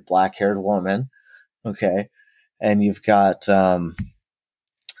 slender, black-haired woman. Okay. And you've got,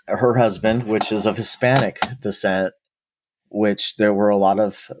 her husband, which is of Hispanic descent, which there were a lot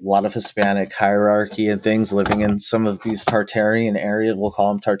of Hispanic hierarchy and things living in some of these Tartarian areas. We'll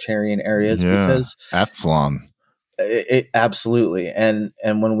call them Tartarian areas because Absalon. It absolutely. And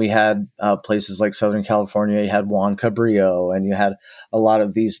when we had places like Southern California, you had Juan Cabrillo, and you had a lot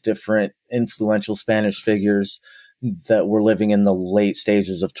of these different influential Spanish figures that were living in the late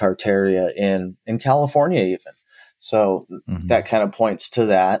stages of Tartaria in California even. So that kind of points to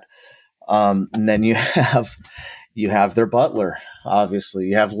that. And then you have their butler, obviously.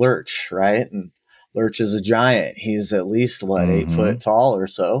 You have Lurch, right? And Lurch is a giant. He's at least 8 foot tall or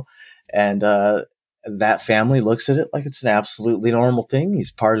so. And that family looks at it like it's an absolutely normal thing.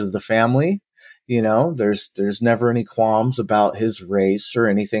 He's part of the family. There's never any qualms about his race or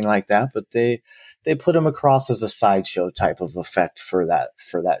anything like that, but they put him across as a sideshow type of effect for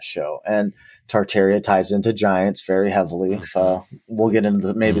that show. And Tartaria ties into giants very heavily. We'll get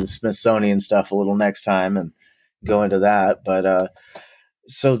into maybe the Smithsonian stuff a little next time and go into that. But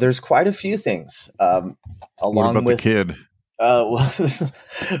so there's quite a few things. What about the kid?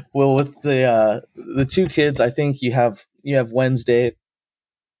 Well, with the two kids, I think you have Wednesday,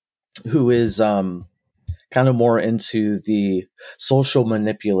 who is kind of more into the social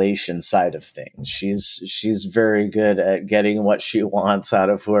manipulation side of things. She's very good at getting what she wants out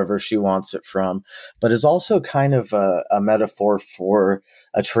of whoever she wants it from, but is also kind of a metaphor for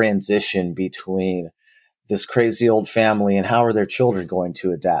a transition between this crazy old family and how are their children going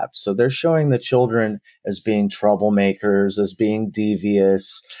to adapt. So they're showing the children as being troublemakers, as being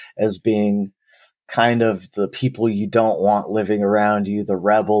devious, as being kind of the people you don't want living around you, the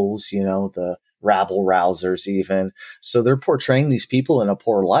rebels, the rabble rousers even. So they're portraying these people in a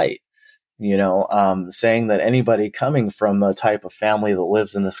poor light, saying that anybody coming from a type of family that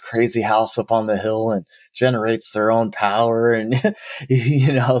lives in this crazy house up on the hill and generates their own power, and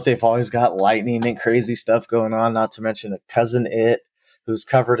they've always got lightning and crazy stuff going on, not to mention a cousin It who's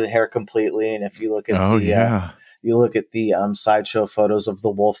covered in hair completely. And if you look at you look at the sideshow photos of the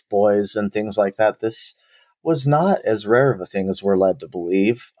Wolf Boys and things like that, this was not as rare of a thing as we're led to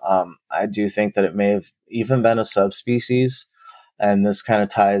believe. I do think that it may have even been a subspecies. And this kind of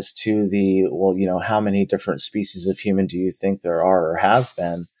ties to how many different species of human do you think there are or have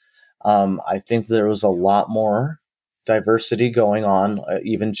been? I think there was a lot more diversity going on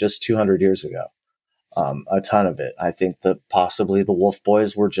even just 200 years ago. A ton of it. I think that possibly the Wolf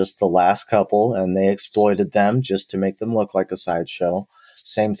Boys were just the last couple and they exploited them just to make them look like a sideshow.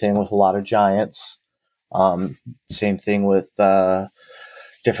 Same thing with a lot of giants. Same thing with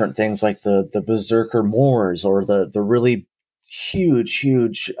different things like the Berserker Moors or the really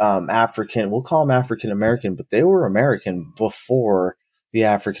huge African, we'll call them African American, but they were American before the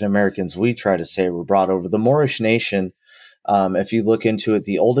African Americans we try to say were brought over. The Moorish nation, if you look into it,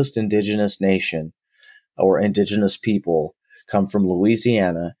 the oldest indigenous nation or indigenous people come from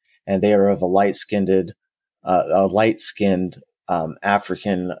Louisiana, and they are of a light-skinned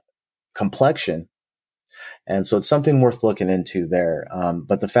African complexion. And so it's something worth looking into there.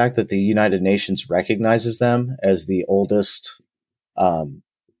 But the fact that the United Nations recognizes them as the oldest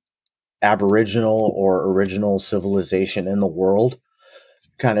Aboriginal or original civilization in the world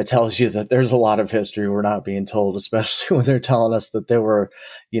kind of tells you that there's a lot of history we're not being told, especially when they're telling us that there were,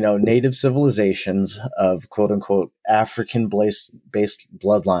 native civilizations of quote unquote African based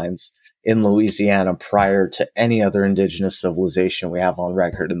bloodlines in Louisiana prior to any other indigenous civilization we have on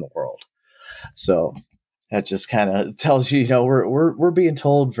record in the world. So that just kind of tells you, we're being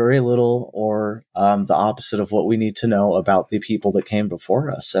told very little or the opposite of what we need to know about the people that came before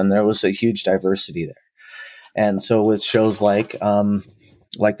us. And there was a huge diversity there. And so with shows like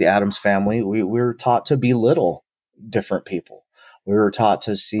the Addams Family, we were taught to belittle different people. We were taught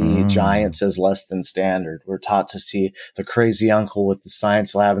to see giants as less than standard. We're taught to see the crazy uncle with the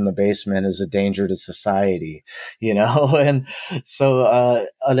science lab in the basement as a danger to society, and so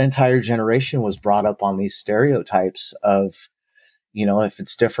an entire generation was brought up on these stereotypes of, if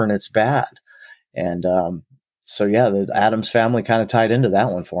it's different, it's bad. And the Addams Family kind of tied into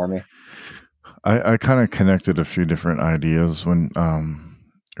that one for me. I kind of connected a few different ideas when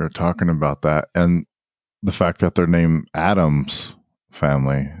you're talking about that, and the fact that they're named Addams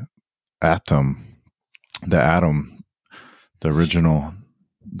Family, the original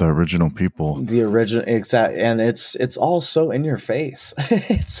people, the original, exact, and it's all so in your face.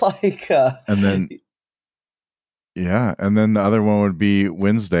 It's like, and then the other one would be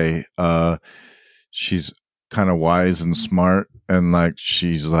Wednesday. She's kind of wise and smart, and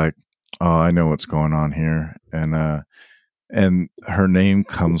she's like, oh, I know what's going on here, and her name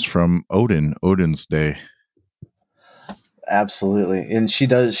comes from Odin's Day. Absolutely. And she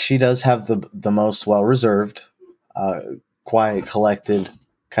does have the most well-reserved, quiet, collected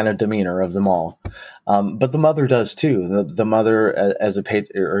kind of demeanor of them all. But the mother does too. The mother as a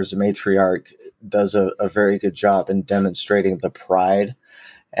matriarch does a very good job in demonstrating the pride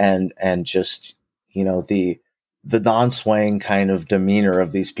and just, the non-swaying kind of demeanor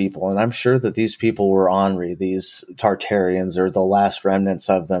of these people. And I'm sure that these people were ornery. These Tartarians are the last remnants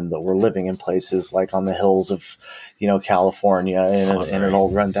of them that were living in places like on the hills of, California in an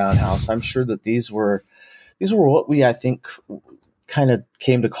old rundown house. I'm sure that these were what we, I think, kind of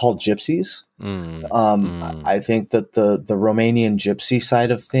came to call gypsies. I think that the Romanian gypsy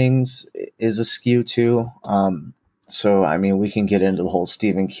side of things is askew too. So, I mean, we can get into the whole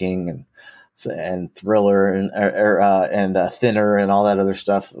Stephen King and and Thriller and Thinner and all that other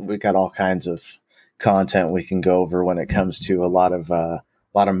stuff. We got all kinds of content we can go over when it comes to a lot of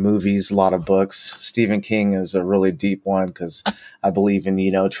movies, a lot of books. Stephen King is a really deep one because I believe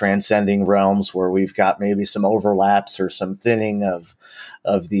in, transcending realms where we've got maybe some overlaps or some thinning of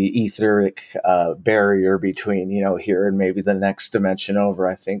the etheric barrier between, here and maybe the next dimension over.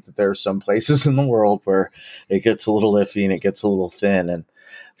 I think that there are some places in the world where it gets a little iffy and it gets a little thin. And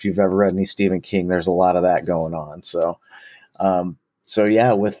if you've ever read any Stephen King, there's a lot of that going on. So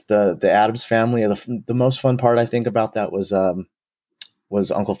yeah, with the Addams Family, the most fun part I think about that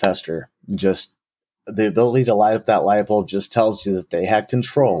was Uncle Fester. Just the ability to light up that light bulb just tells you that they had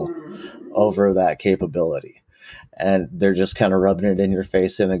control over that capability, and they're just kind of rubbing it in your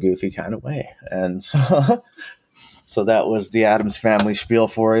face in a goofy kind of way. And so that was the Addams Family spiel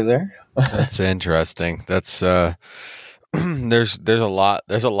for you there. That's interesting. That's there's a lot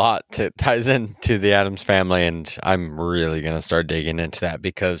that ties into the Addams Family, and I'm really gonna start digging into that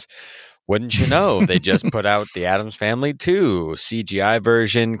because wouldn't you know, they just put out the Addams Family 2 CGI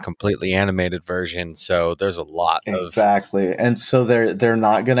version, completely animated version. So there's a lot exactly. And so they're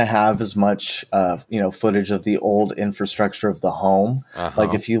not going to have as much footage of the old infrastructure of the home. Uh-huh.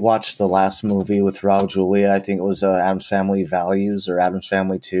 Like if you watch the last movie with Raul Julia, I think it was Addams Family Values or Addams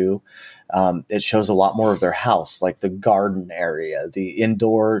Family 2. It shows a lot more of their house, like the garden area, the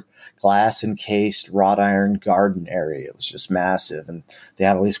indoor glass encased wrought iron garden area. It was just massive. And they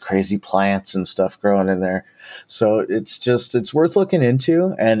had all these crazy plants and stuff growing in there. So it's worth looking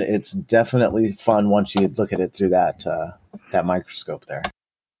into. And it's definitely fun once you look at it through that microscope there.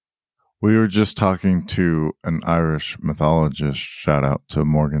 We were just talking to an Irish mythologist. Shout out to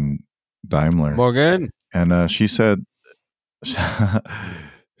Morgan Daimler. Morgan. And she said...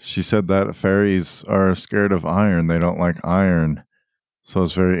 She said that fairies are scared of iron. They don't like iron. So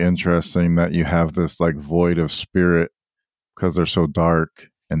it's very interesting that you have this like void of spirit because they're so dark,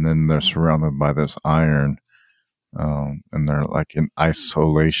 and then they're surrounded by this iron, and they're like in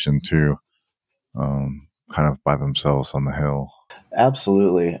isolation too, kind of by themselves on the hill.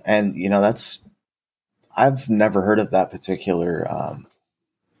 Absolutely. And, I've never heard of that particular,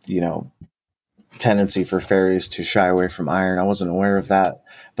 tendency for fairies to shy away from iron. I wasn't aware of that,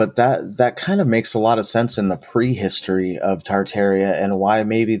 but that kind of makes a lot of sense in the prehistory of Tartaria and why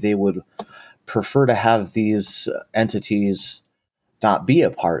maybe they would prefer to have these entities not be a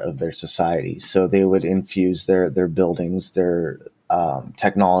part of their society. So they would infuse their buildings, their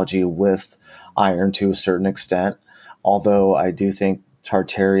technology with iron to a certain extent. Although I do think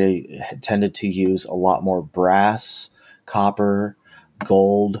Tartaria tended to use a lot more brass, copper,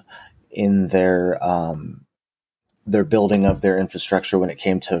 gold in their building of their infrastructure when it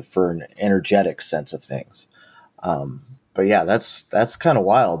came to for an energetic sense of things. But yeah, that's kind of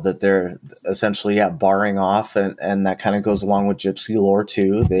wild that they're essentially barring off, and that kind of goes along with gypsy lore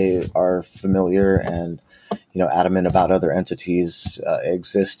too. They are familiar and adamant about other entities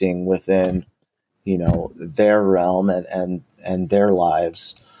existing within their realm and their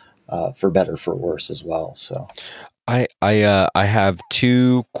lives, for better for worse as well. So. I have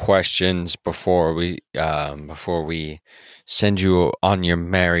two questions before we send you on your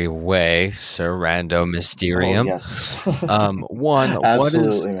merry way, Sir Rando Mysterium. Oh, yes. One,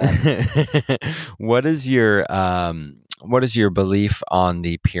 what is your belief on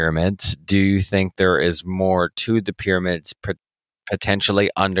the pyramids? Do you think there is more to the pyramids potentially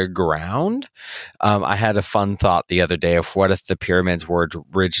underground? I had a fun thought the other day of what if the pyramids were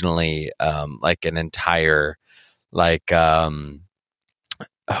originally like an entire oh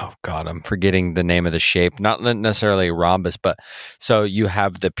God, I'm forgetting the name of the shape. Not necessarily a rhombus, but so you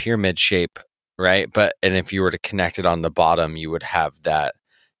have the pyramid shape, right? And if you were to connect it on the bottom, you would have that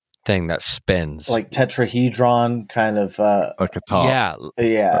thing that spins, like tetrahedron, kind of like a top.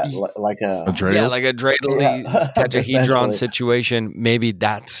 Like a dreidel? like a dreidel tetrahedron situation. Maybe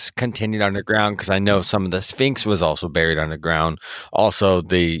that's continued underground because I know some of the Sphinx was also buried underground. Also,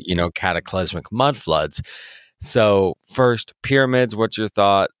 the cataclysmic mud floods. So first, pyramids, what's your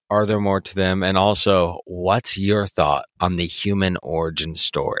thought? Are there more to them? And also, what's your thought on the human origin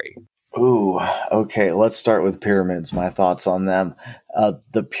story? Ooh, okay. Let's start with pyramids. My thoughts on them.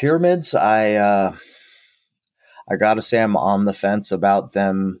 The pyramids, I gotta say I'm on the fence about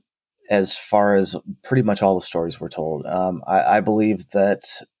them as far as pretty much all the stories were told. I believe that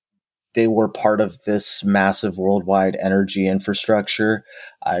they were part of this massive worldwide energy infrastructure.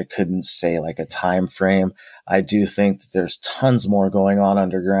 I couldn't say like a time frame. I do think that there's tons more going on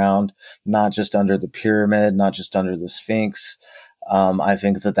underground, not just under the pyramid, not just under the Sphinx. I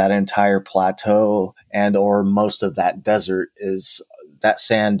think that entire plateau and or most of that desert is that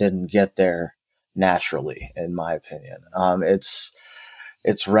sand didn't get there naturally, in my opinion.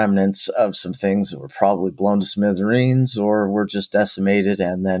 It's remnants of some things that were probably blown to smithereens or were just decimated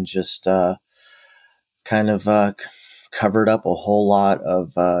and then just covered up a whole lot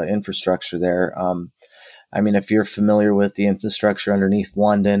of infrastructure there. I mean, if you're familiar with the infrastructure underneath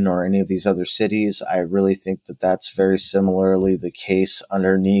London or any of these other cities, I really think that that's very similarly the case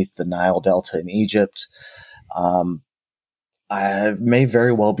underneath the Nile Delta in Egypt. I may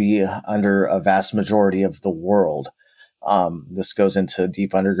very well be under a vast majority of the world. This goes into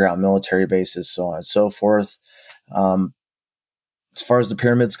deep underground military bases, so on and so forth. As far as the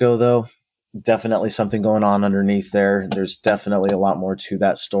pyramids go, though, definitely something going on underneath there. There's definitely a lot more to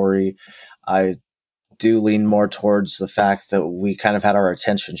that story. I do lean more towards the fact that we kind of had our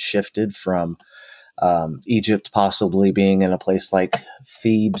attention shifted from Egypt possibly being in a place like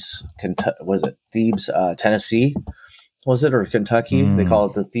Thebes, Tennessee? Was it, or Kentucky? They call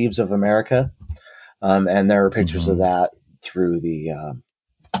it the Thebes of America. And there are pictures of that through the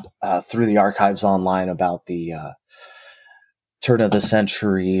archives online about the turn of the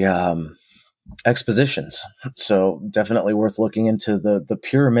century expositions. So definitely worth looking into the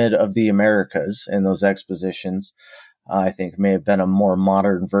Pyramid of the Americas in those expositions. I think may have been a more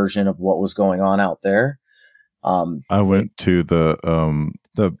modern version of what was going on out there. I went to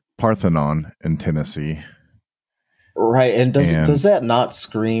the Parthenon in Tennessee. Right. And does that not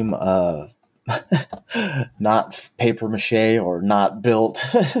scream not paper mache or not built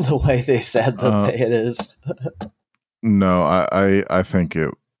the way they said that it is? No, I think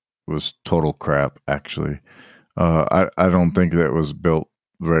it was total crap, actually. I don't think that it was built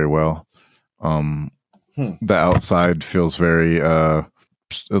very well. The outside feels very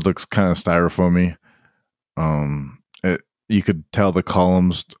it looks kind of styrofoamy. You could tell the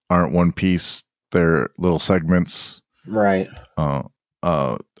columns aren't one piece, they're little segments. Right. A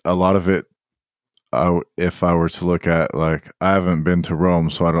lot of it, if I were to look at, like, I haven't been to Rome,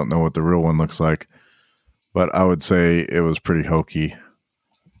 so I don't know what the real one looks like, but I would say it was pretty hokey.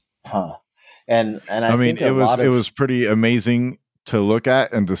 Huh. And I mean, think it was pretty amazing to look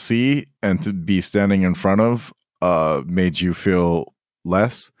at and to see and to be standing in front of. Made you feel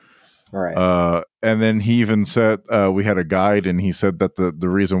less. Right. And then he even said, we had a guide, and he said that the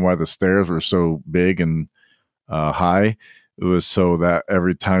reason why the stairs were so big and high, it was so that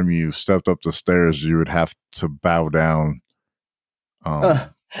every time you stepped up the stairs, you would have to bow down.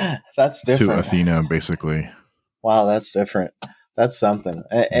 That's different. To Athena, basically. Wow, that's different. That's something.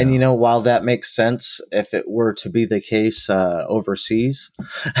 And, while that makes sense, if it were to be the case overseas,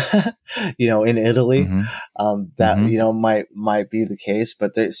 in Italy, that, might be the case.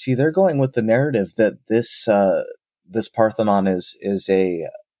 But they're going with the narrative that this Parthenon is a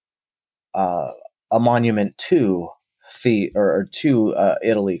monument to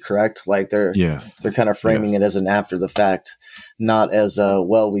Italy, correct? Like they're kind of framing it as an after the fact, not as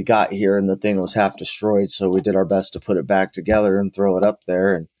we got here and the thing was half destroyed, so we did our best to put it back together and throw it up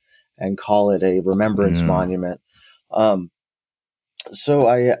there and call it a remembrance monument. So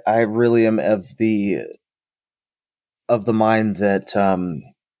I really am of the mind that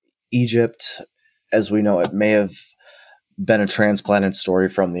Egypt, as we know it, may have been a transplanted story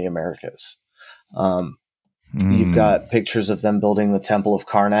from the Americas. You've got pictures of them building the Temple of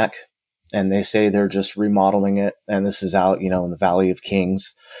Karnak, and they say they're just remodeling it. And this is out, in the Valley of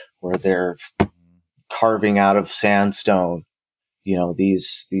Kings, where they're carving out of sandstone,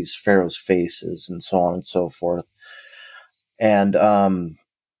 these pharaohs' faces and so on and so forth. And I'm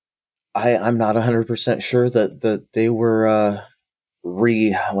not 100% sure that they were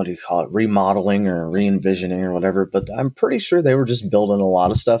remodeling or re-envisioning or whatever, but I'm pretty sure they were just building a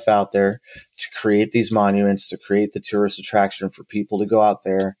lot of stuff out there to create these monuments, to create the tourist attraction for people to go out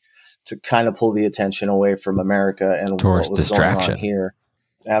there, to kind of pull the attention away from America and tourist what was distraction going on here.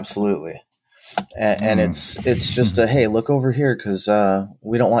 Absolutely. And it's just hey, look over here, because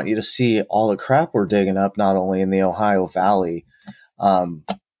we don't want you to see all the crap we're digging up, not only in the Ohio Valley.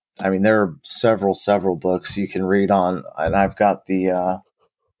 There are several books you can read on, and I've got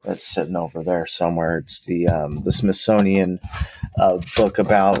that's sitting over there somewhere. It's the Smithsonian book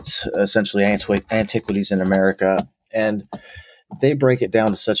about essentially antiquities in America, and they break it down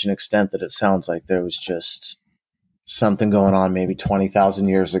to such an extent that it sounds like there was just something going on maybe 20,000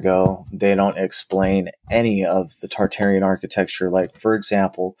 years ago. They don't explain any of the Tartarian architecture. Like, for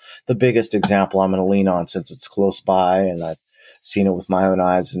example, the biggest example I'm going to lean on, since it's close by and I've seen it with my own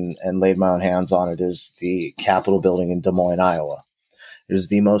eyes and laid my own hands on it, is the Capitol building in Des Moines, Iowa. It is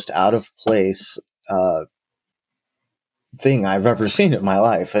the most out of place thing I've ever seen in my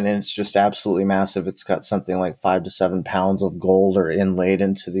life. And it's just absolutely massive. It's got something like 5 to 7 pounds of gold are inlaid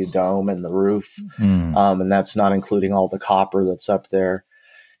into the dome and the roof. And that's not including all the copper that's up there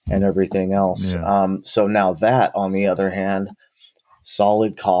and everything else. Yeah. So now that, on the other hand,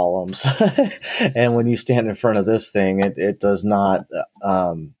 solid columns. And when you stand in front of this thing, it does not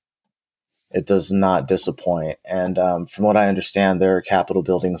disappoint. And from what I understand, there are Capitol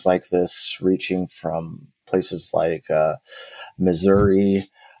buildings like this reaching from places like Missouri.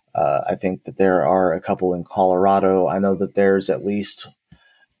 I think that there are a couple in Colorado. I know that there's at least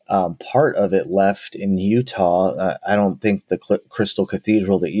part of it left in Utah. I don't think the Crystal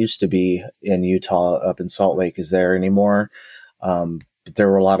Cathedral that used to be in Utah up in Salt Lake is there anymore. But there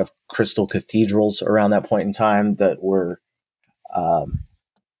were a lot of crystal cathedrals around that point in time that were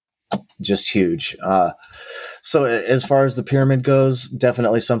just huge. So as far as the pyramid goes,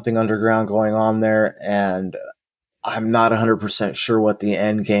 definitely something underground going on there. And I'm not 100% sure what the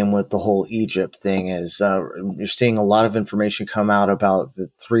end game with the whole Egypt thing is. You're seeing a lot of information come out about the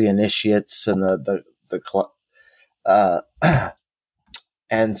 3 initiates and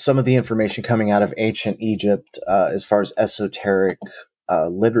and some of the information coming out of ancient Egypt, as far as esoteric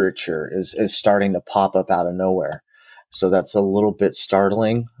literature is starting to pop up out of nowhere. So that's a little bit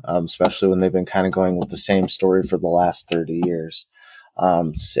startling, especially when they've been kind of going with the same story for the last 30 years. Yeah,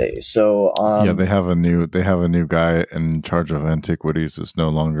 they have a new guy in charge of antiquities. It's no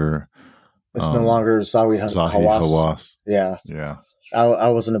longer Zahi Hawass. Yeah. I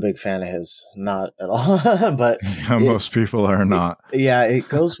wasn't a big fan of his, not at all. But most people are not. It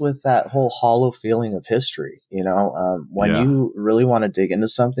goes with that whole hollow feeling of history. When you really want to dig into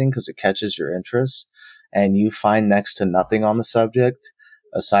something because it catches your interest, and you find next to nothing on the subject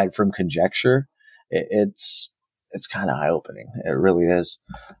aside from conjecture, it's kind of eye opening. It really is.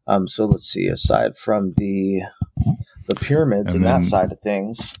 So let's see. Aside from the pyramids and that side of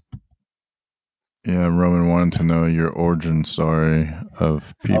things. Yeah, Roman wanted to know your origin story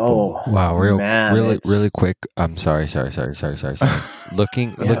of people. Oh, wow, really quick. I'm sorry.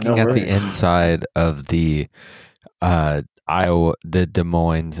 Looking at the inside of the the Des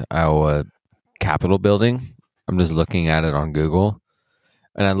Moines, Iowa Capitol building. I'm just looking at it on Google,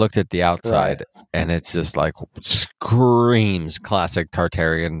 and I looked at the outside, and it's just like screams classic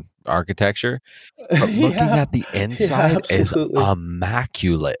Tartarian architecture. But looking at the inside is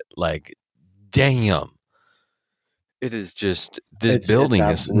immaculate. Like, damn, it is just this building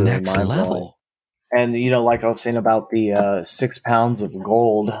is next level. And like I was saying about the 6 pounds of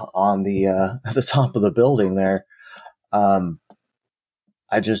gold on the at the top of the building there,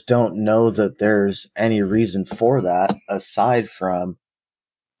 I just don't know that there's any reason for that aside from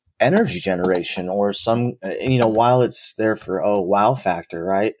energy generation or some, while it's there for wow factor,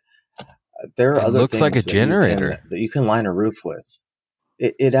 right? There are other looks things like a generator that you can line a roof with.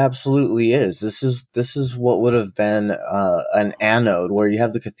 It absolutely is. This is what would have been an anode, where you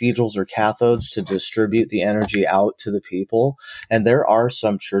have the cathedrals or cathodes to distribute the energy out to the people. And there are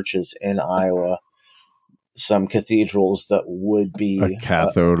some churches in Iowa, some cathedrals that would be a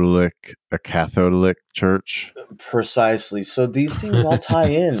Catholic church. Precisely. So these things all tie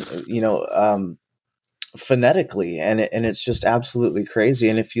in, phonetically, and it's just absolutely crazy.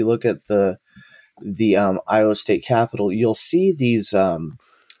 And if you look at the Iowa State Capitol, you'll see these, they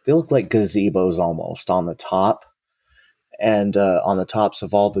look like gazebos almost on the top and on the tops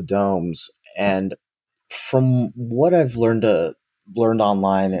of all the domes. And from what I've learned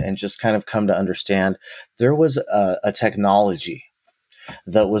online and just kind of come to understand, there was a technology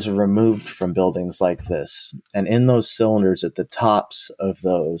that was removed from buildings like this. And in those cylinders at the tops of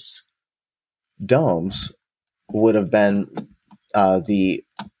those domes would have been the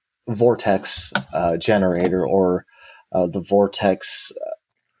vortex generator or the vortex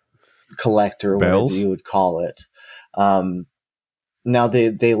collector, whatever you would call it. Now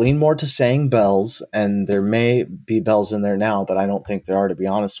they lean more to saying bells, and there may be bells in there now, but I don't think there are, to be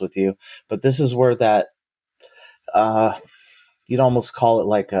honest with you. But this is where that you'd almost call it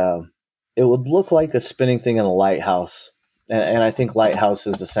like it would look like a spinning thing in a lighthouse. And I think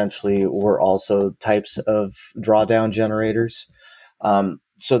lighthouses essentially were also types of drawdown generators.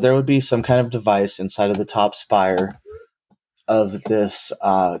 So there would be some kind of device inside of the top spire of this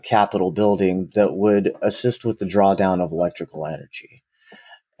Capitol building that would assist with the drawdown of electrical energy.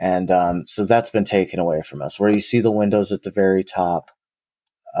 And so that's been taken away from us, where you see the windows at the very top.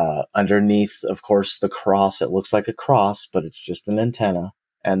 Underneath, of course, the cross, it looks like a cross, but it's just an antenna.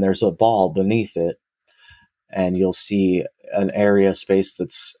 And there's a ball beneath it. And you'll see an area space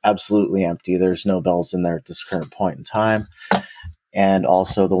that's absolutely empty. There's no bells in there at this current point in time. And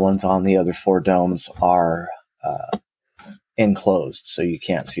also the ones on the other 4 domes are enclosed, so you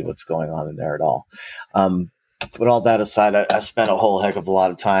can't see what's going on in there at all. But all that aside, I spent a whole heck of a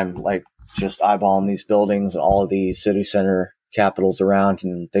lot of time like just eyeballing these buildings and all of the city center capitals around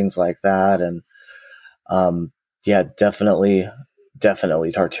and things like that. And yeah, definitely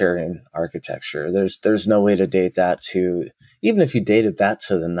Tartarian architecture. There's no way to date that to, even if you dated that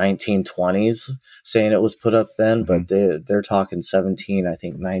to the 1920s, saying it was put up then, but they're talking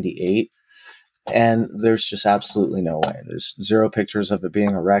 98. And there's just absolutely no way. There's zero pictures of it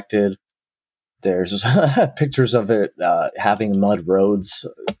being erected. There's pictures of it having mud roads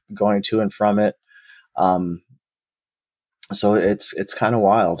going to and from it. So it's kind of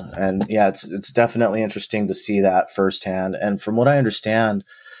wild. And yeah, it's definitely interesting to see that firsthand. And from what I understand,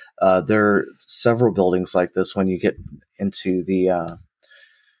 there are several buildings like this when you get into the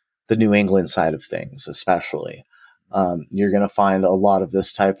New England side of things, especially. You're going to find a lot of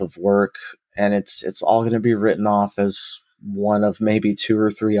this type of work, and it's all going to be written off as one of maybe 2 or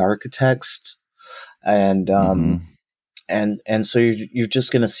 3 architects. And so you're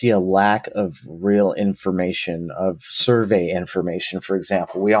just going to see a lack of real information, of survey information. For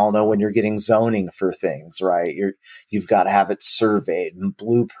example, we all know when you're getting zoning for things, right? You've got to have it surveyed and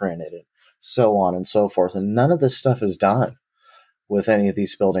blueprinted and so on and so forth. And none of this stuff is done with any of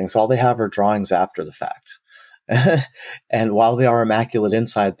these buildings. All they have are drawings after the fact. And while they are immaculate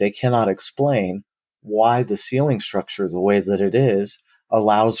inside, they cannot explain why the ceiling structure, the way that it is,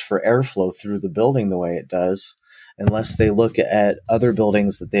 allows for airflow through the building the way it does, unless they look at other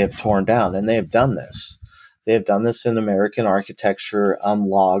buildings that they have torn down. And they have done this. They have done this in American architecture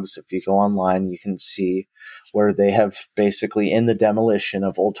logs. If you go online, you can see where they have basically, in the demolition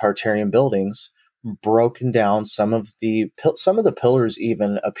of old Tartarian buildings, broken down some of the pillars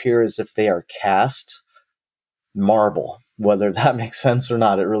even appear as if they are cast marble. Whether that makes sense or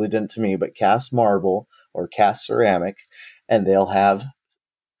not, it really didn't to me, but cast marble or cast ceramic, and they'll have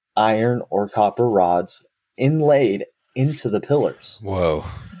iron or copper rods inlaid into the pillars. Whoa.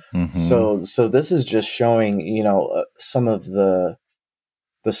 Mm-hmm. So this is just showing, some of the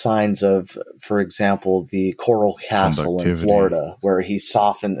signs of, for example, the Coral Castle in Florida, where he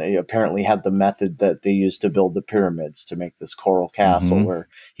apparently had the method that they used to build the pyramids to make this Coral Castle, where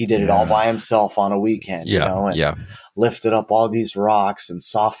he did it all by himself on a weekend, and lifted up all these rocks and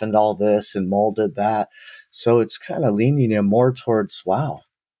softened all this and molded that. So it's kind of leaning him more towards, wow,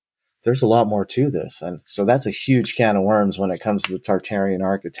 there's a lot more to this. And so that's a huge can of worms when it comes to the Tartarian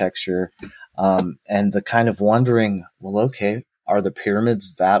architecture. And the kind of wondering, well, okay, are the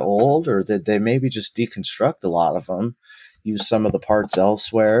pyramids that old, or did they maybe just deconstruct a lot of them, use some of the parts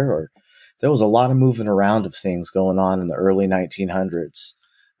elsewhere? Or there was a lot of moving around of things going on in the early 1900s,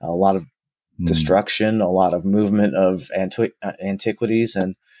 a lot of destruction, a lot of movement of antiquities.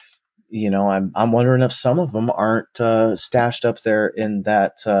 And, I'm wondering if some of them aren't stashed up there in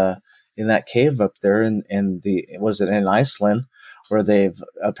that cave up there in Iceland, where they've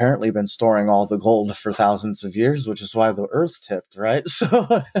apparently been storing all the gold for thousands of years, which is why the earth tipped, right? So,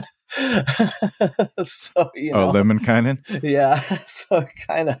 Lemminkainen? Yeah. So it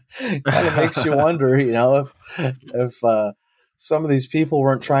kind of makes you wonder, if some of these people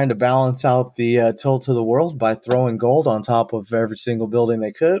weren't trying to balance out the tilt of the world by throwing gold on top of every single building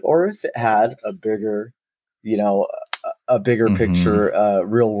they could, or if it had a bigger, picture,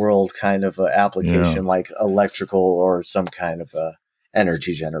 real world kind of application, like electrical or some kind of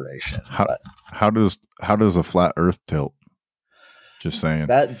energy generation. How does a flat Earth tilt? Just saying.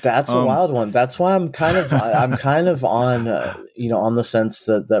 That's a wild one. That's why I'm kind of on on the sense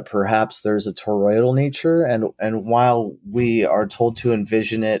that perhaps there's a toroidal nature, and while we are told to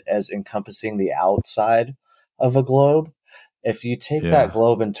envision it as encompassing the outside of a globe, if you take that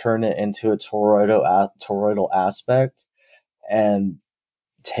globe and turn it into a toroidal aspect and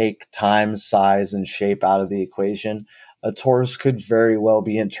take time, size, and shape out of the equation, a torus could very well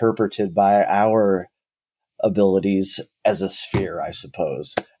be interpreted by our abilities as a sphere, I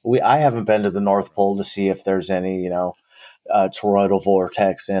suppose. I haven't been to the North Pole to see if there's any, toroidal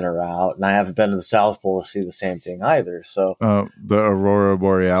vortex in or out, and I haven't been to the South Pole to see the same thing either. So the Aurora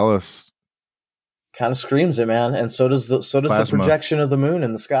Borealis kind of screams it, man. And so does the projection of the moon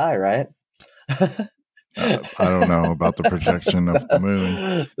in the sky, right? I don't know about the projection of the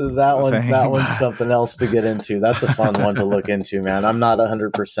moon. That one's something else to get into. That's a fun one to look into, man. I'm not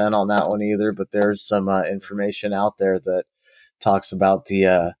 100% on that one either, but there's some information out there that talks about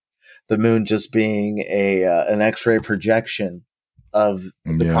the moon just being an X-ray projection of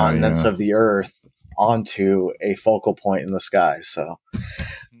the continents of the Earth onto a focal point in the sky. So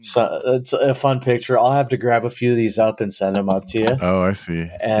So it's a fun picture. I'll have to grab a few of these up and send them up to you. Oh, I see.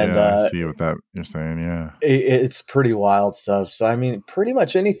 And I see what that you're saying. Yeah, it's pretty wild stuff. So I mean, pretty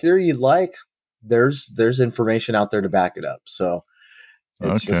much any theory you'd like, there's information out there to back it up. So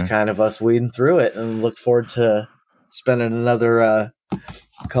it's just kind of us weeding through it, and look forward to spending another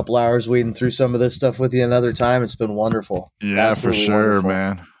couple hours weeding through some of this stuff with you another time. It's been wonderful. Yeah, Absolutely for sure, wonderful.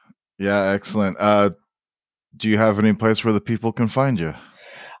 man. Yeah, excellent. Do you have any place where the people can find you?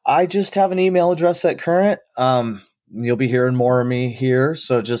 I just have an email address at current. You'll be hearing more of me here.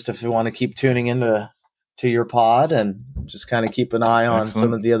 So just if you want to keep tuning into your pod and just kind of keep an eye on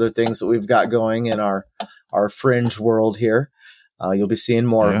some of the other things that we've got going in our fringe world here, you'll be seeing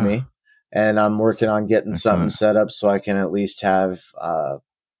more of me. And I'm working on getting something set up so I can at least have, at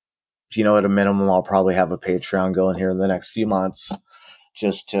a minimum, I'll probably have a Patreon going here in the next few months,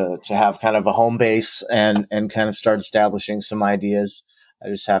 just to have kind of a home base and kind of start establishing some ideas. I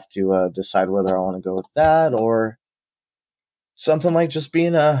just have to decide whether I want to go with that or something like just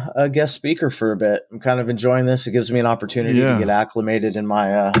being a guest speaker for a bit. I'm kind of enjoying this. It gives me an opportunity to get acclimated in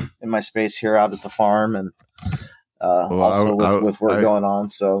my space here out at the farm, and with work going on.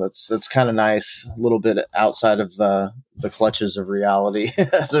 So that's kind of nice, a little bit outside of the clutches of reality,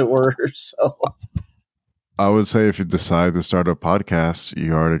 as it were. So I would say if you decide to start a podcast,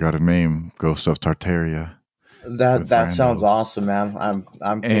 you already got a name, Ghost of Tartaria. That sounds awesome, man.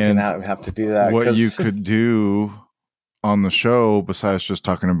 I'm thinking I have to do that. What you could do on the show, besides just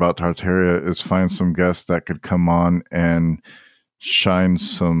talking about Tartaria, is find some guests that could come on and shine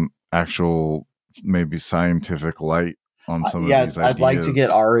some actual, maybe scientific light on some of these ideas. I'd like to get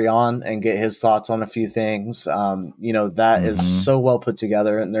Ari on and get his thoughts on a few things. That is so well put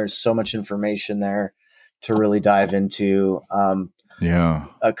together, and there's so much information there to really dive into.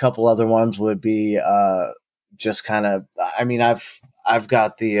 A couple other ones would be just kind of, I mean, I've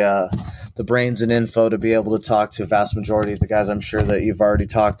got the brains and info to be able to talk to a vast majority of the guys I'm sure that you've already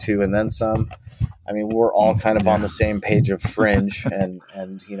talked to, and then some. I mean, we're all kind of on the same page of fringe and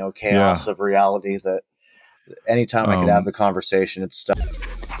chaos of reality, that anytime I could have the conversation, it's stuff.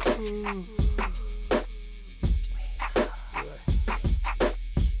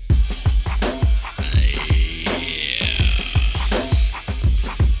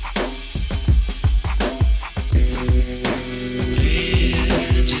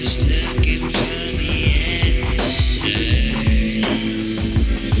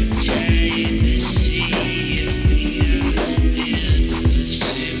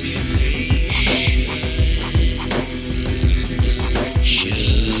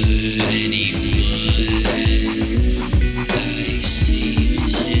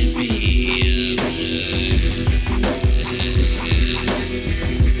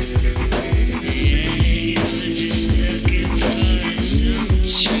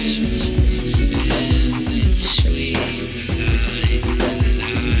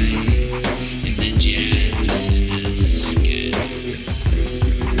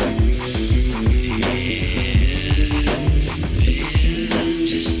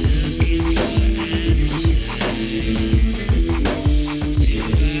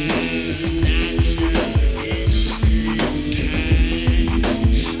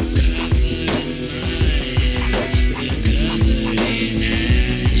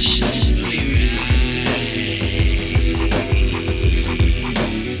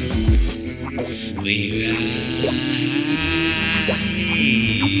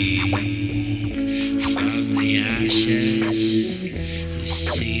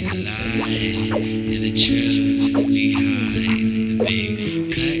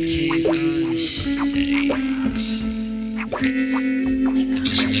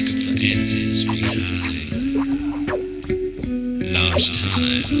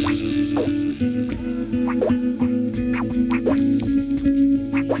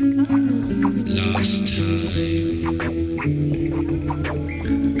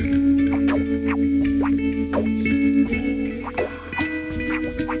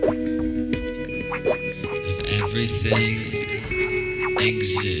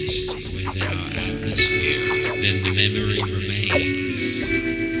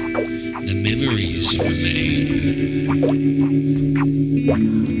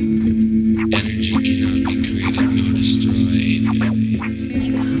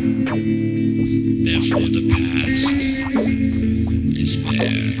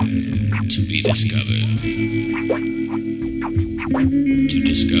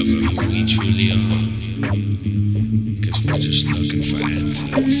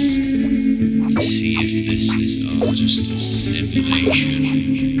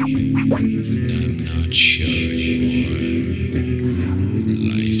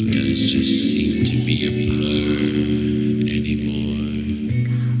 Life just seem to be a blur anymore.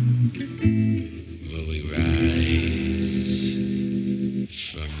 Will we rise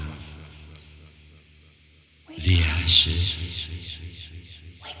from the ashes?